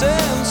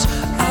innocence.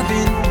 I've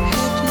been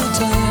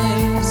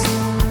hypnotized.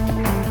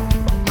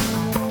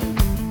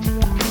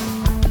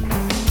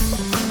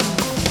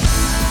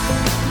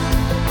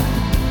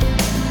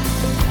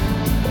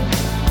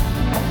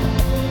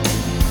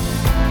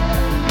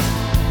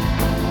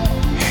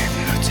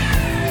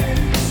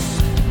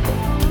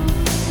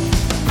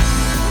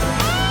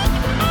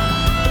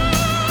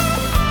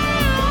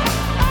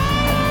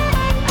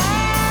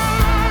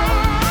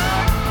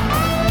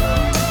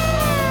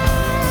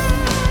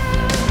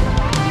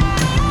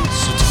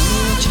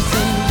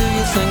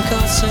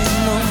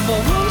 Number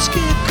one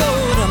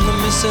scapegoat, I'm the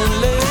missing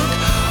link.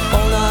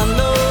 All I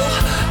know,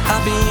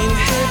 I've been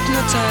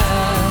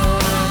hypnotized.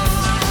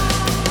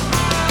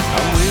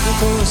 I'm waiting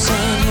for a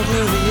sign that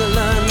will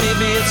realign.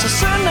 Maybe it's a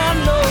sign I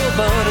know,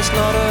 but it's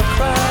not a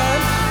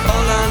crime.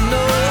 All I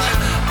know,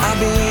 I've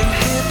been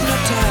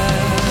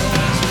hypnotized.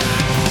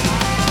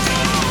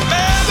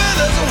 Maybe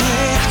there's a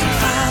way I can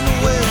find a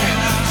way,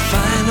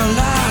 find a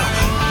lie,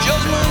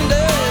 judgment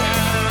day.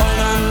 All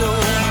I know,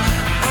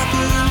 I've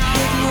been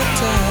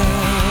hypnotized.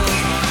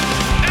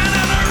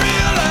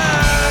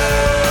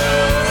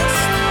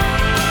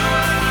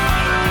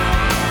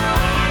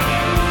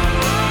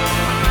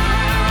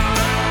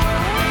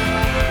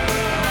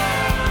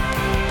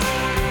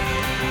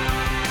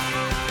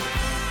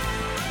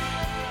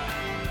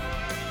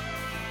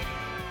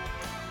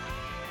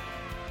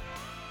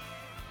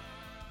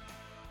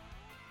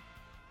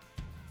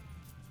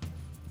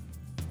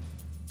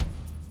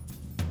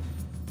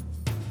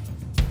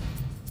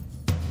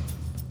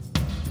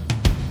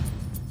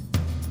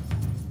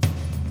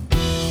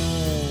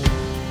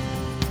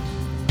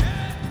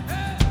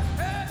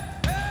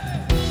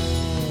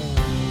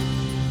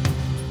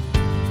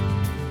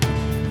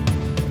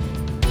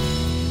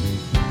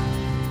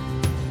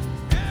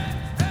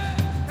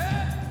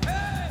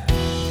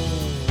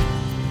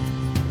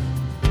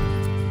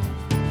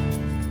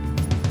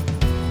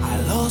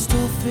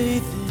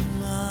 faith in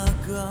my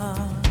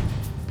God,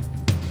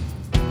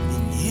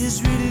 in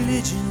his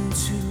religion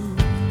too.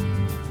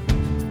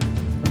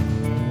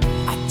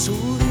 I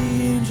told the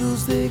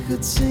angels they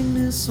could sing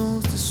their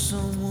songs to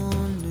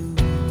someone new.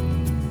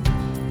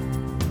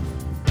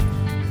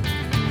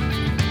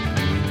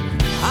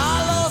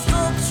 I lost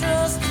all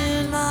trust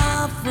in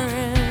my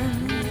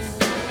friends.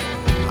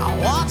 I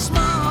watched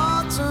my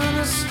heart turn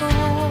to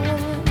stone.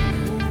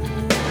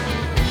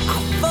 I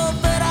thought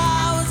that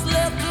I was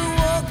left to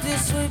walk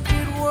this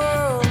wicked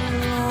world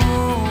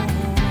alone.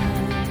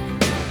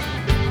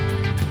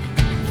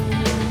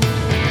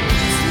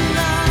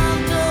 Tonight I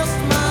dust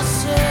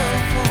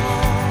myself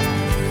off.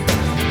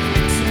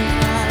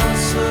 Tonight I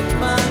suck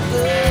my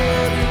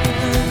blood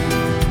in.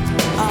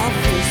 I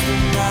face the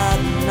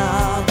night and I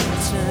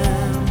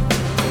pretend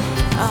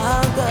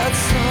I've got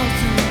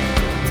something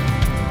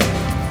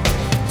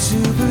to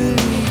believe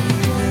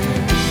in.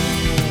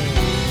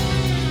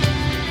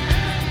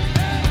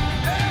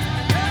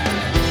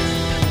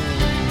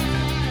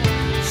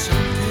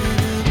 Something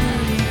to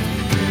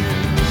believe in.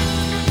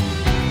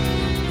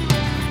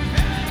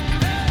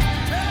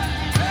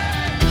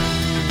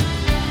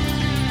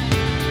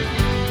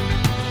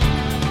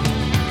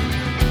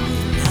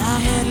 I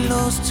had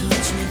lost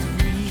touch with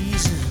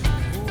reason.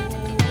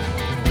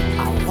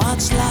 I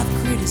watched life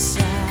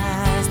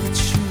criticize the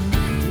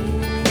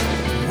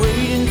truth,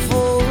 waiting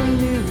for a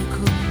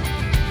miracle.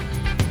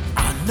 I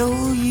know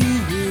you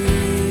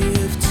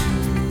have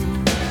too.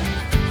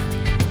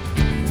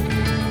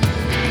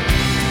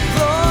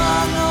 Though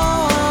I know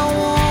I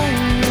won't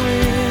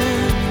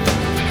win,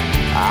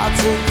 I'll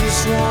take this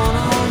one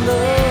on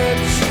the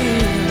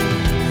chin.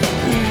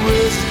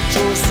 Where's the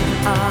choice when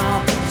I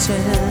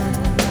pretend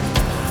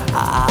I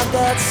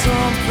got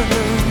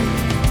something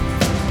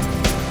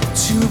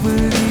to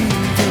believe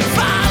in? If I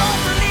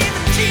don't believe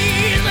in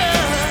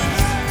Jesus,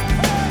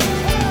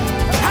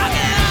 how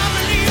can I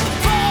believe the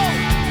Pope?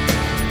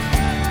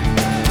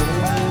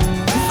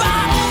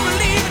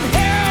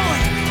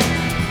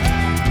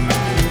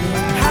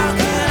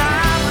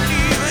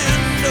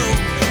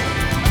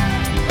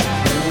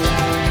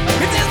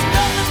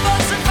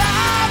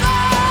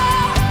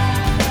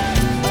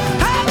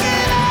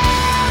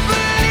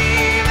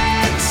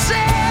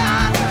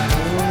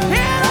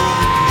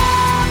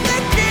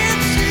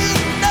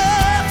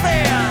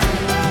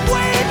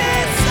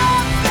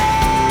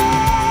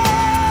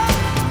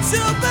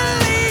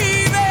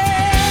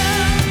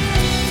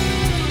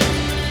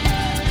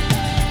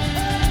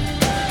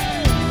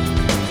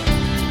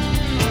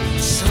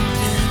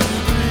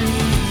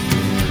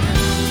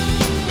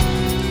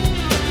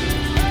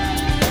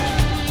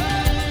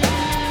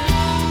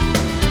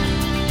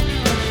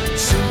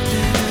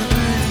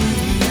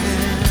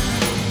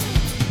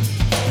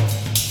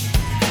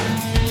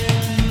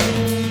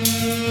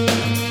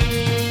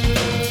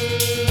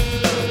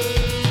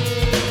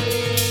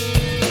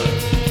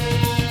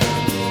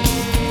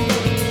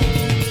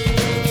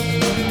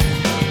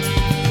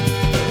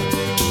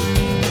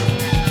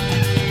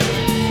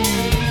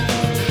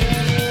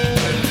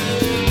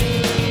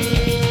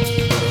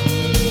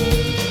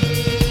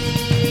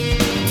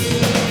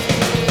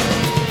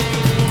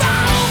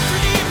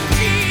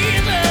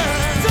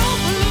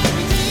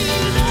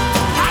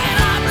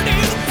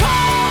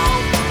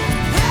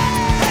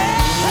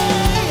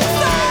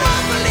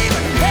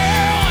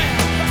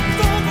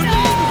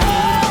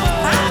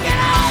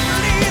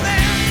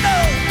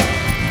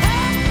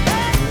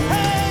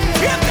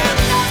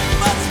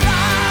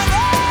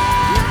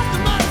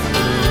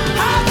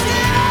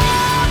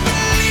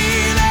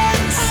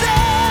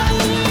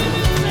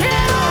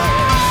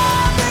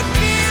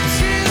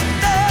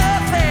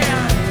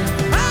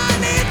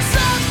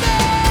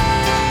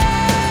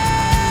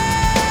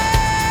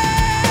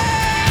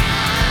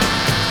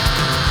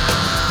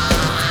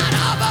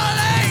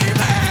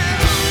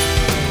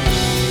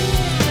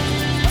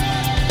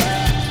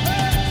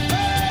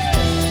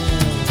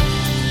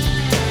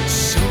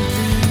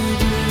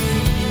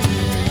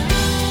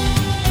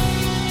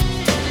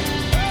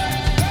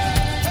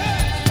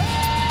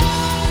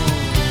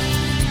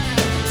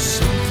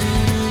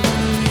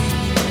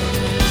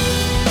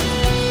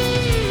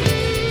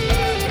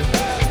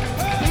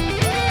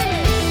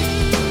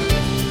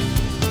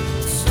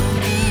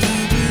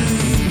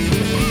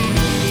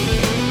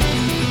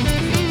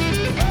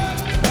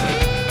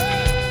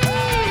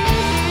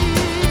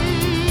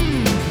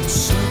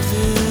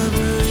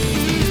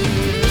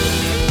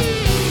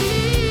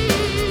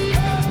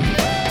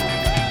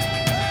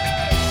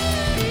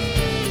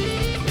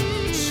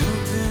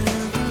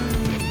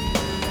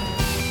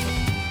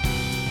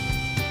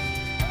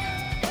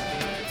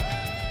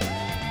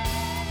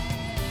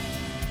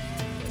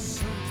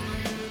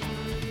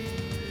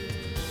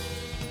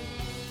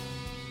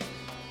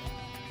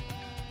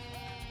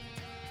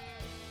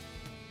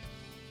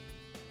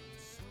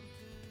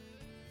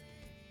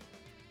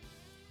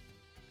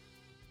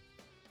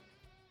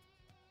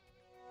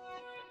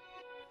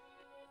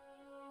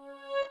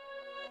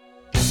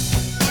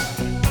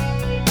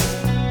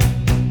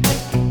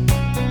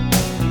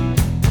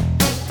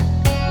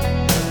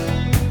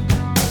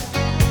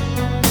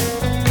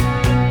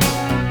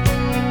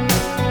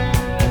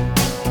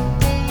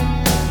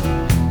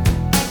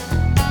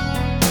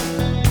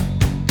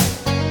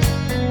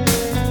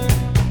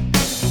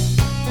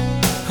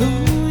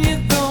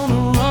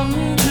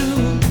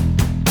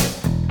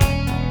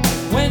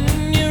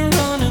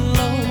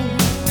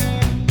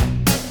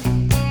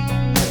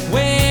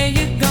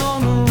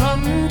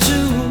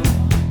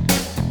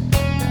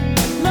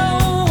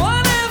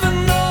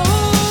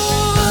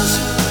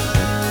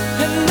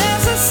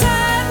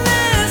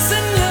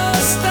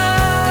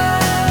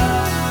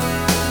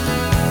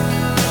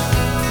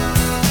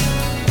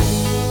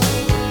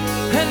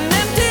 An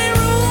empty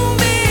room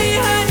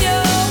behind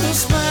your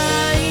smile.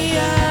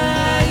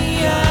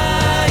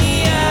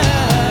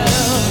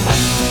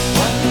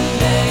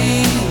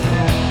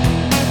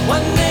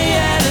 One day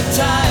at a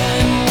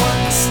time,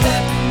 one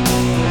step,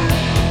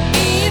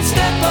 each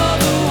step of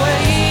the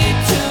way.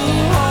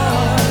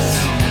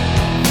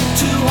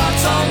 Two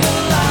hearts on the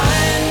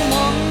line,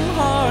 one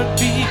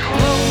heartbeat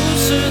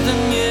closer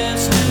than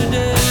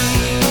yesterday.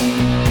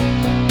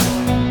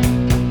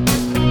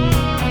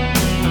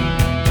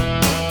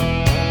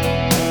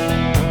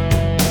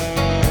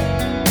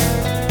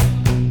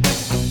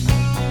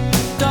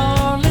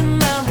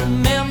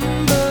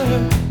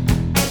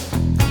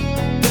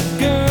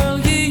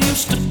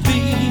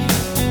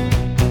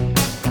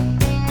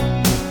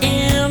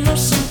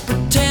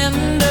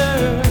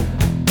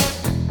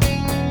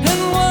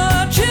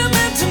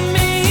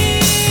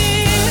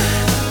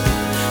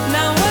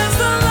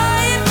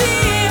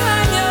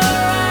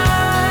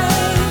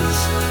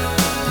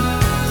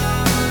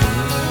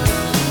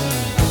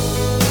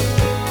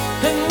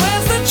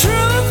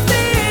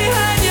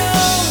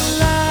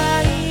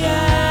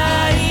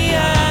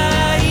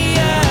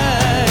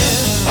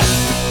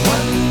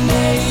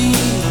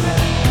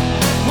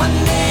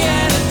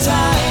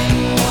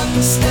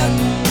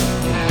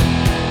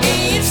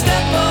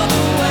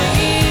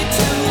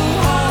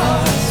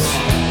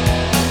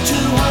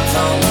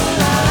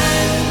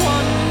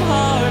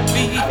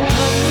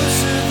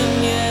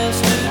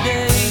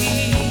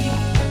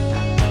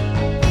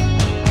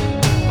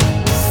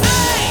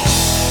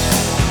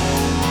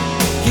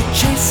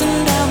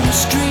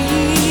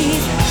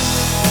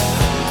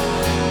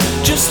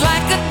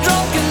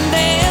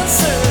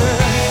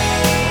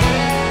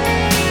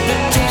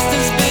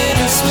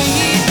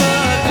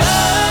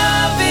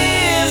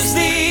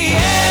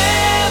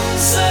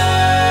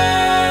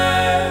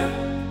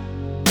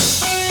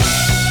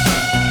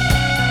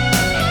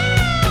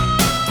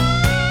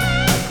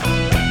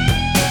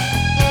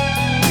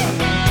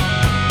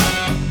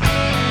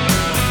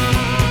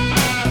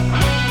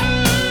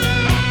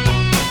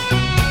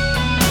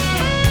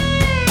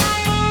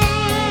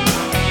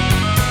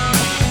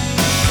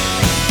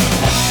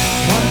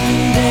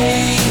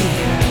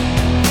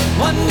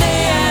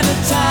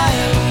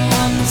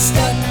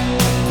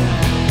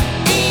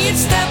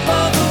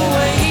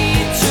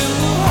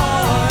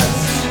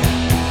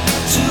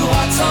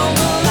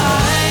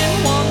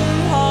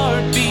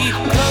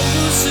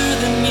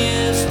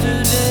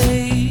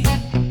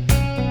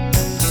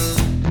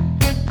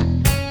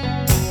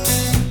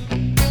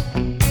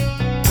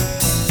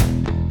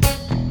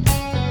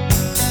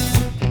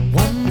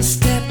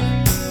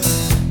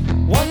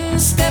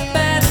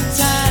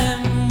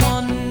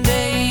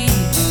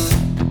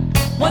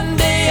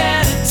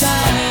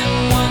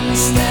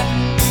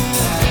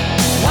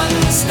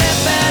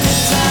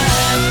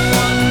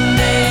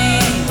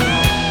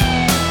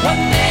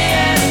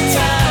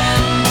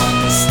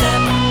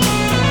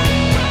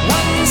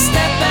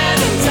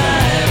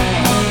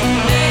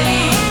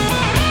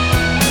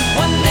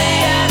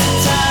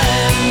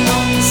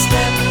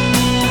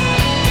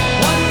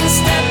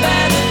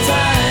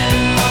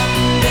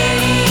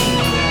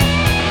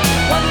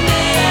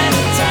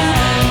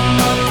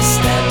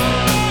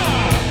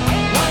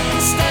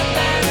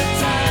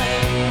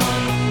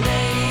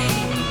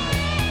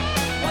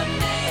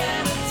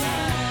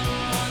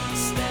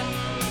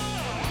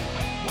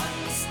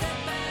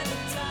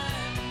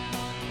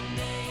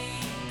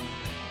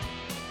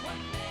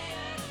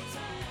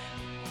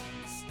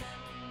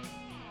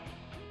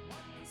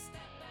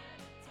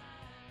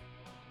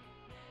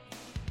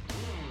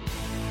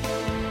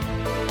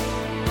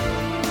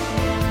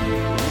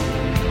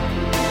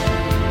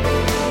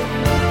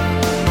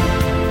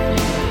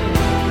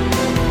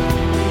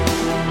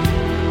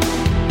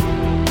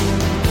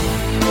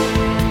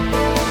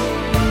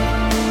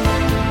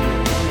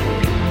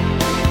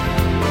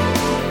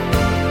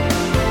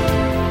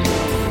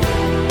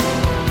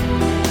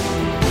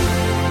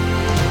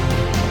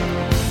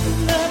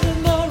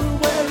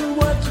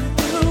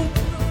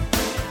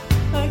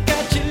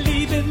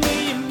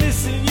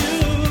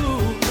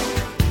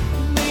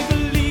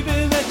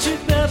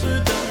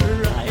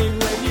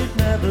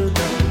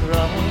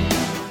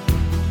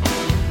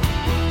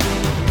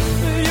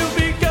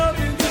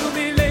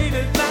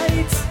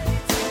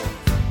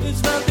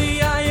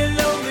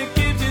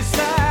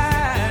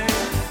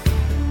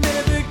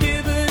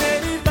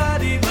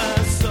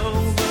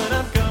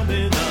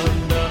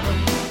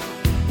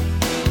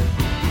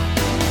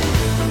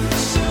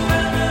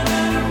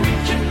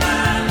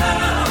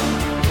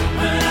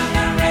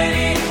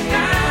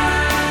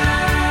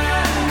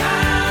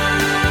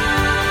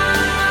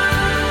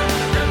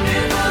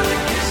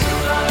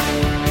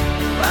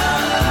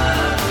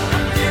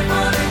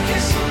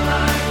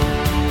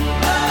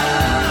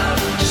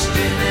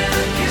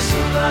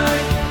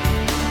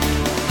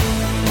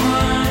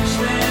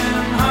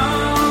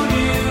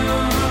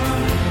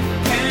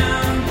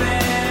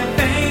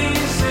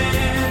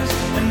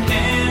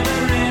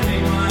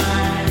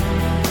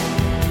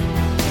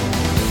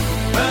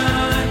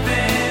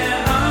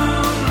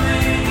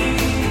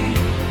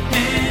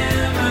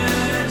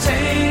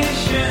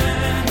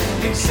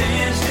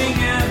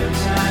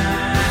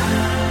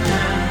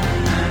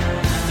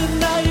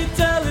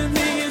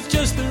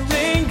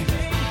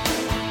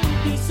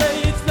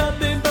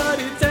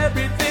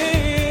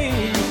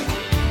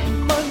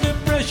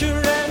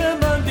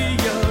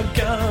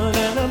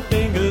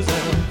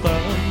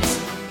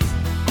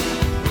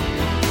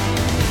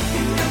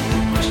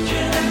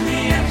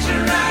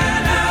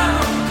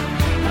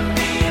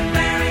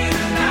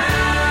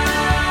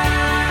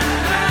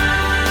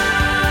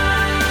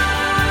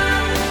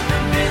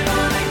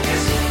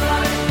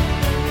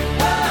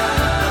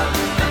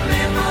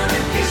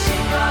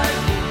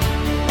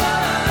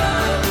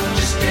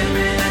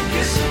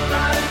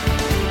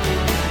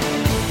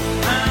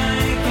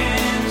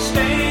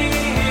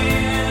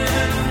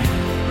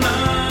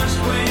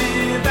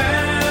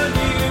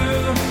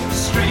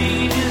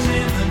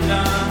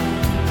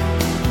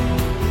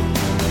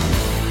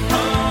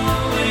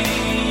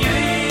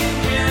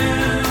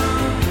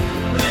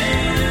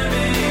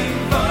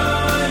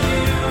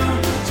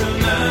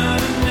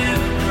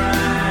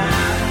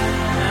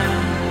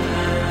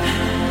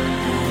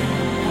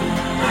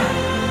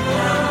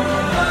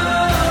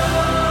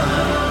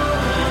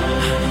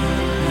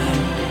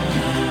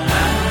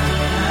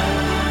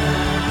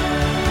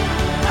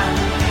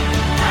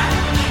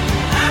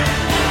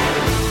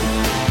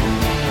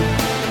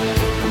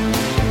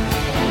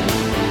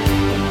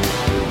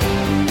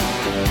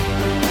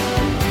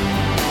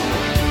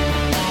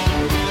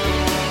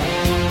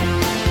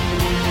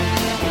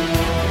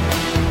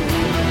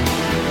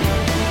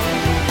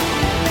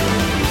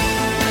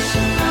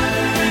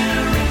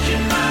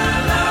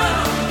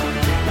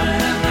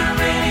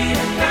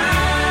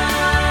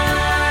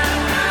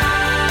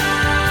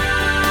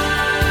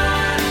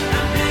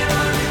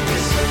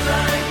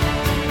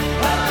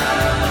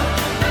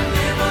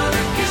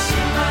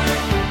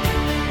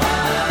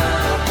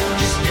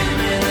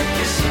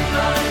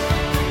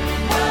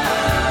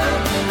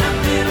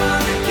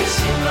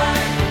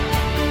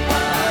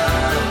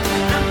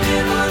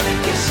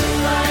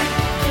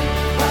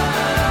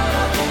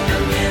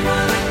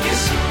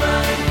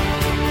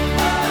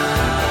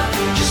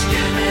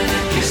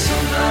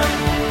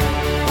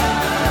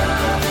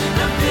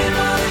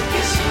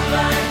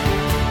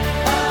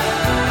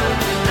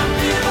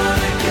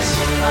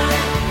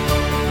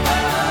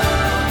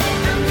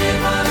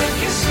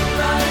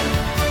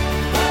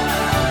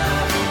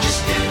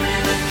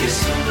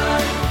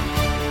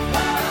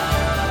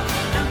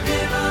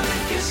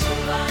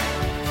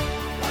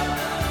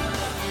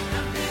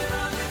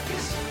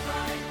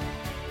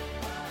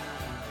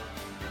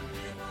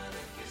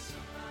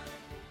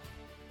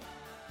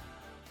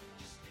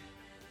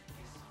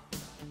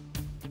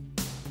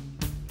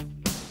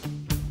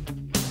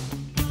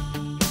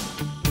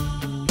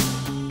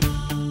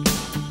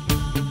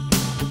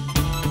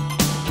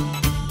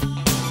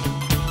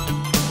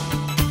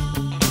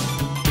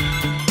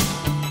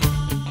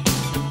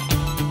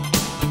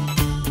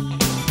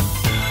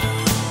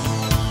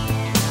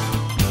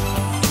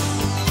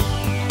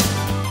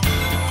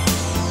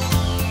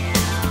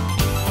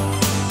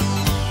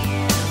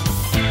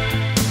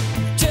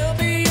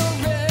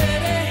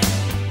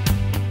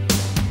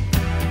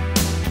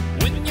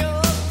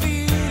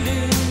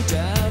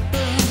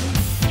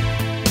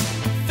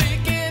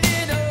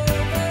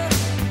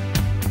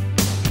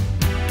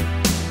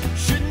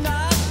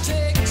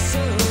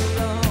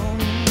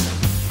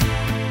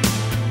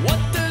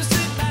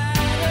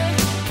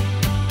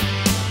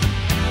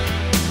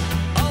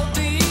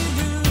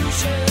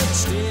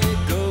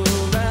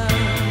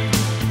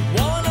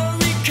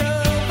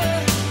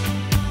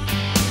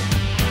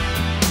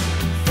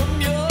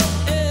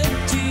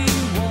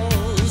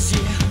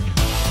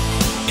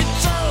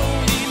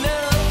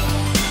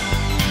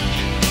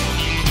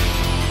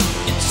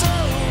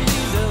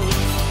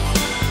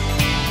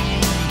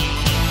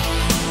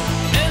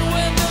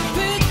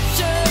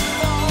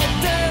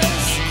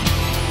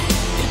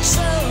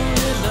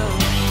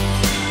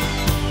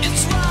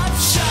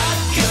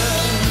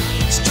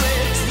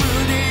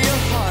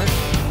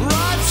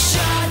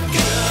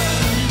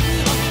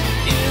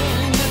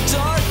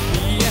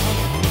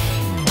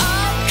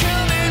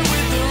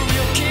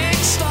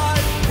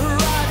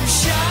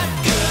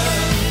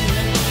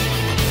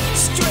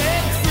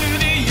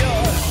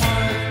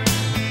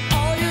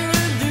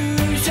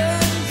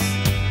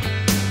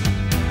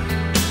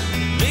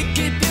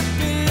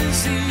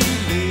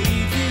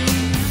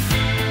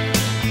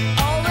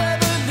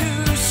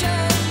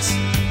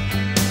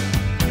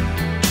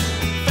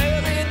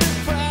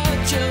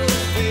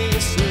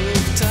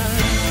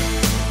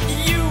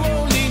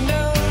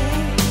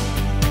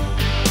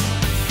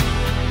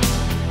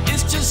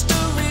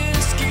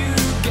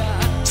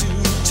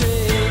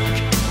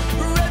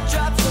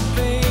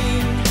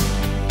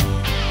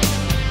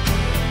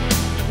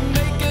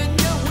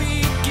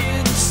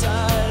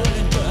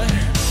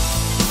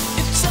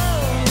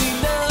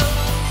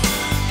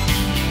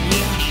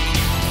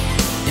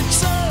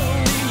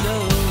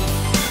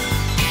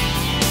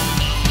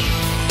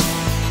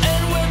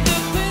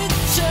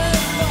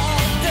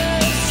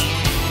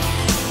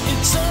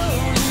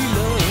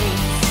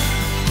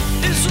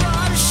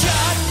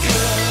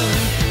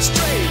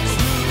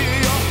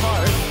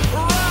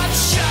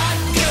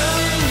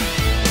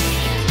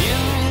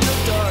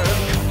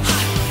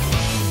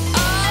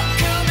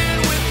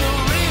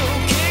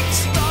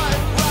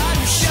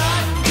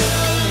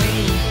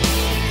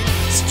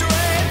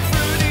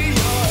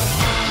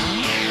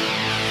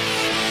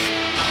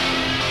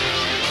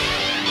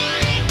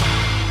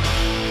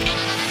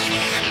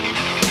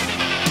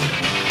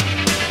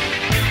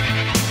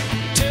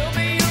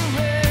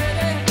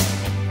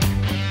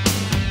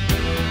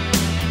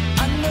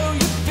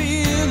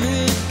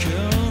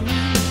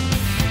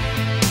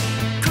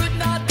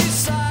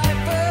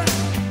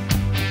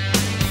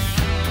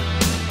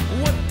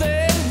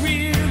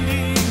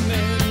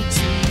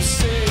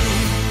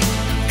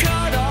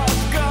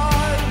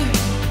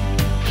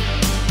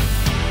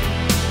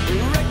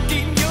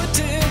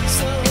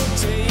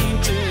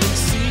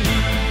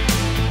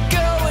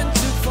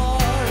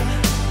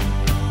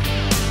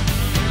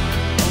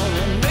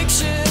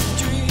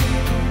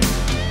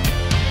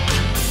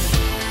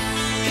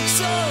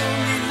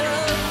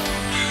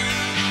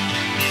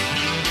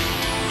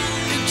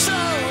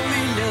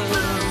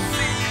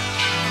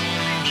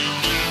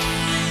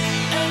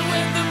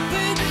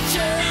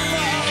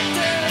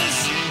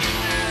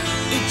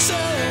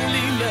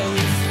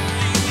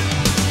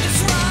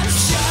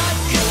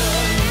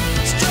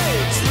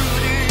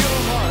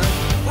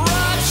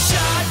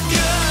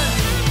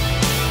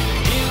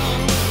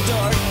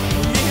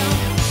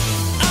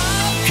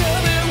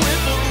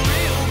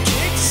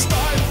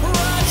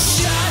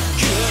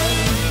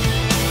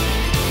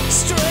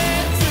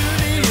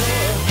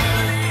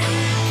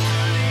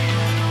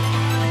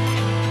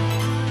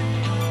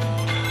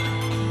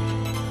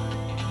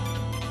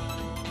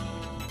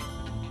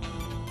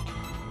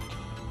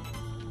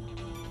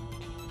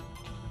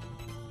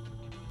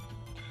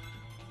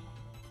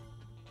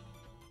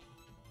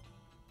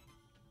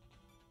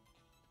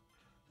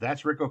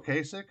 That's Rick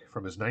Ocasek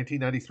from his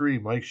 1993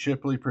 Mike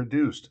Shipley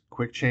produced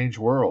Quick Change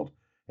World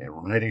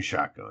and Riding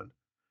Shotgun.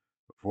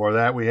 Before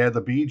that, we had the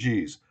Bee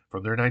Gees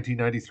from their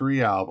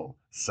 1993 album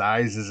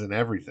Size Isn't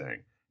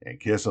Everything and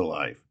Kiss of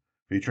Life,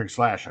 featuring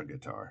Slash on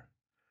guitar.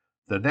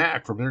 The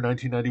Knack from their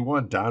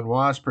 1991 Don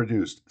Was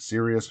produced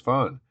Serious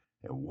Fun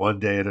and One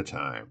Day at a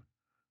Time.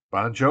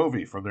 Bon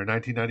Jovi from their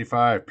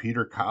 1995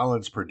 Peter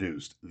Collins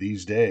produced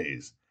These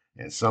Days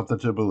and Something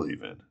to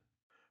Believe In.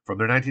 From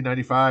their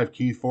 1995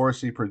 Keith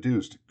Forsey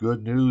produced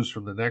Good News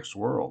from the Next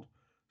World,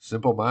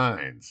 Simple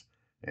Minds,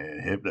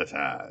 and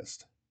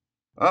Hypnotized.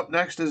 Up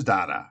next is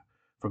Dada.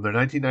 From their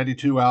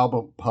 1992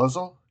 album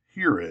Puzzle,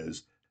 here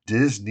is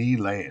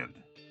Disneyland.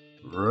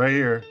 Right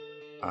here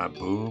on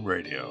Boom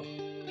Radio.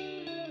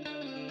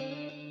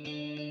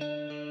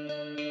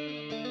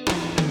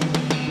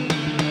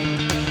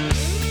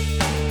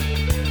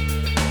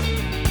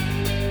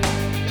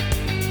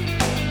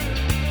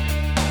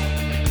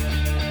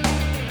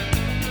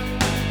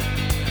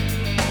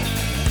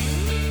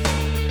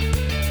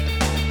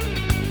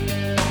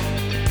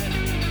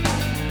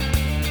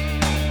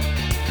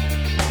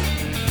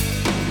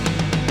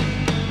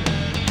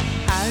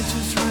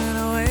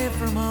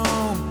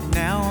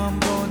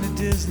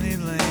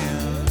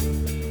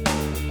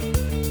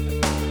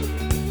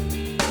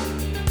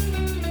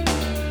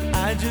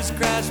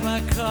 Crashed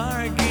my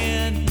car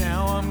again.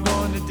 Now I'm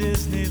going to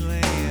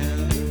Disneyland.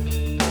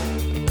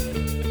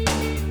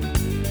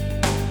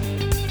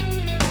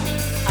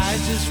 I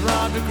just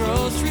robbed a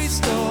grocery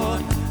store.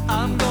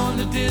 I'm going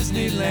to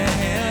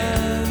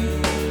Disneyland.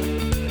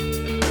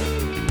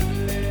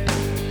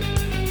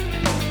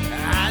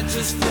 I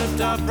just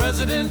flipped off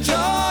President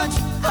George.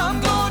 I'm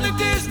going to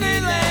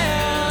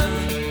Disneyland.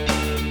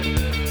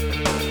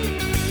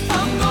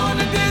 I'm going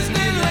to Disneyland.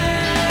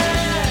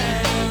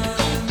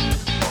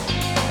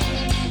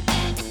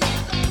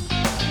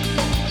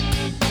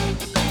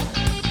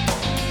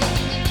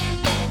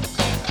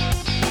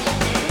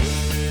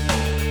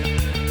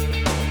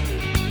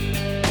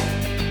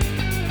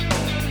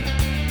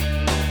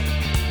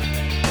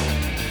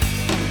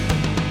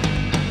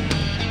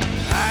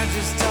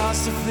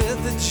 A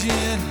fifth of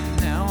gin,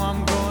 now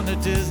I'm going to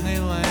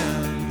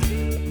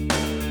Disneyland.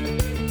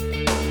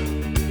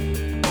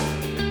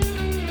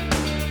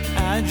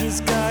 I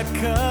just got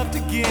cuffed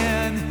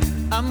again,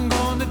 I'm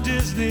going to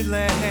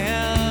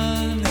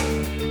Disneyland.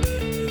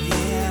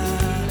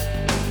 Yeah.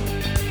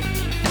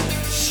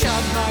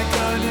 Shot my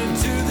gun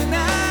into the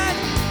night,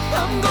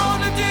 I'm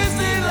going to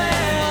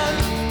Disneyland.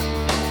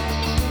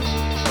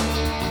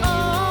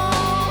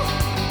 Oh,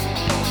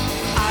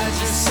 I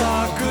just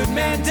saw a good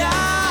man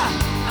die.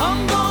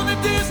 I'm going to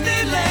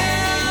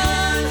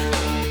Disneyland.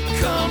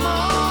 Come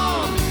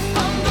on,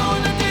 I'm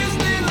going to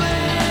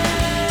Disneyland.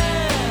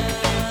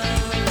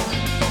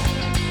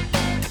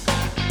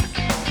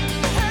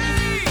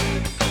 Hey!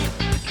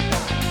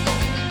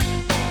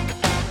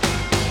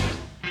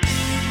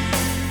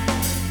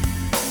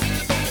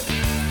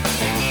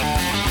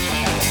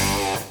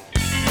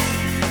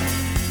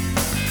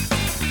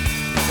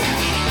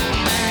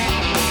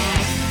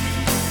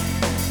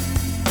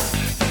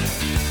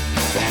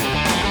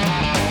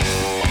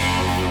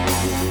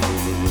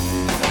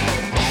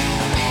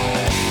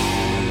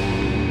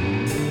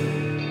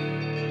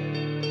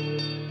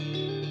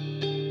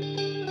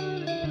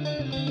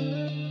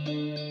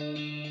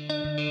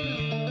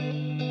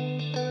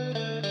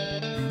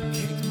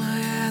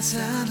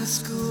 Out of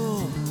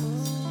school,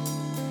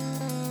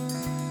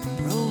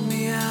 rolled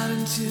me out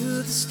into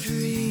the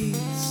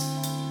streets,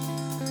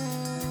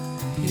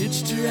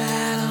 hitched a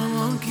ride on a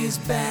monkey's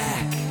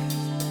back,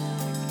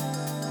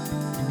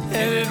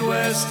 headed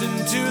west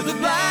into the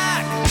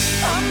black.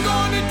 I'm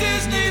going to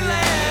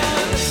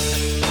Disneyland.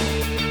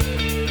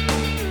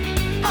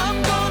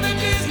 I'm going to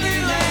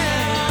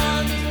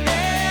Disneyland.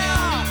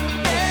 Yeah,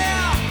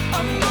 yeah,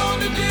 I'm going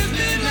to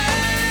Disneyland.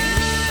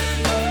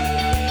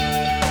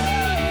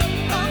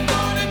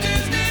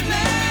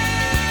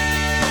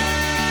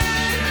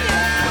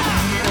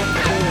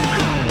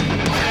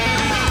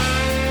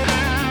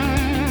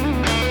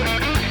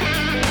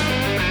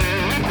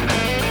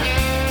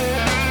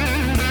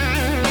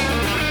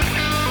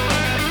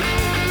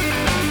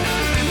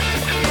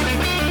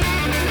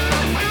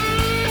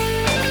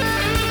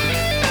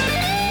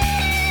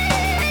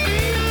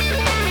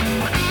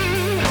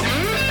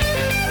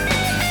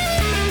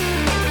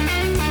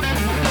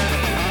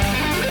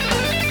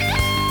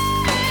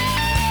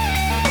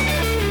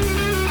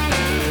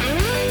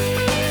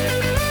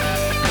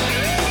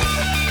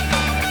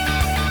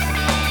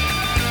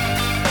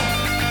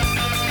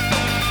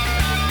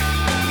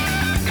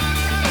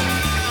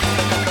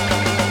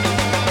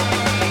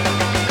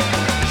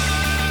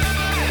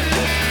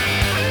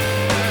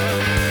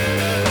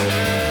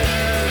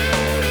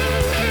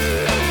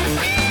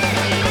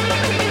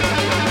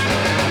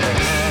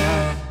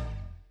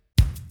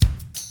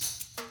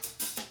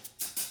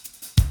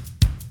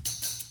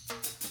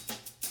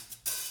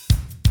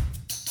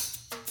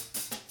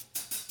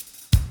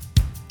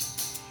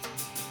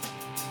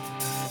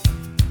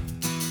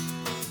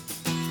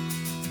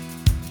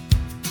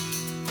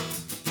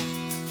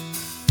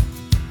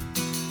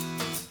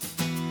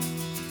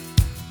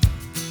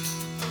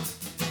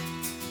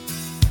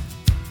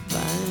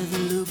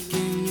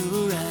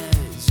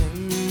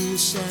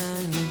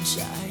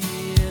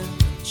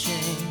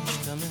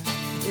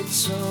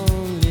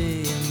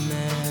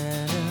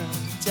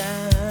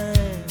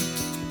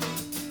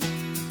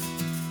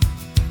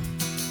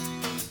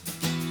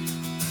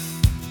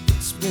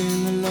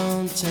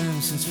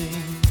 since we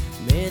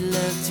made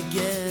love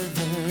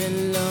together,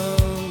 and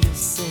longer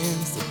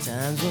since the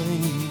times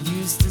when you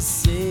used to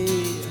say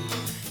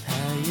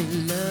how you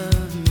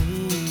love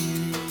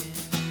me.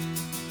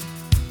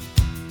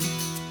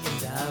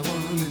 And I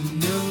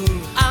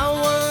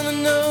wanna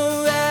know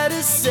how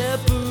to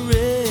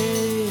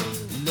separate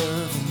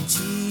love and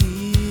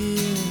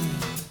tears.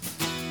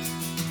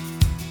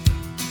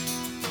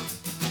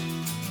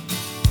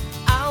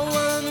 I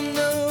wanna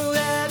know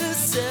how to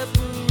separate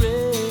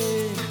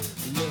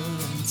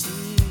love and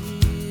tears.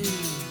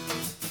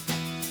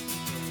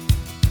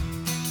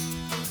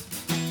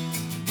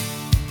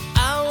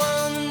 I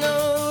wanna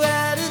know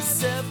how to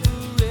separate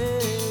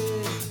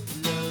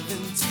love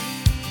and tears.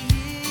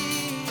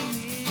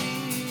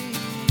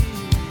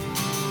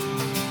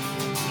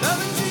 Love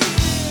and tears.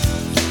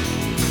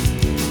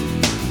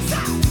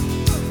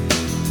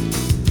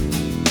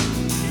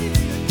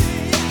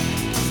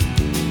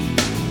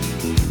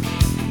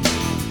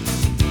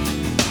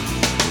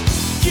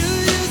 You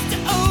used to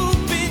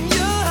open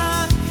your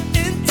heart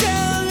and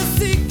tell the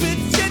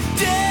secrets you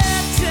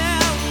dared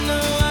tell no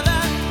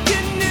other. You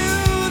knew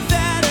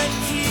that I'd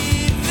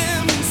keep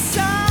them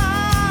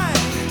inside.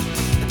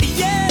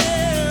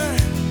 Yeah.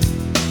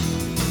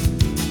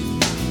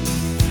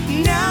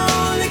 Now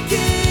look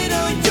at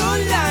all your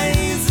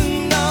lies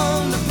and all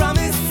the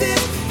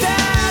promises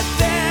that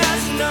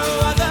there's no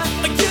other.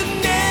 You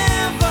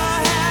never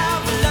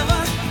have a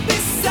lover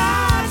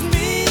besides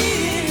me.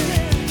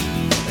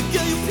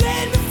 Girl, you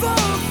played me for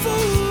a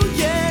fool,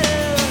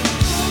 yeah.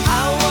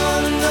 I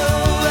wanna know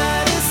how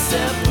to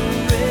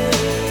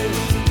separate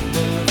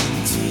love and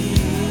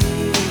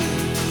tears.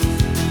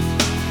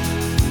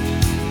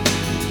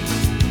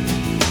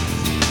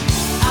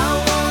 I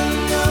wanna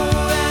know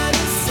how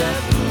to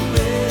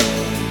separate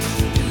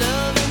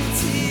love and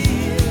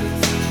tears.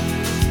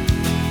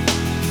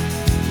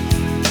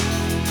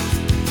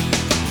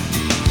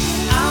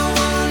 I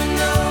wanna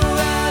know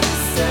how to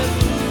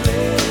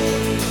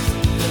separate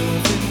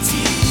love and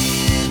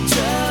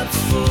teardrops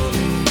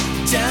falling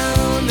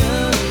down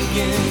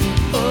again.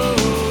 Oh,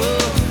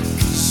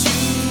 'cause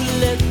you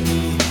let me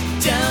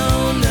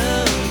down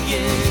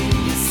again.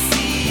 You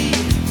see,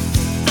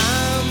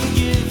 I'm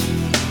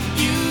giving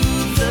you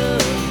the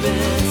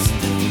best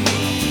of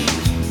me.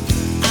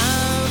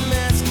 I'm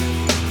asking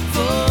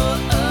for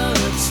a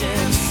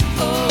chance.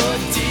 Or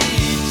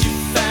did you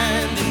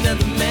find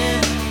another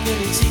man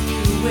gonna take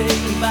you away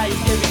and buy you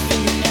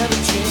everything you ever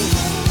dreamed?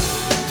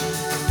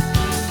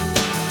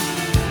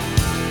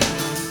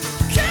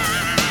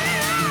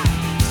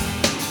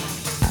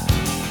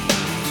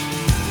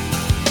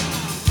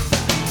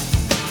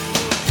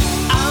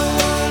 I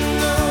wanna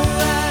know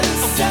how to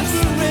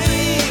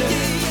separate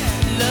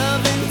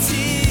love and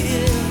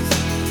tears.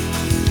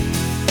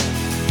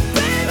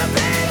 Baby,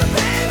 baby,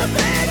 baby,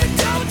 baby,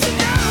 don't you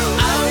know?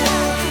 I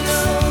wanna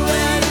know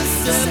how to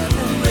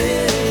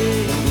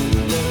separate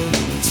love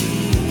and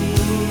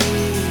tears.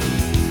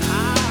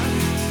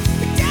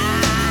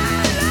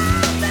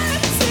 Love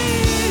and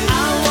tears.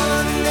 I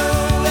wanna know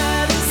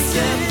how to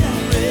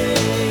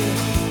separate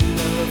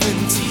love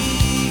and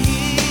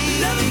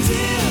tears. Love and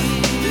tears.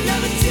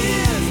 Love and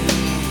tears.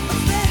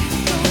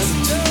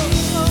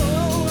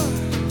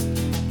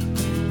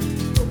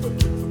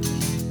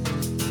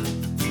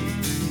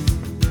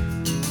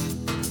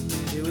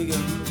 Here we go.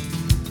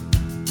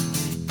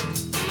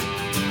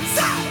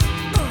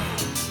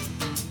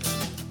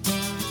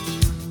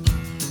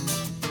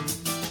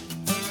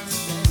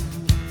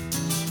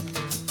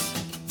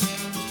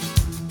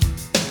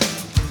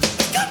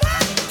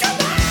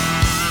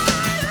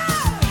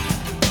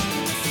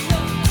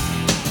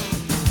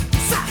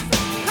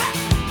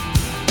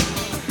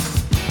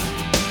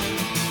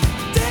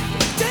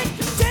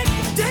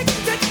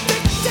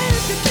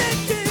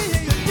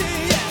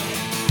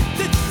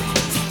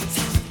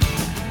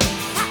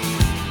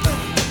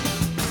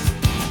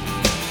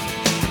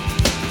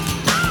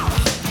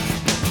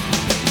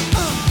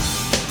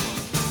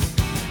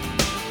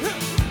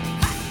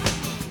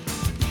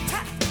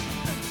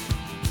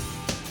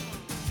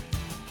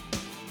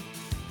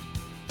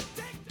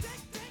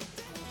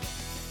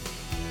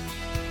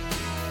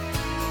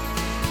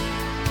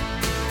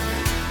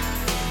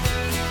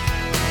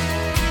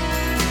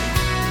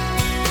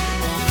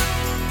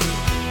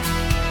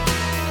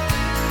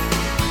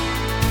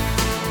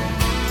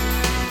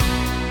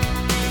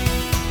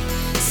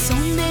 So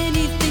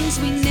many things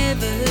we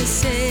never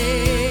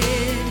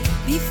said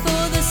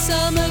before the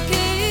summer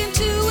came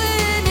to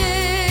an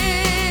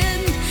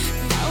end.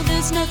 Now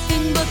there's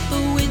nothing but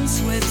the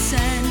windswept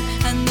sand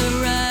and the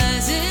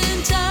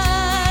rising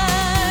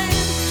tide.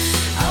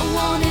 I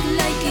want it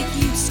like it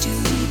used to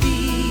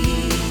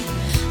be.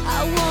 I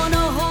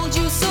wanna hold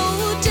you so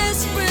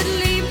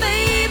desperately,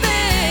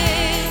 baby.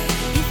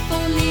 If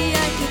only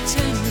I could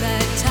turn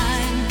back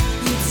time,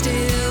 you'd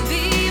still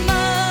be mine.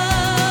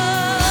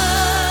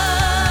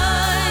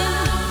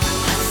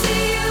 I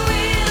see you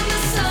in the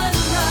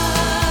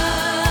sunrise,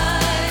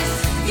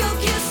 your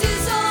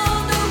kisses on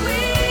the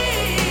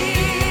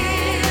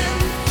wind.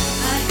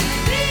 I hear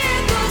the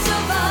echoes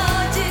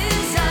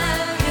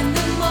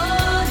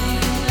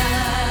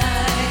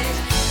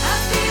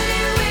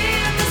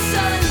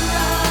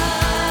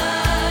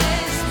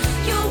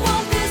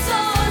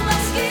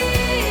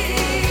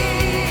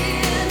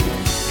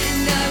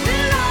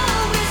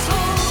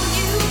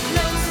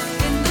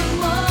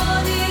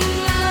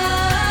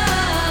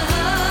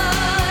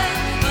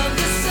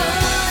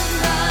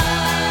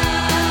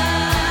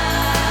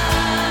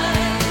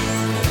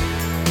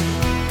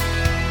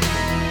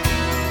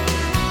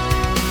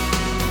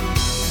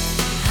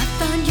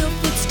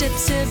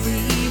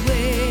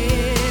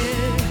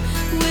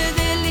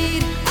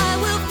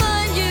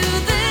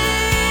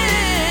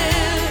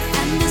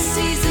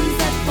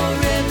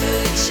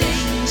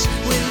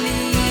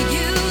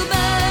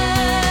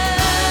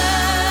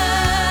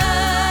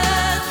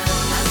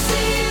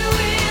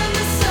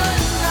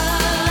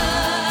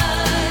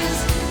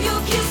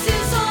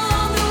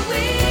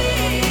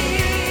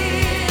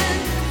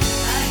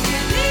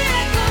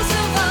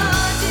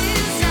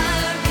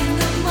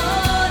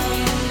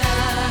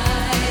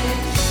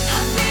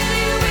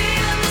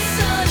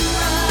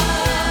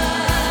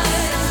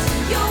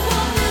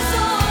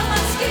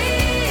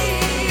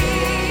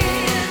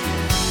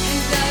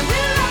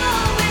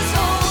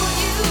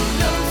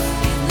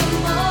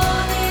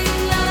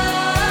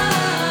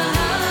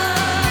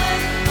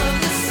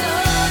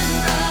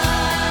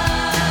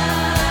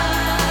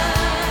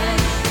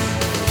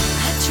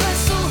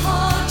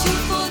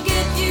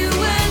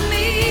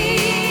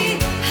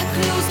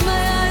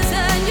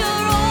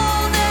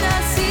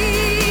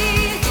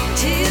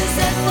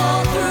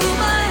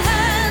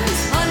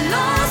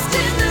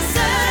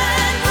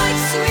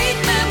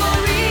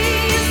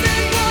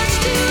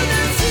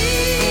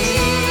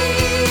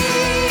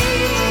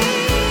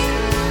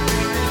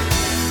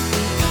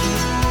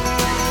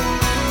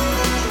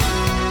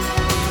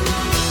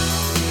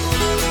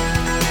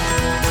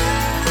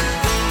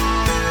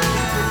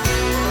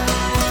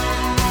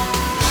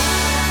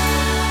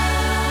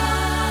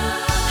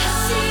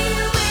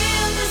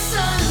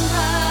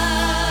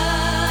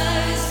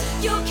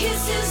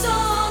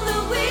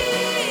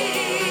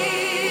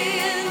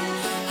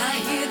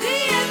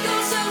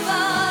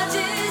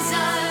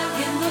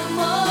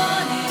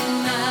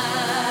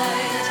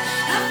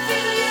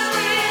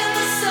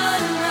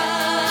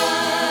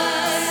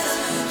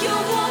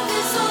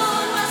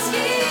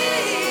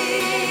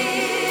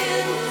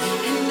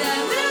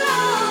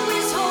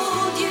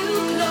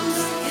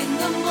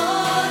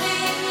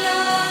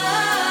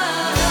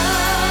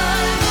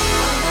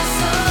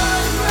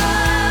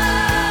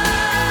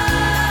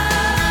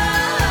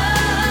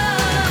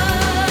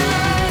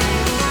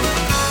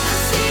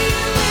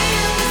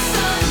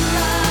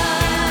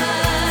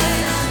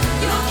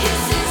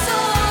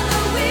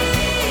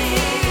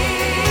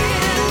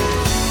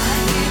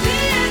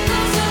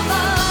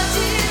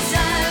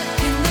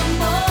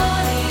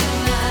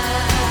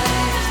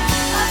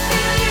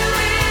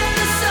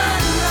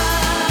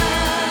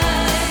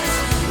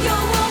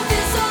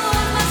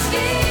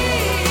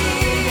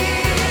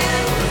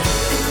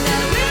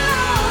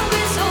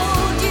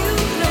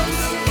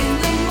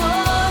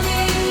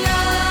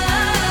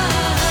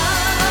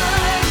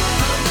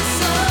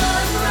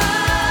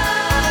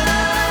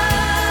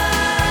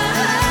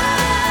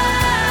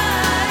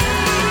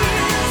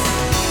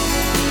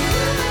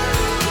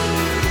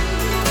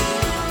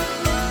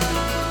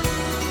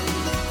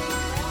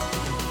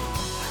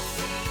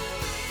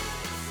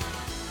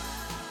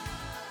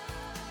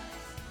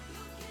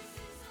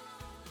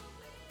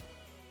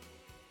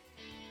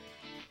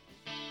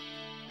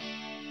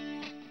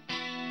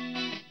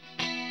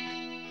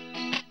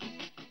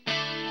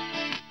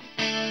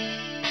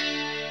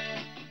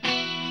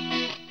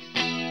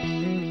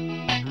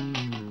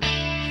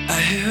I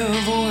hear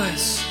a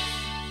voice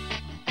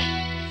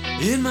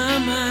in my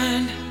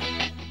mind.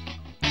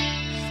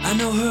 I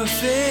know her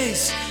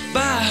face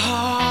by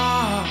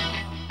heart.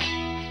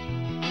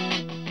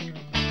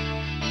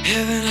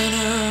 Heaven and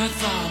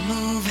earth are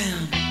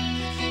moving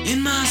in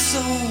my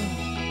soul.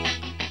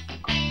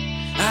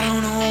 I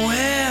don't know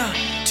where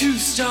to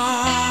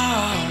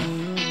start.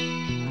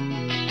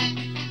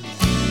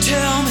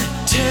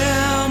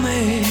 Tell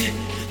me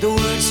the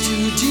words to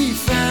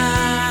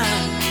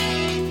define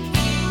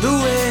the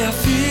way I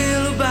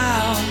feel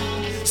about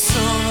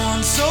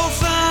someone so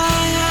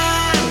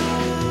fine.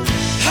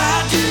 How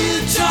do you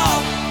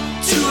talk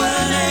to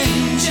an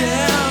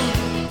angel?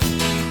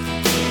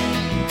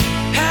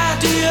 How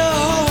do you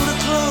hold her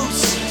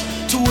close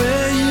to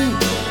where you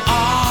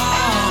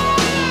are?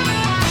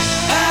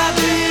 How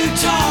do you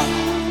talk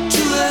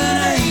to an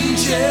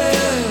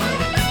angel?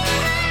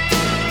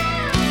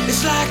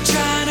 It's like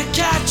trying to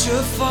catch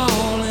a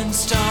falling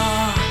star.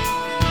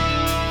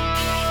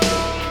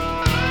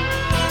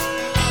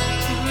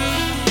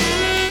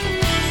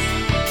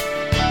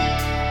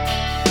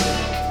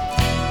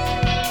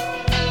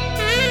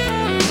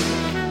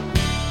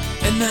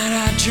 At night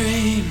I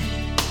dream,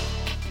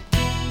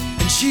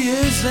 and she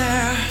is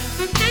there,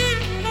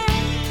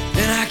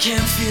 and I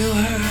can feel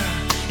her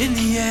in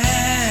the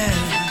air.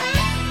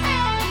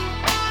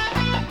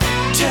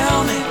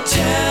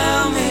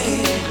 Tell me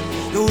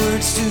the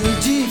words to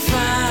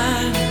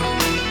define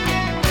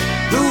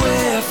the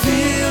way I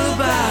feel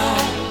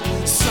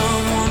about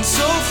someone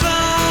so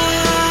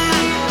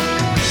fine.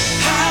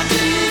 How do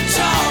you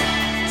talk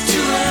to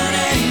an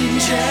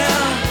angel?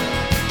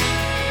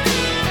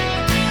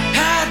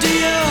 How do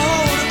you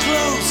hold her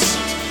close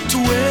to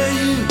where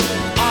you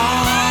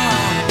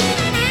are?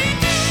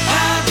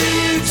 How do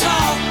you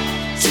talk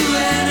to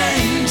an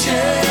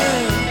angel?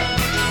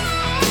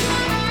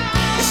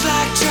 It's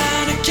like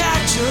trying to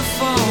catch a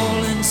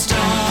falling star.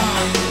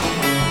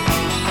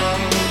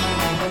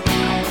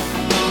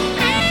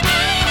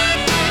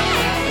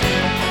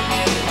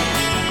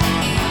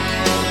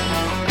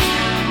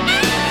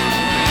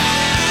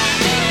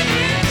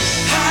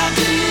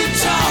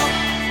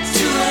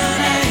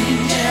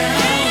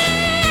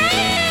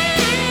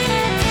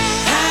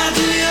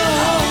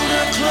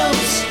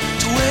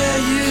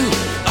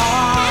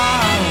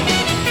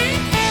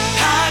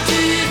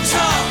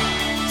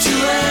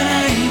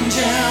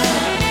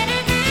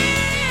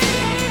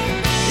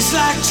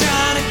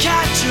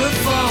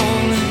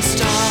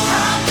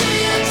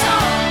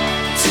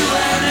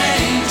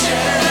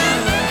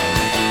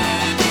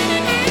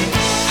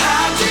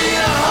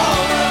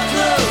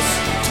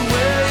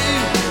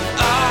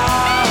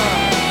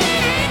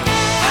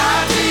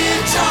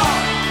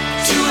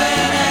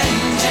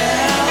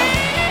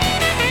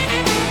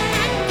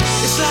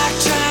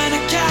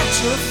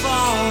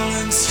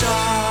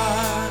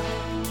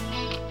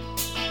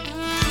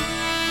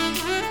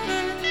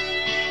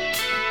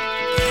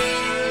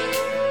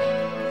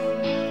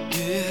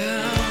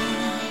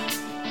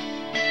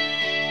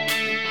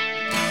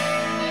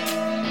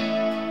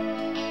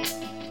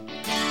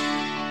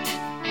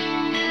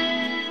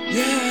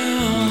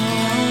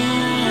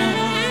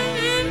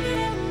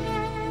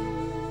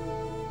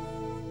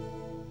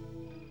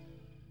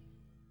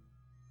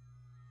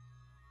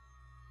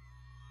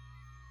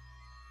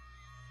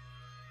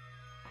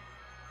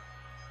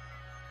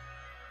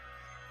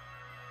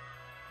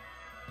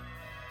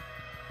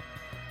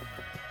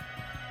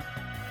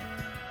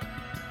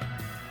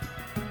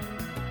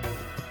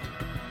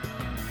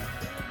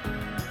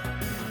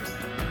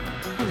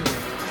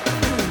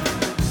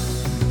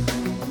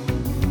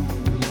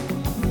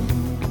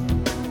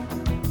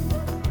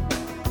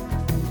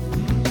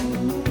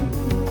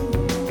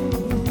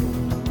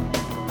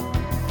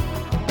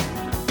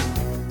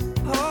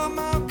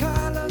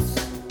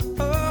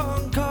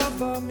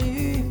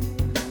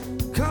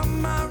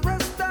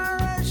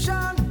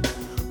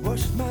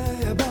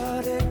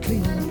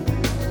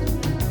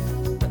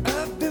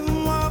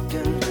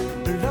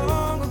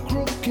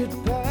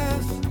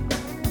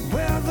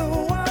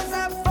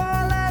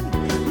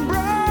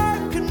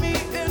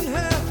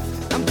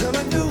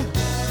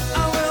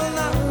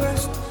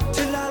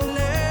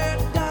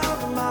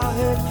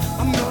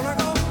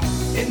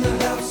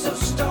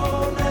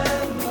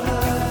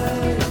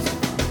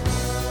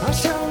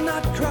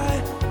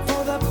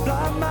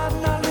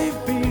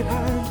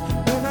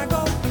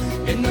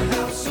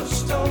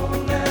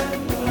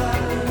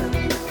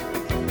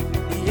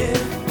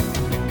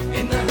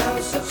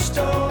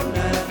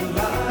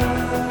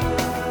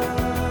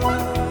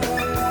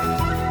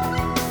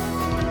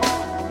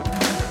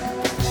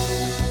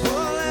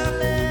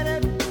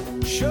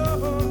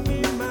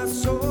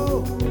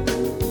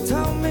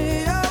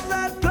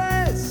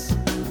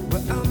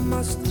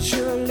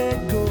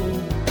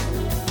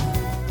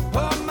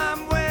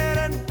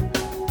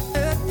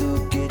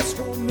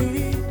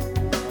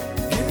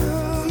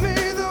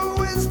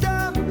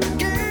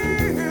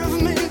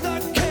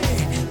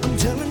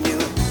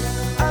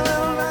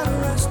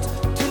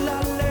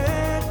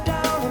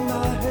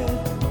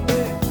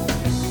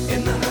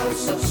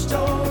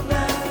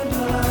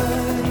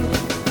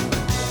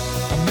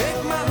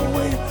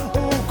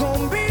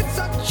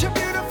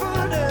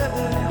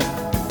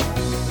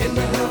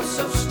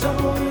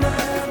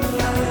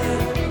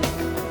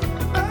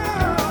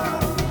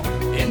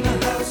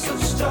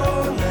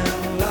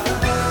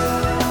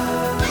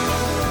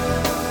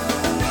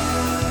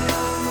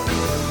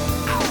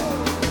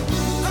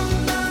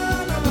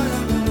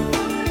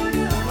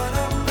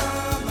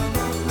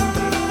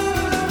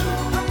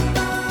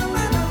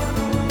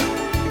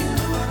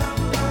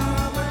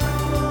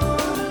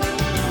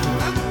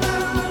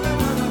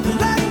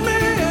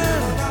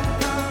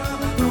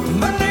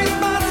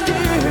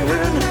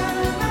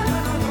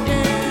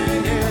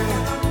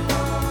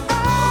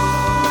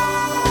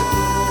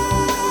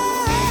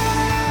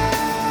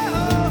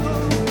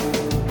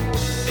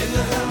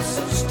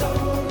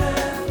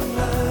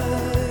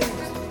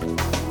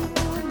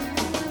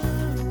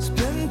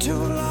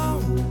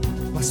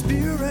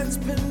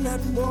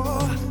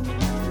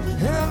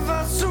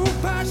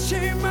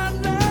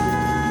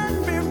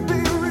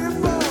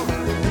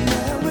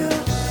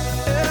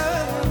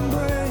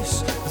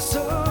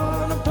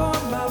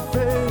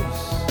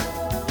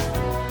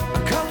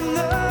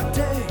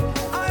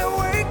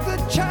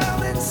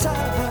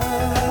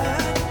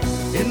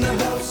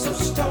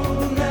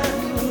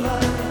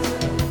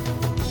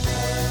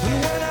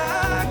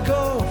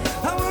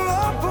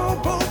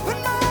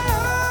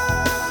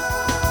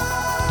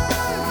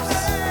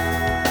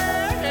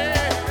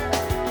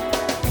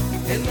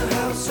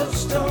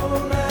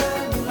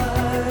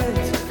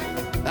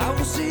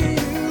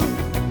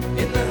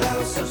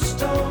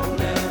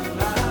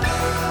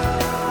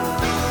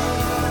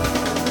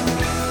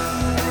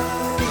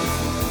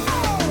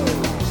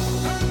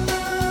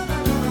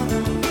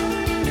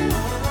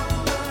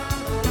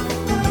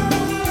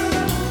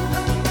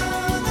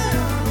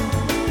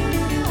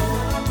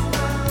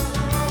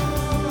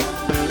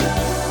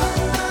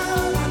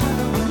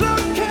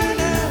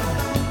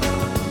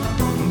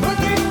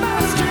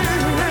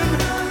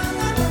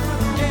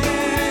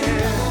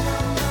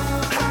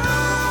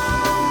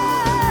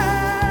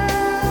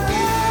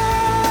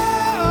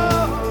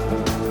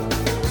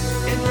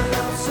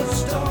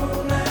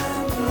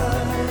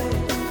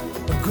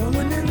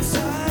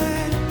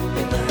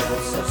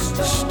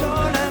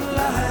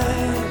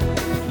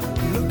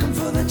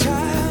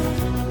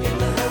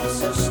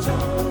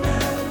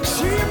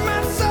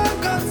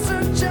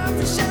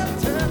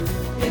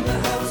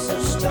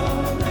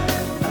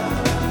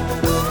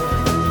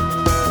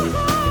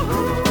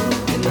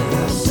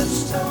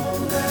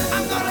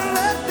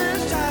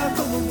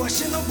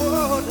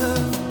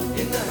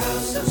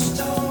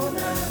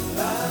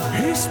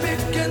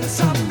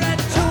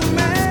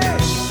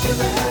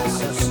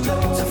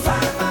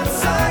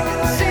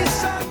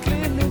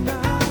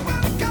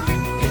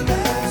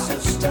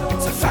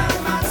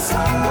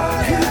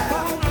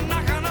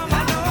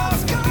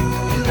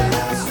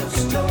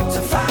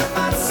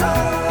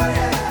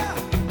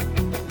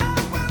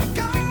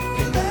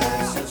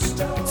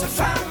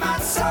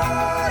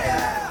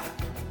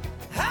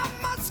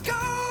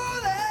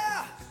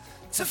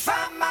 to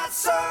find my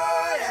soul,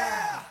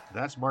 yeah.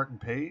 That's Martin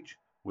Page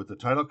with the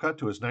title cut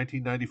to his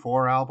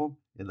 1994 album,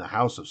 In the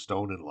House of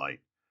Stone and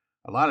Light.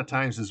 A lot of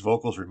times his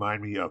vocals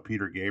remind me of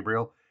Peter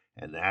Gabriel,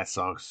 and that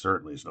song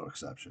certainly is no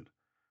exception.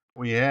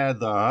 We had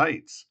The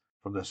Heights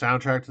from the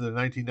soundtrack to the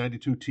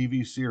 1992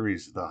 TV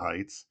series The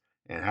Heights,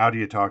 and How Do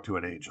You Talk to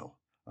an Angel?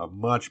 A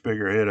much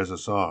bigger hit as a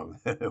song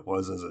than it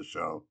was as a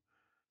show.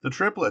 The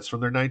Triplets from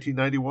their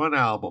 1991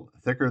 album,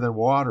 Thicker Than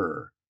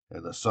Water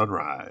and The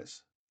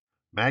Sunrise.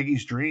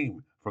 Maggie's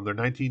Dream from their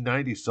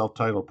 1990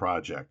 self-titled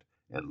project,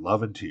 and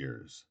Love and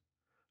Tears.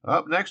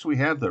 Up next we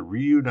have the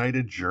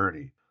Reunited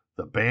Journey,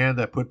 the band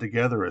that put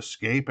together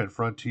Escape and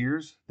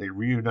Frontiers. They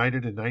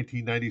reunited in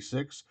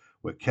 1996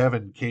 with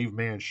Kevin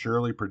Caveman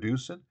Shirley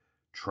producing.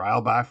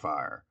 Trial by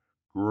Fire.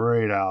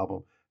 Great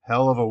album.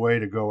 Hell of a way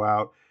to go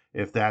out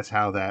if that's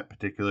how that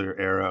particular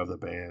era of the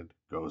band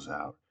goes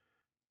out.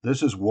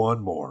 This is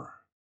One More,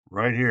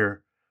 right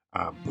here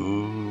on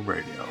Boom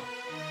Radio.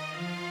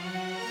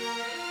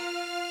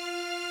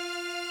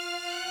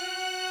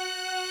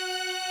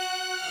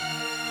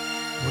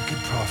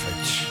 Wicked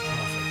prophets,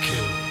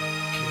 kill,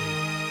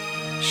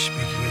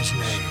 speaking his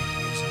name.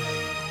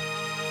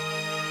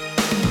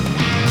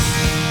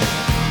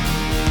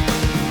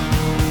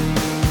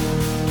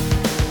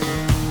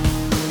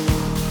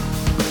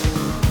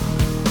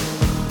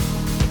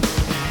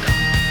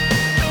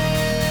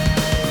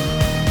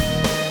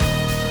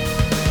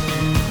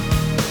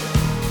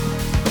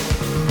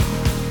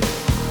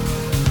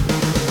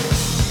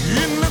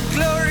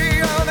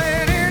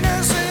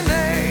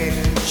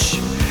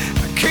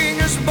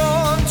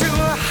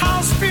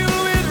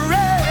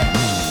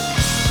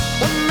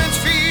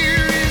 Feel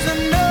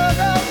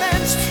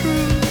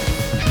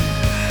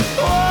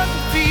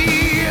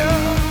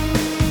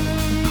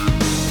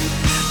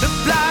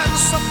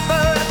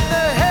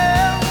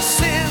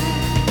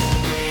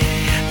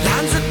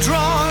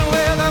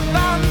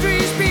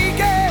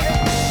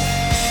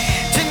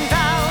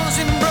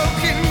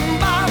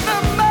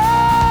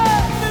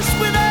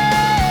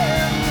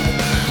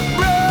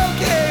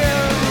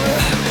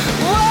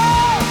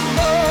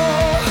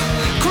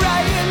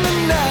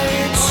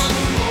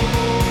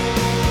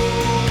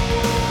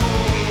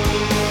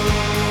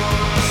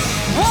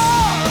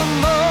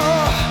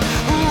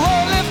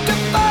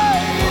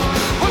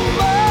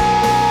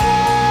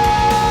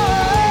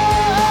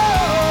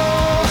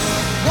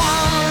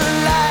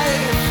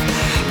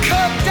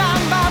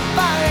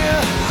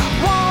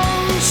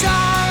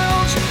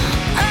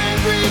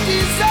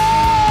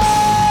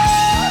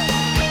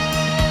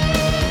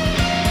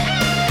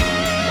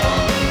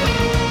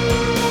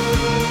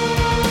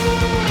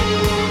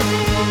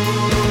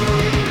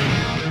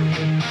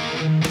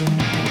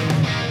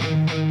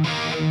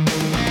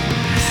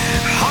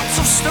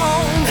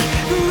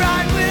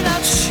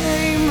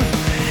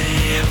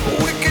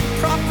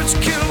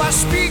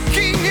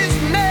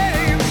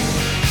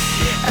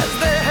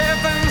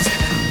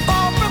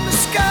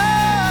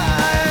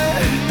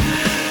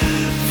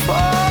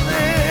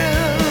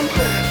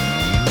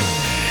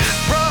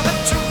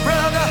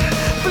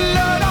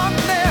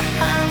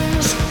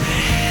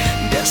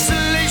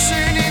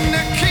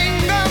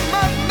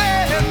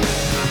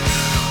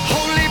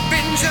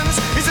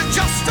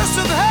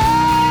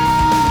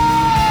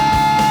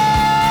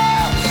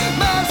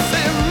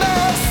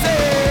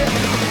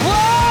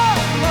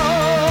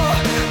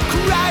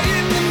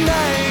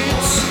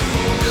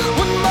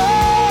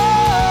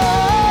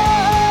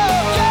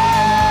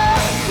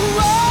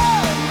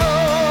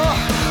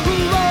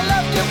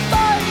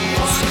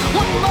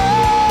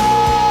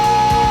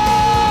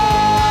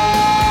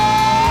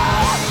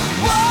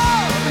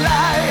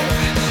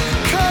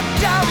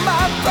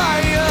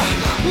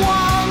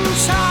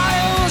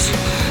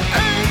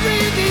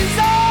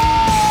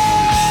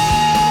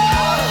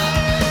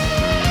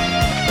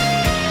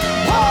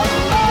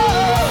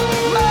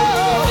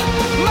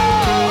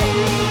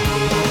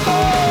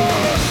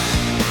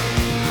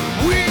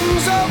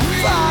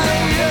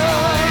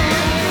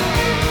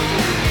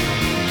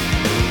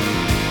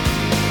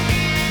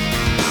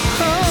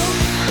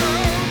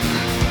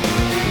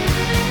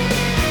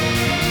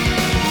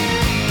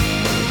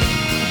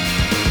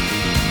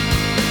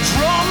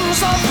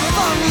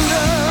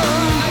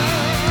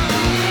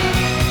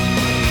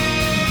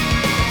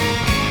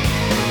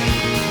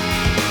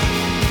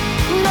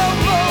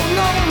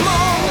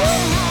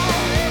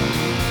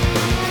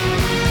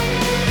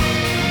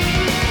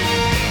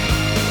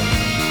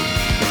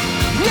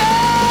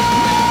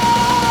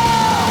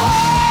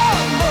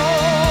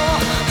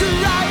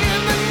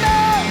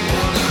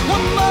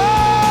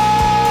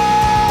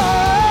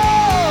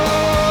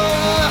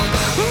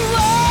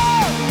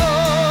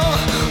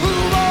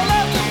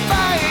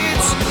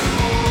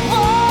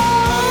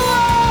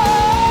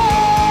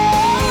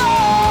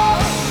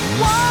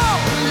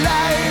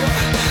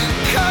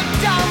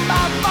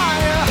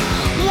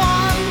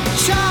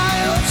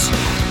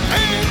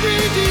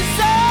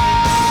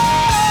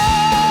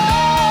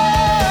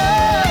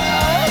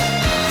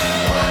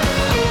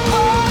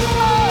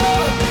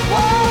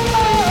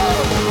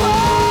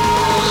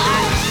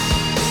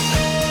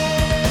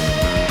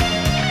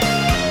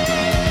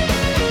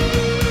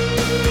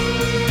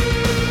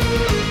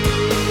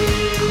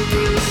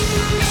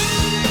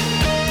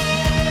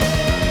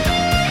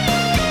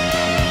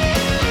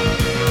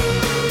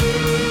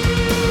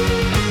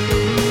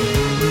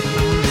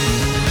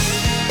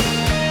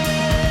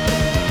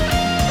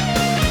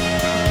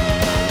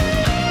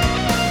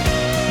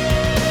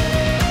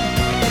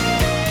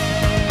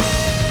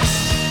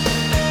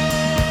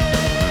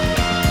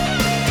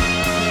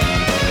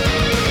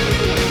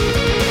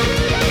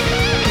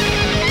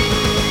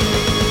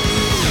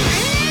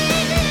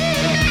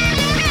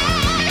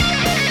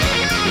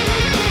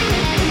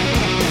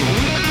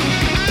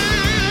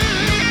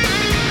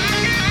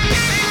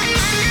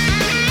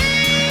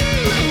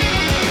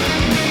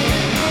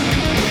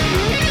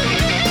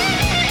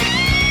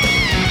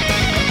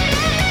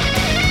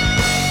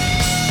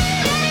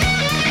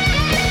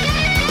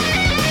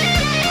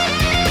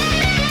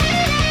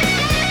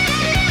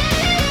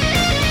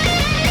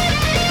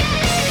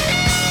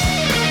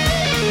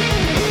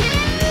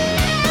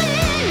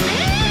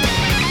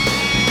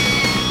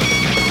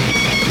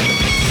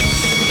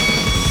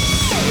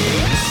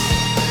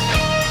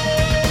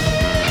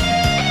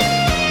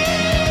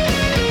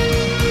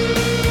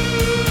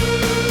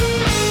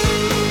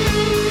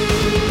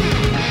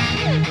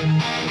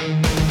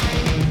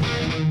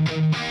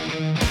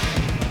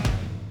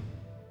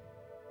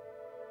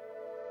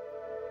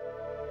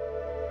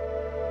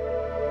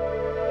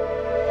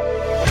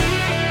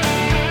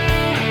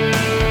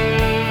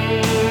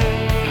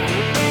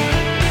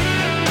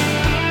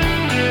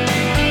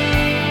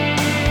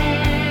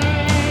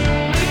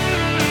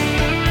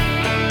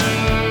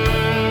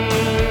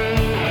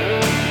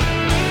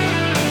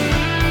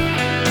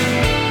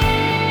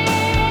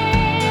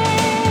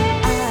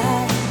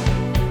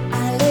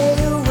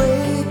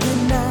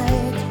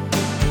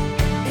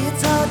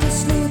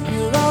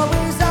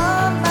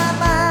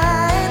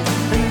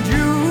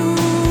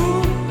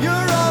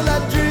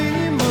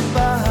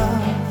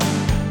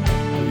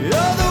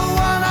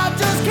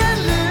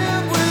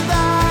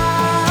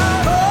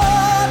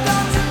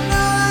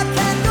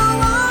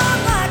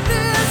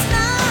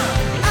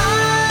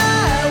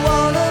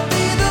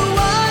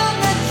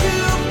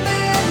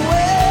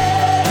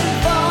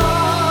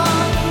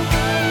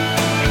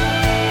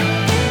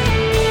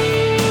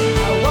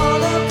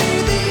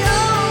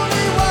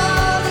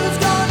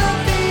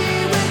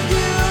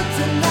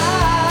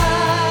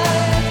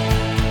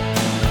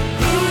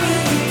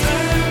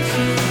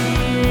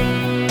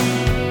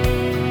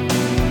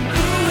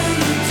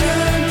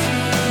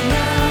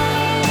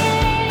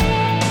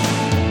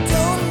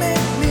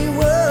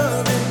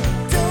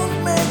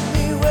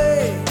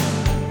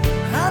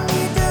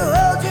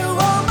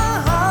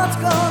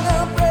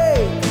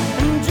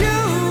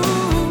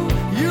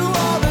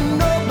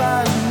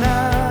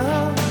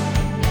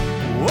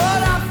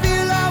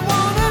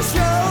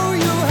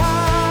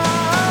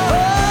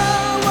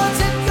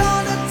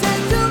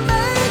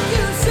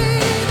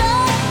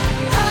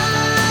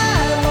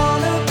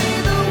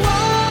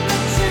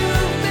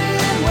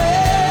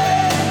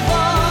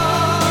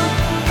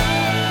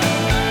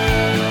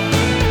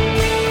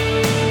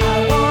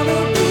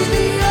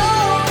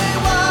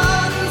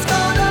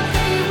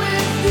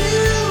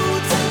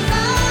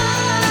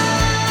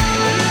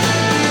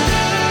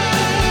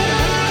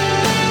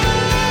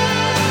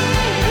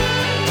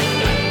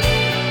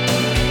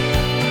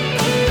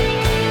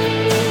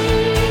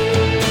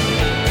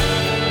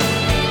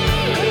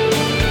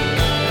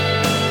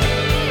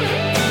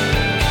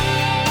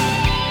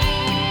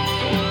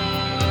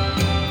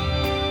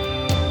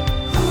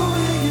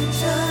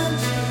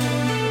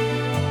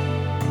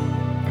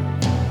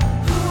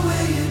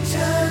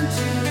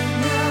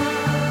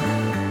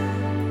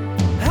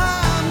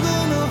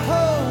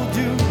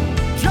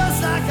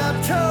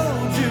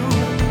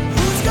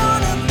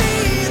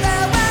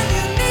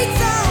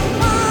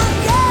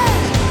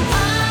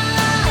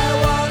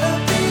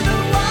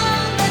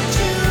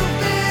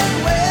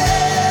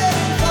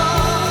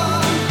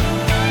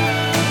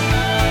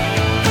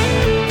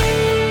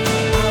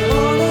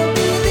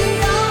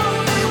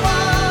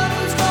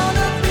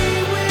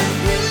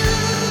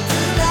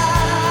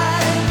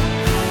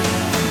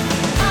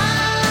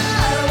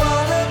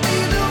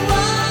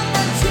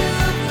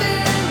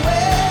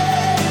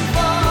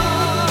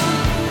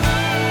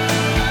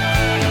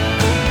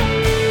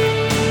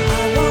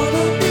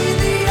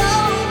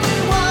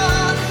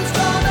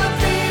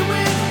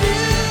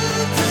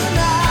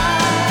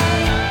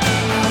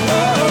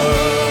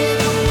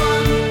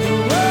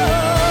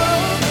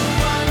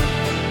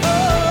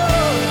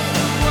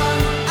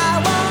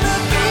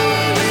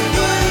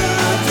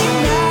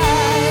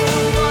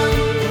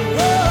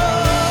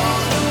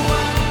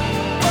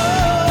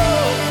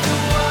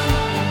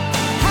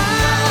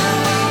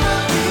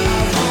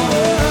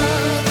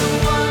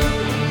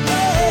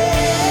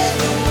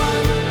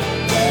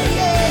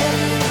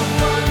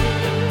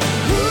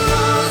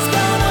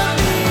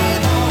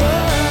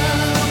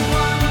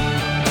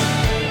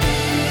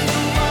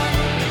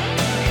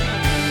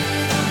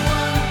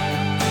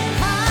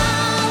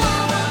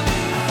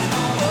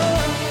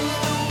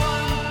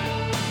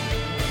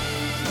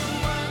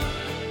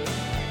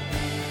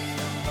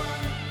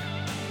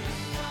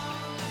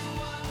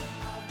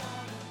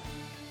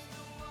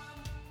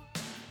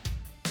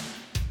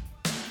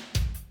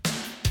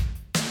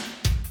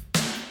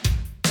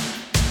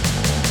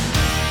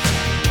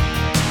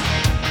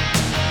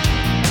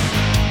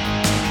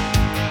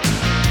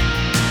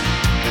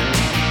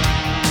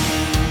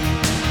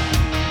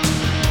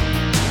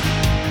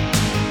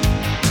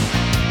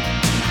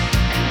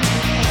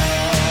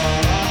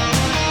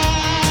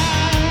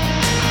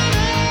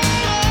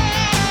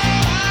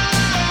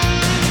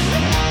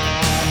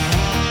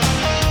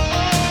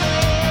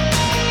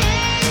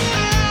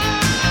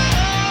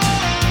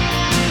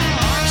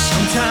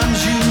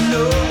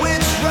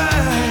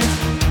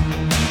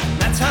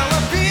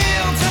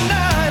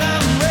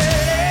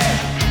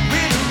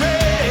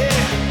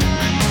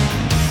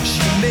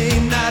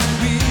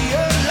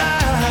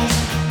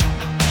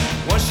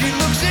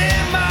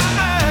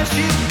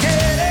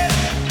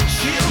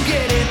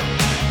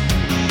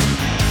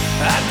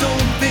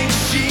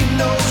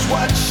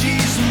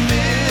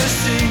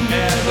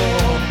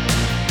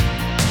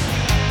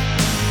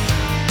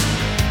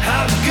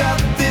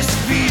this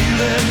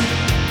feeling.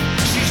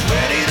 She's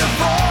ready to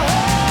fall.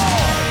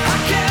 How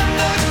can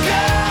the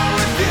girl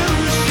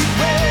refuse? She's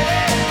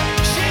ready.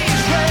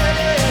 She's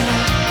ready.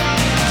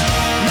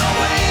 No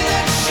way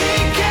that she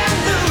can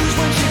lose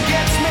when she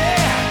gets me.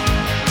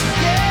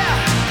 Yeah.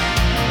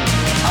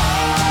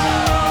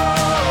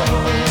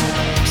 Oh,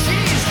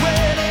 she's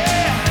ready.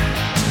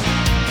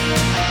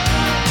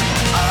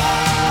 Oh,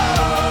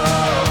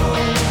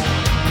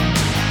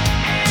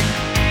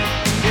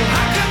 well,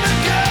 how can the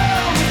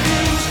girl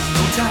refuse?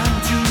 No time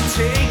to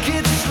take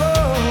it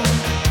slow.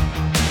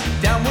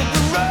 Down with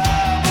the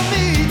rubber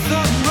meets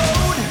the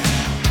road.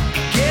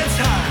 It gets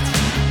hot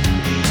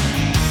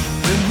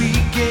when we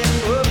get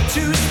up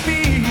to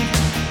speed.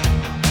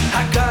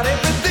 I got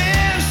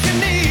everything she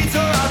needs,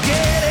 or I'll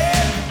get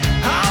it.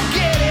 I'll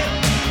get it.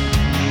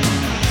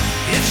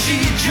 If she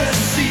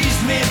just sees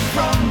me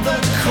from the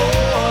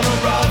corner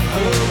of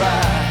her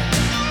eye,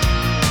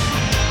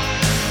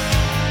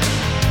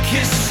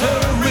 kiss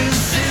her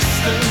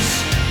resistance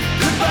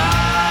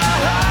goodbye.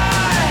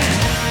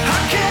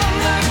 How can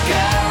the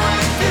girl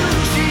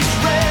refuse? She's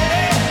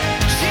ready.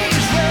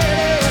 She's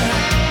ready.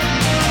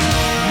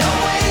 No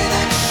way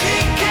that she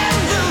can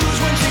lose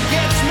when she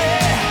gets me.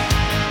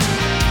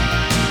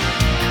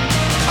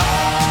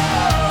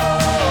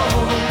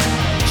 Oh,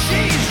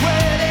 she's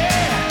ready.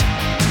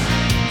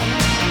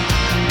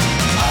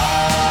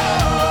 Oh,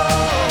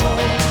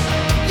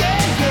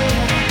 yeah, yeah.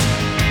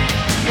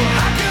 Well,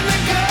 how can the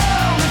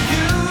girl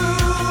refuse?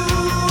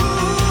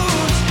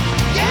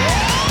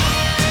 Yeah.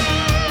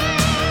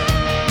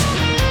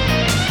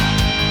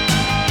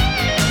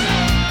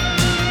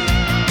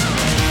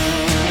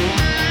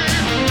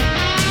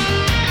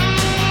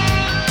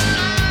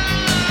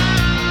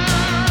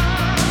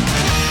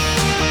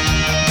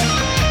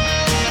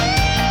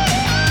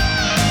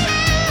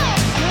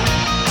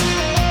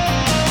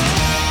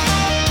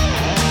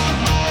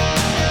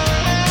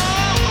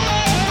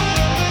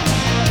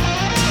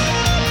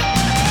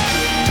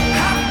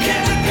 How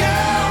can the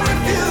girl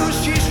refuse?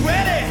 She's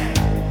ready.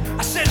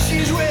 I said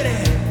she's ready.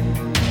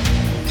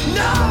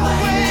 No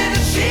way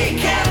that she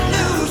can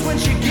lose when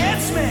she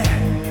gets me.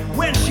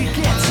 When she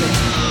gets it.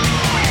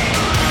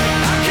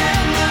 How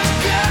can the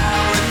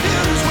girl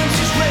refuse when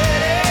she's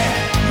ready?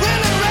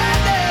 Really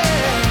ready.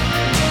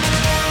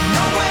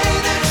 No way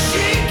that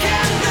she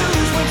can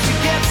lose when she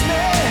gets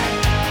me.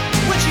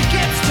 When she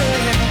gets me.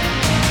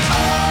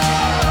 Oh,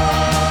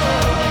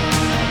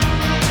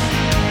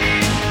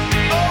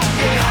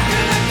 yeah. How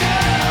can the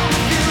girl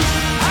refuse?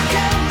 How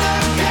can the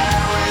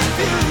girl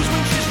refuse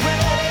when she's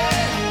ready?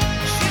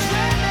 She's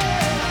ready.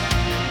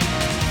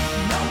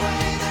 No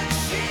way that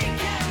she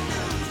can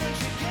lose when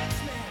she gets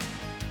me.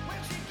 When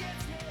she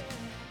gets me.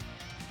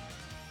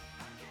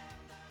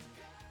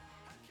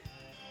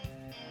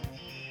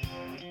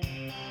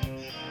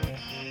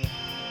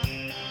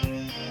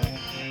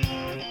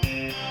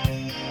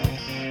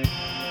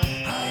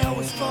 I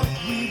always thought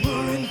we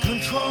were in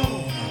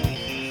control,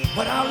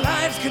 but our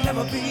lives can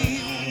never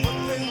be what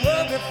they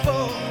were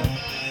before.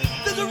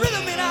 There's a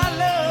rhythm in our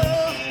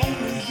love,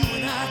 only you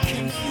and I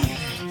can feel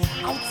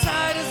it.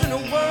 Outsiders in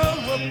a world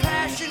where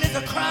passion is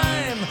a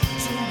crime,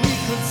 so we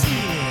could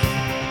see it.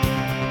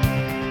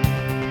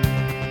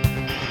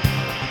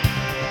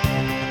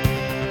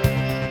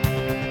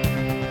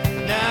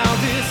 Now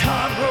this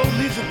hard road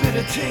leaves a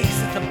bitter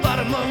taste at the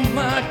bottom of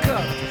my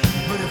cup,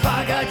 but if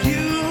I got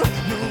you,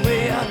 no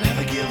way I'll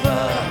ever give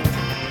up.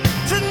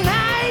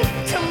 Tonight,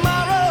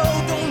 tomorrow,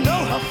 don't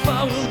know how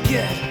far we'll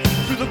get.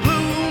 Through the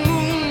blue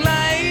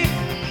moonlight,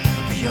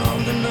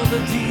 beyond another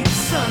deep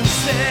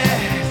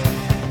sunset.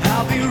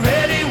 I'll be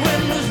ready when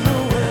there's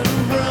nowhere to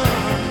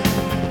run.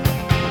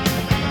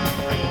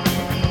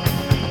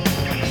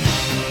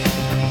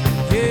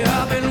 Yeah,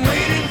 I've been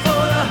waiting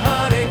for the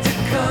heartache to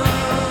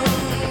come.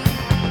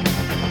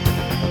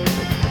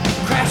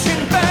 Crash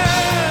and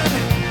burn,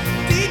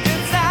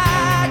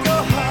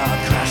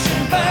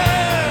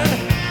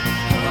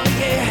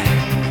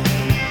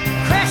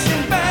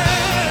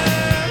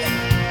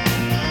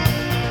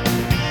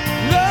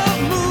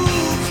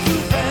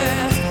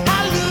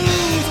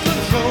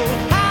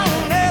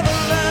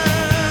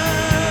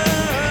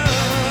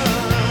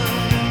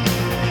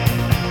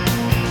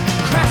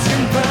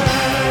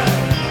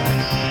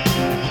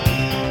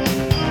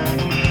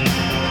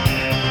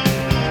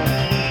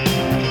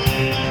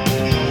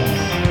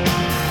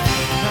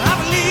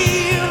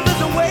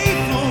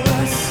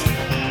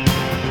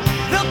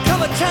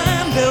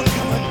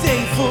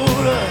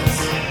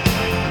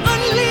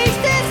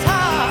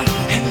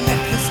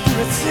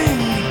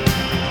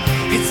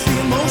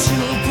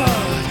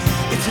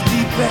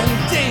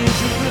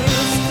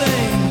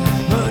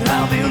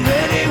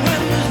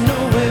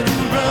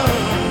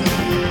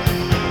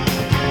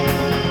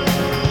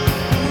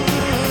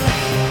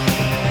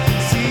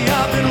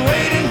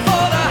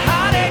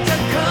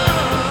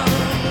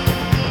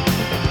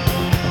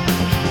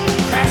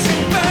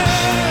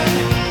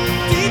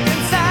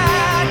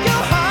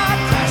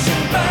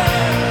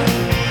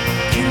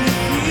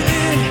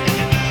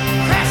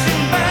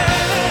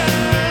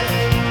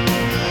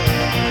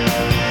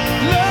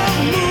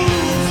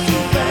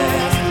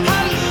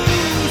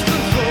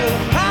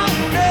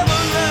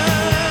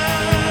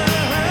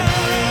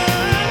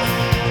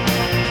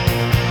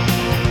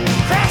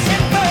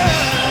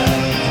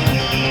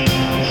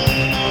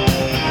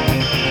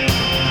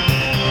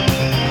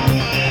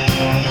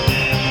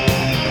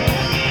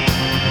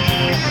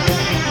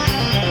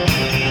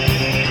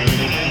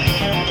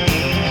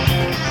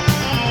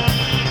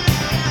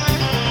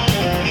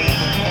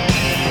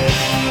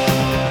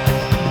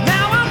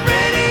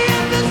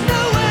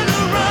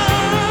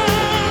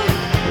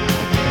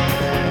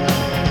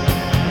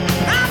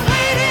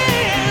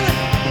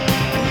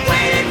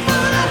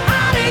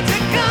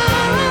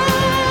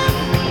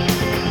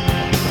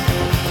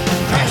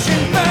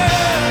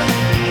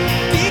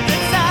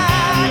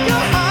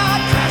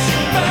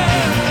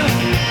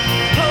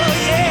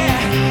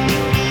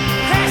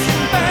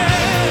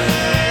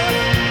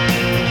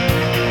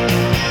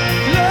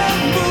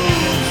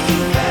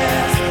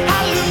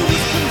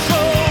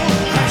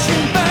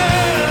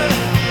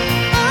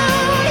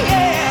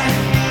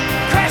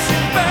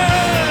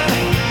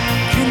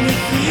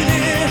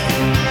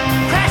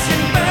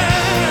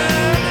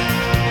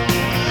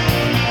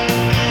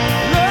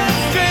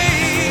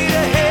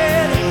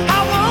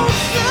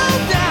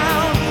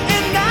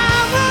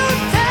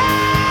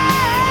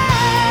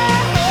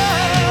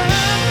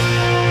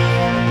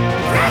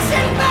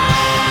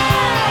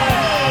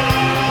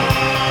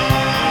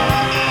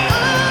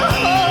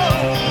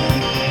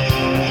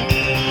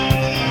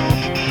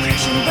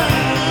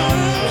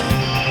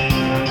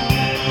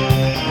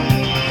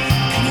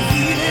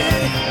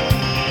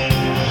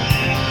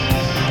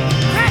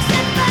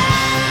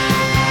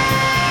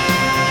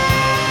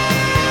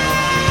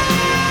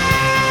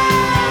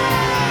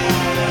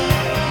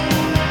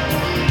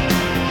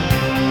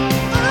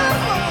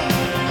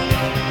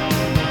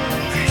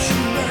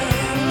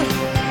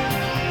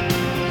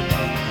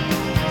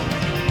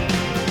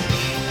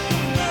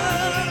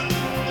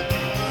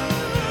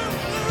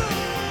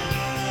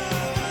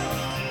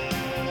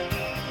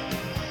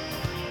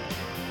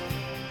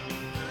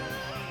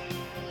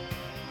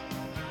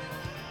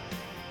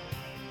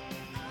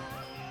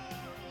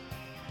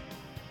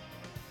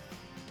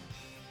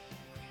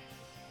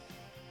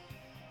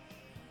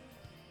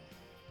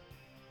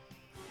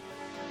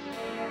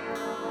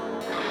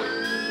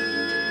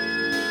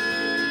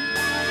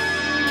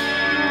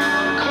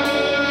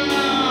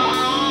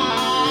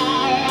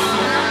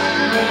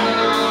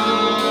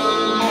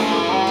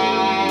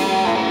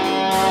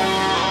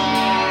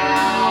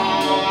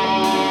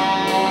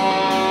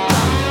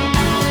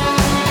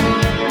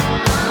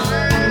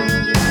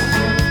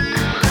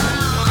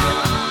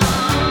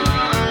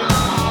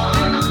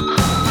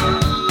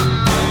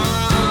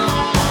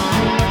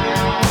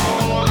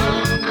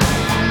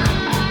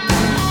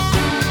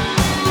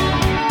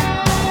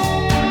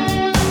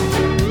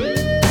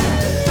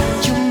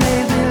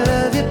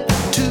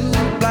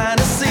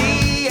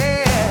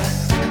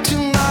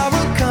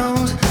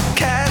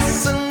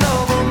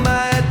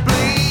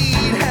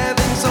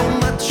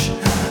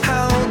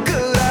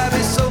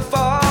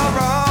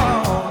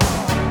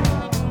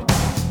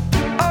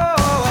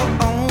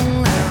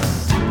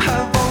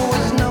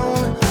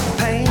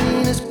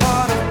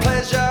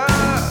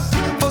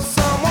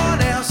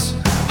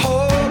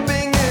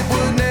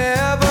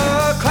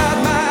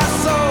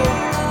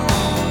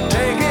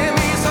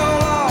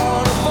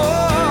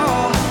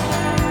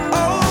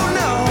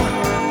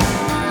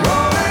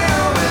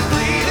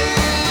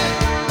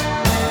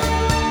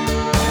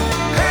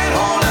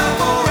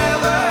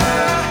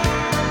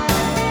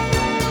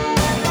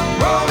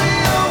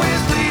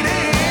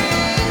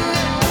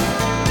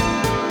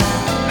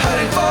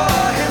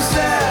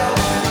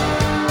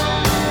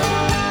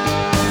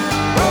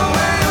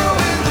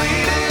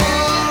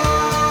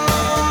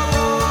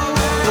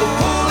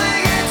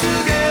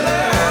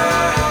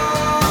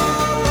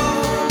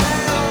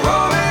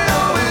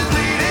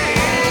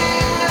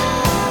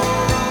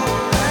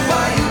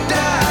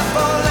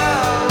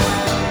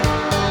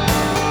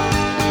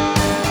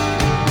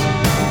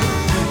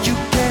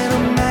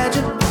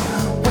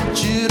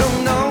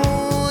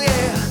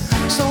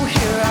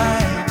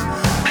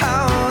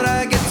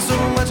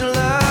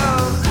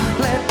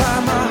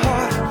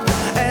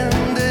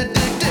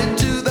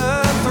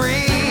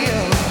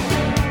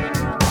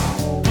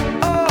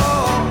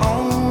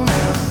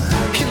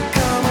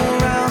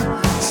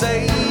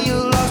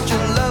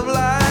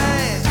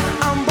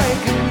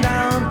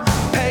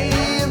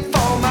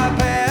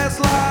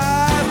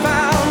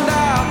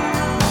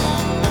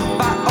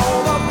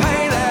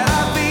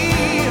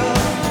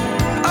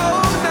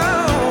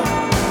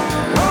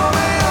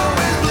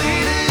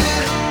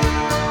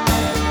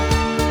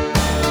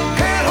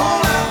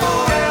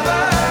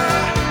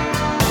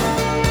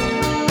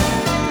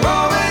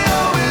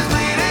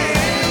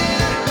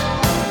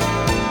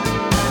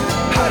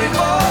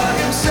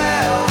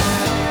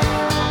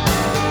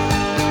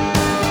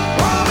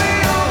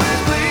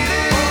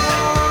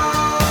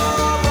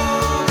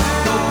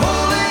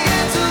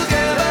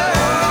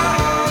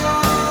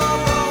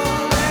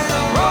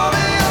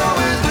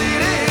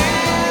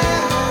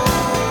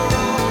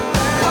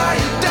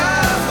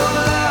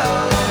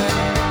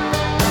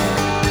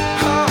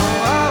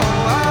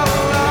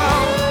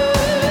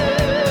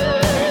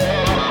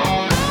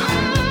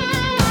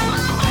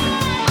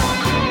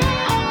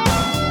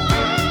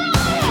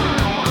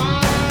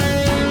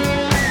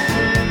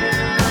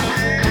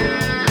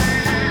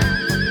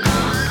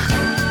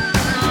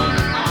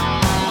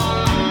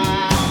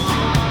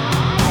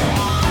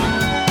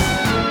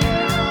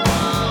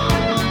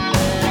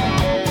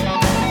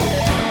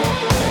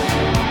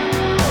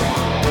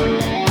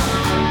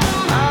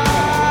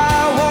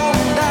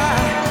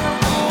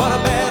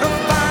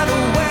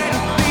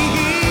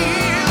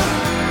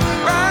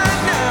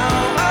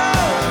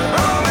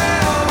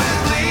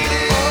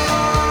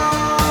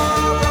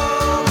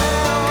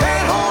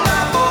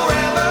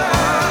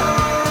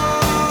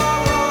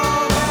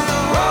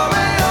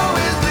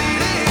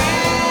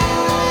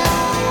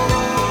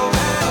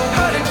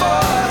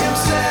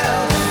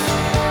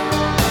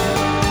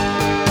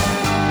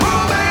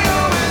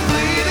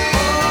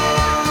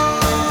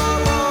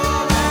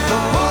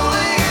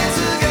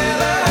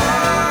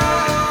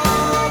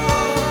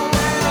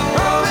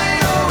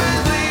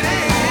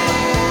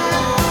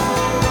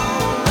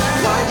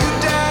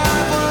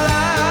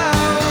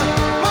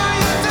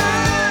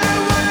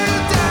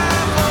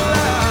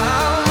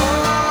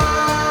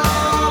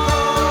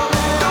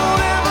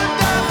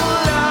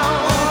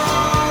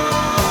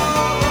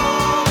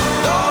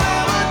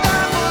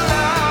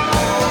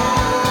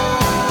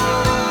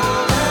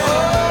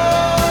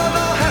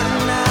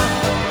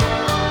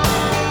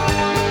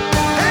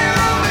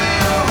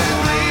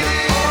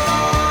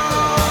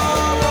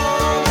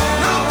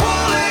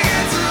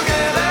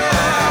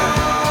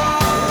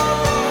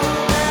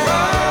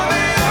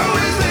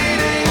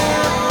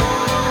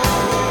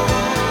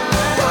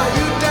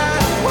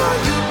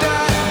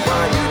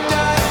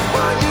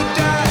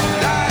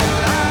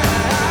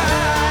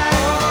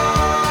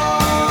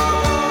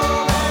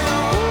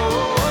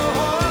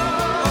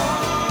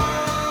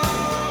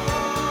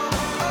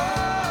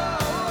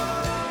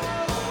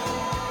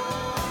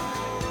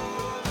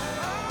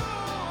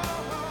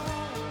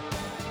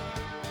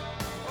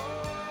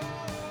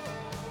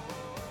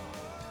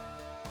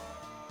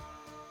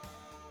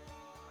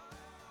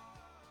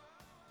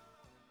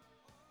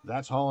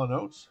 That's Hall &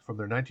 Oates from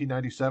their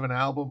 1997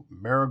 album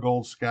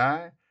Marigold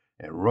Sky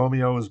and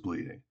Romeo is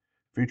Bleeding,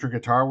 featuring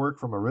guitar work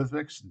from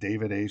Eurythmics'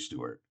 David A.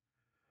 Stewart.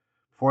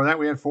 Before that,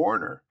 we had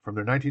Foreigner from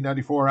their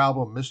 1994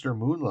 album Mr.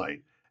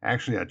 Moonlight,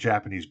 actually a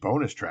Japanese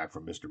bonus track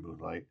from Mr.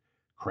 Moonlight,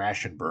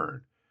 Crash and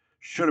Burn.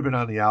 Should have been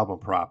on the album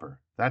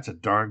proper. That's a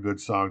darn good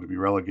song to be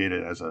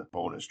relegated as a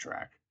bonus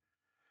track.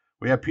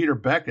 We have Peter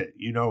Beckett.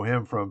 You know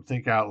him from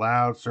Think Out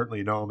Loud. Certainly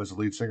you know him as the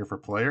lead singer for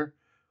Player.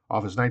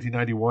 Off his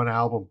 1991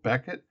 album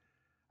Beckett,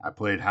 I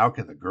played How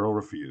Can the Girl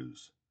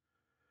Refuse?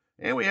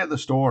 And we had The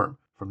Storm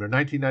from their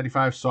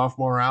 1995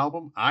 sophomore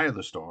album Eye of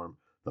the Storm,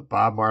 the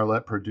Bob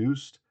Marlette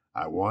produced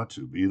I Want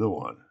to Be the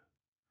One.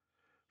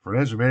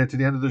 Friends, we made it to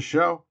the end of the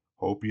show.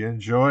 Hope you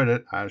enjoyed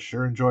it. I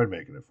sure enjoyed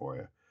making it for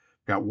you.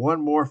 Got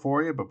one more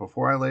for you, but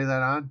before I lay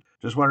that on,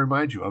 just want to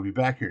remind you I'll be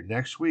back here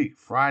next week,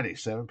 Friday,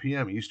 7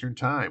 p.m. Eastern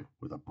Time,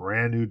 with a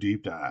brand new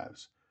Deep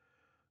Dives.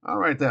 All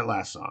right, that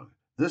last song.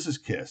 This is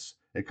Kiss.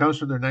 It comes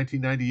from their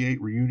 1998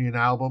 reunion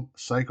album,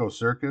 Psycho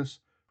Circus,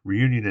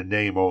 reunion in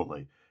name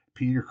only.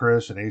 Peter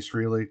Criss and Ace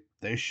Frehley,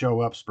 they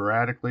show up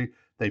sporadically.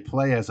 They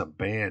play as a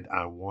band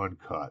on one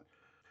cut.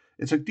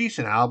 It's a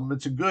decent album.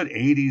 It's a good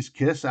 80s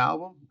Kiss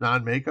album,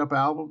 non-makeup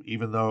album,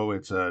 even though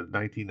it's a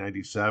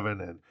 1997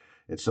 and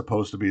it's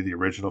supposed to be the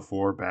original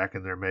four back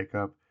in their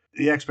makeup.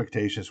 The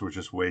expectations were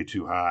just way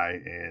too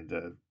high,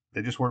 and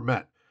they just weren't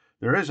met.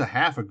 There is a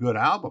half a good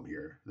album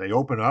here. They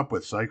open up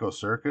with Psycho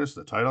Circus,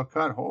 the title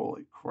cut.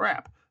 Holy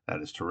crap,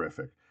 that is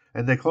terrific.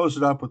 And they close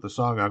it up with the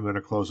song I'm going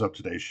to close up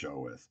today's show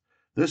with.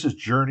 This is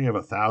Journey of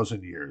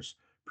 1,000 Years,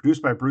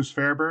 produced by Bruce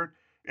Fairbairn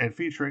and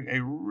featuring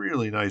a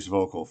really nice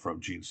vocal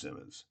from Gene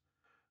Simmons.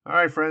 All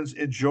right, friends,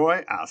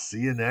 enjoy. I'll see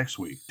you next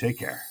week. Take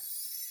care.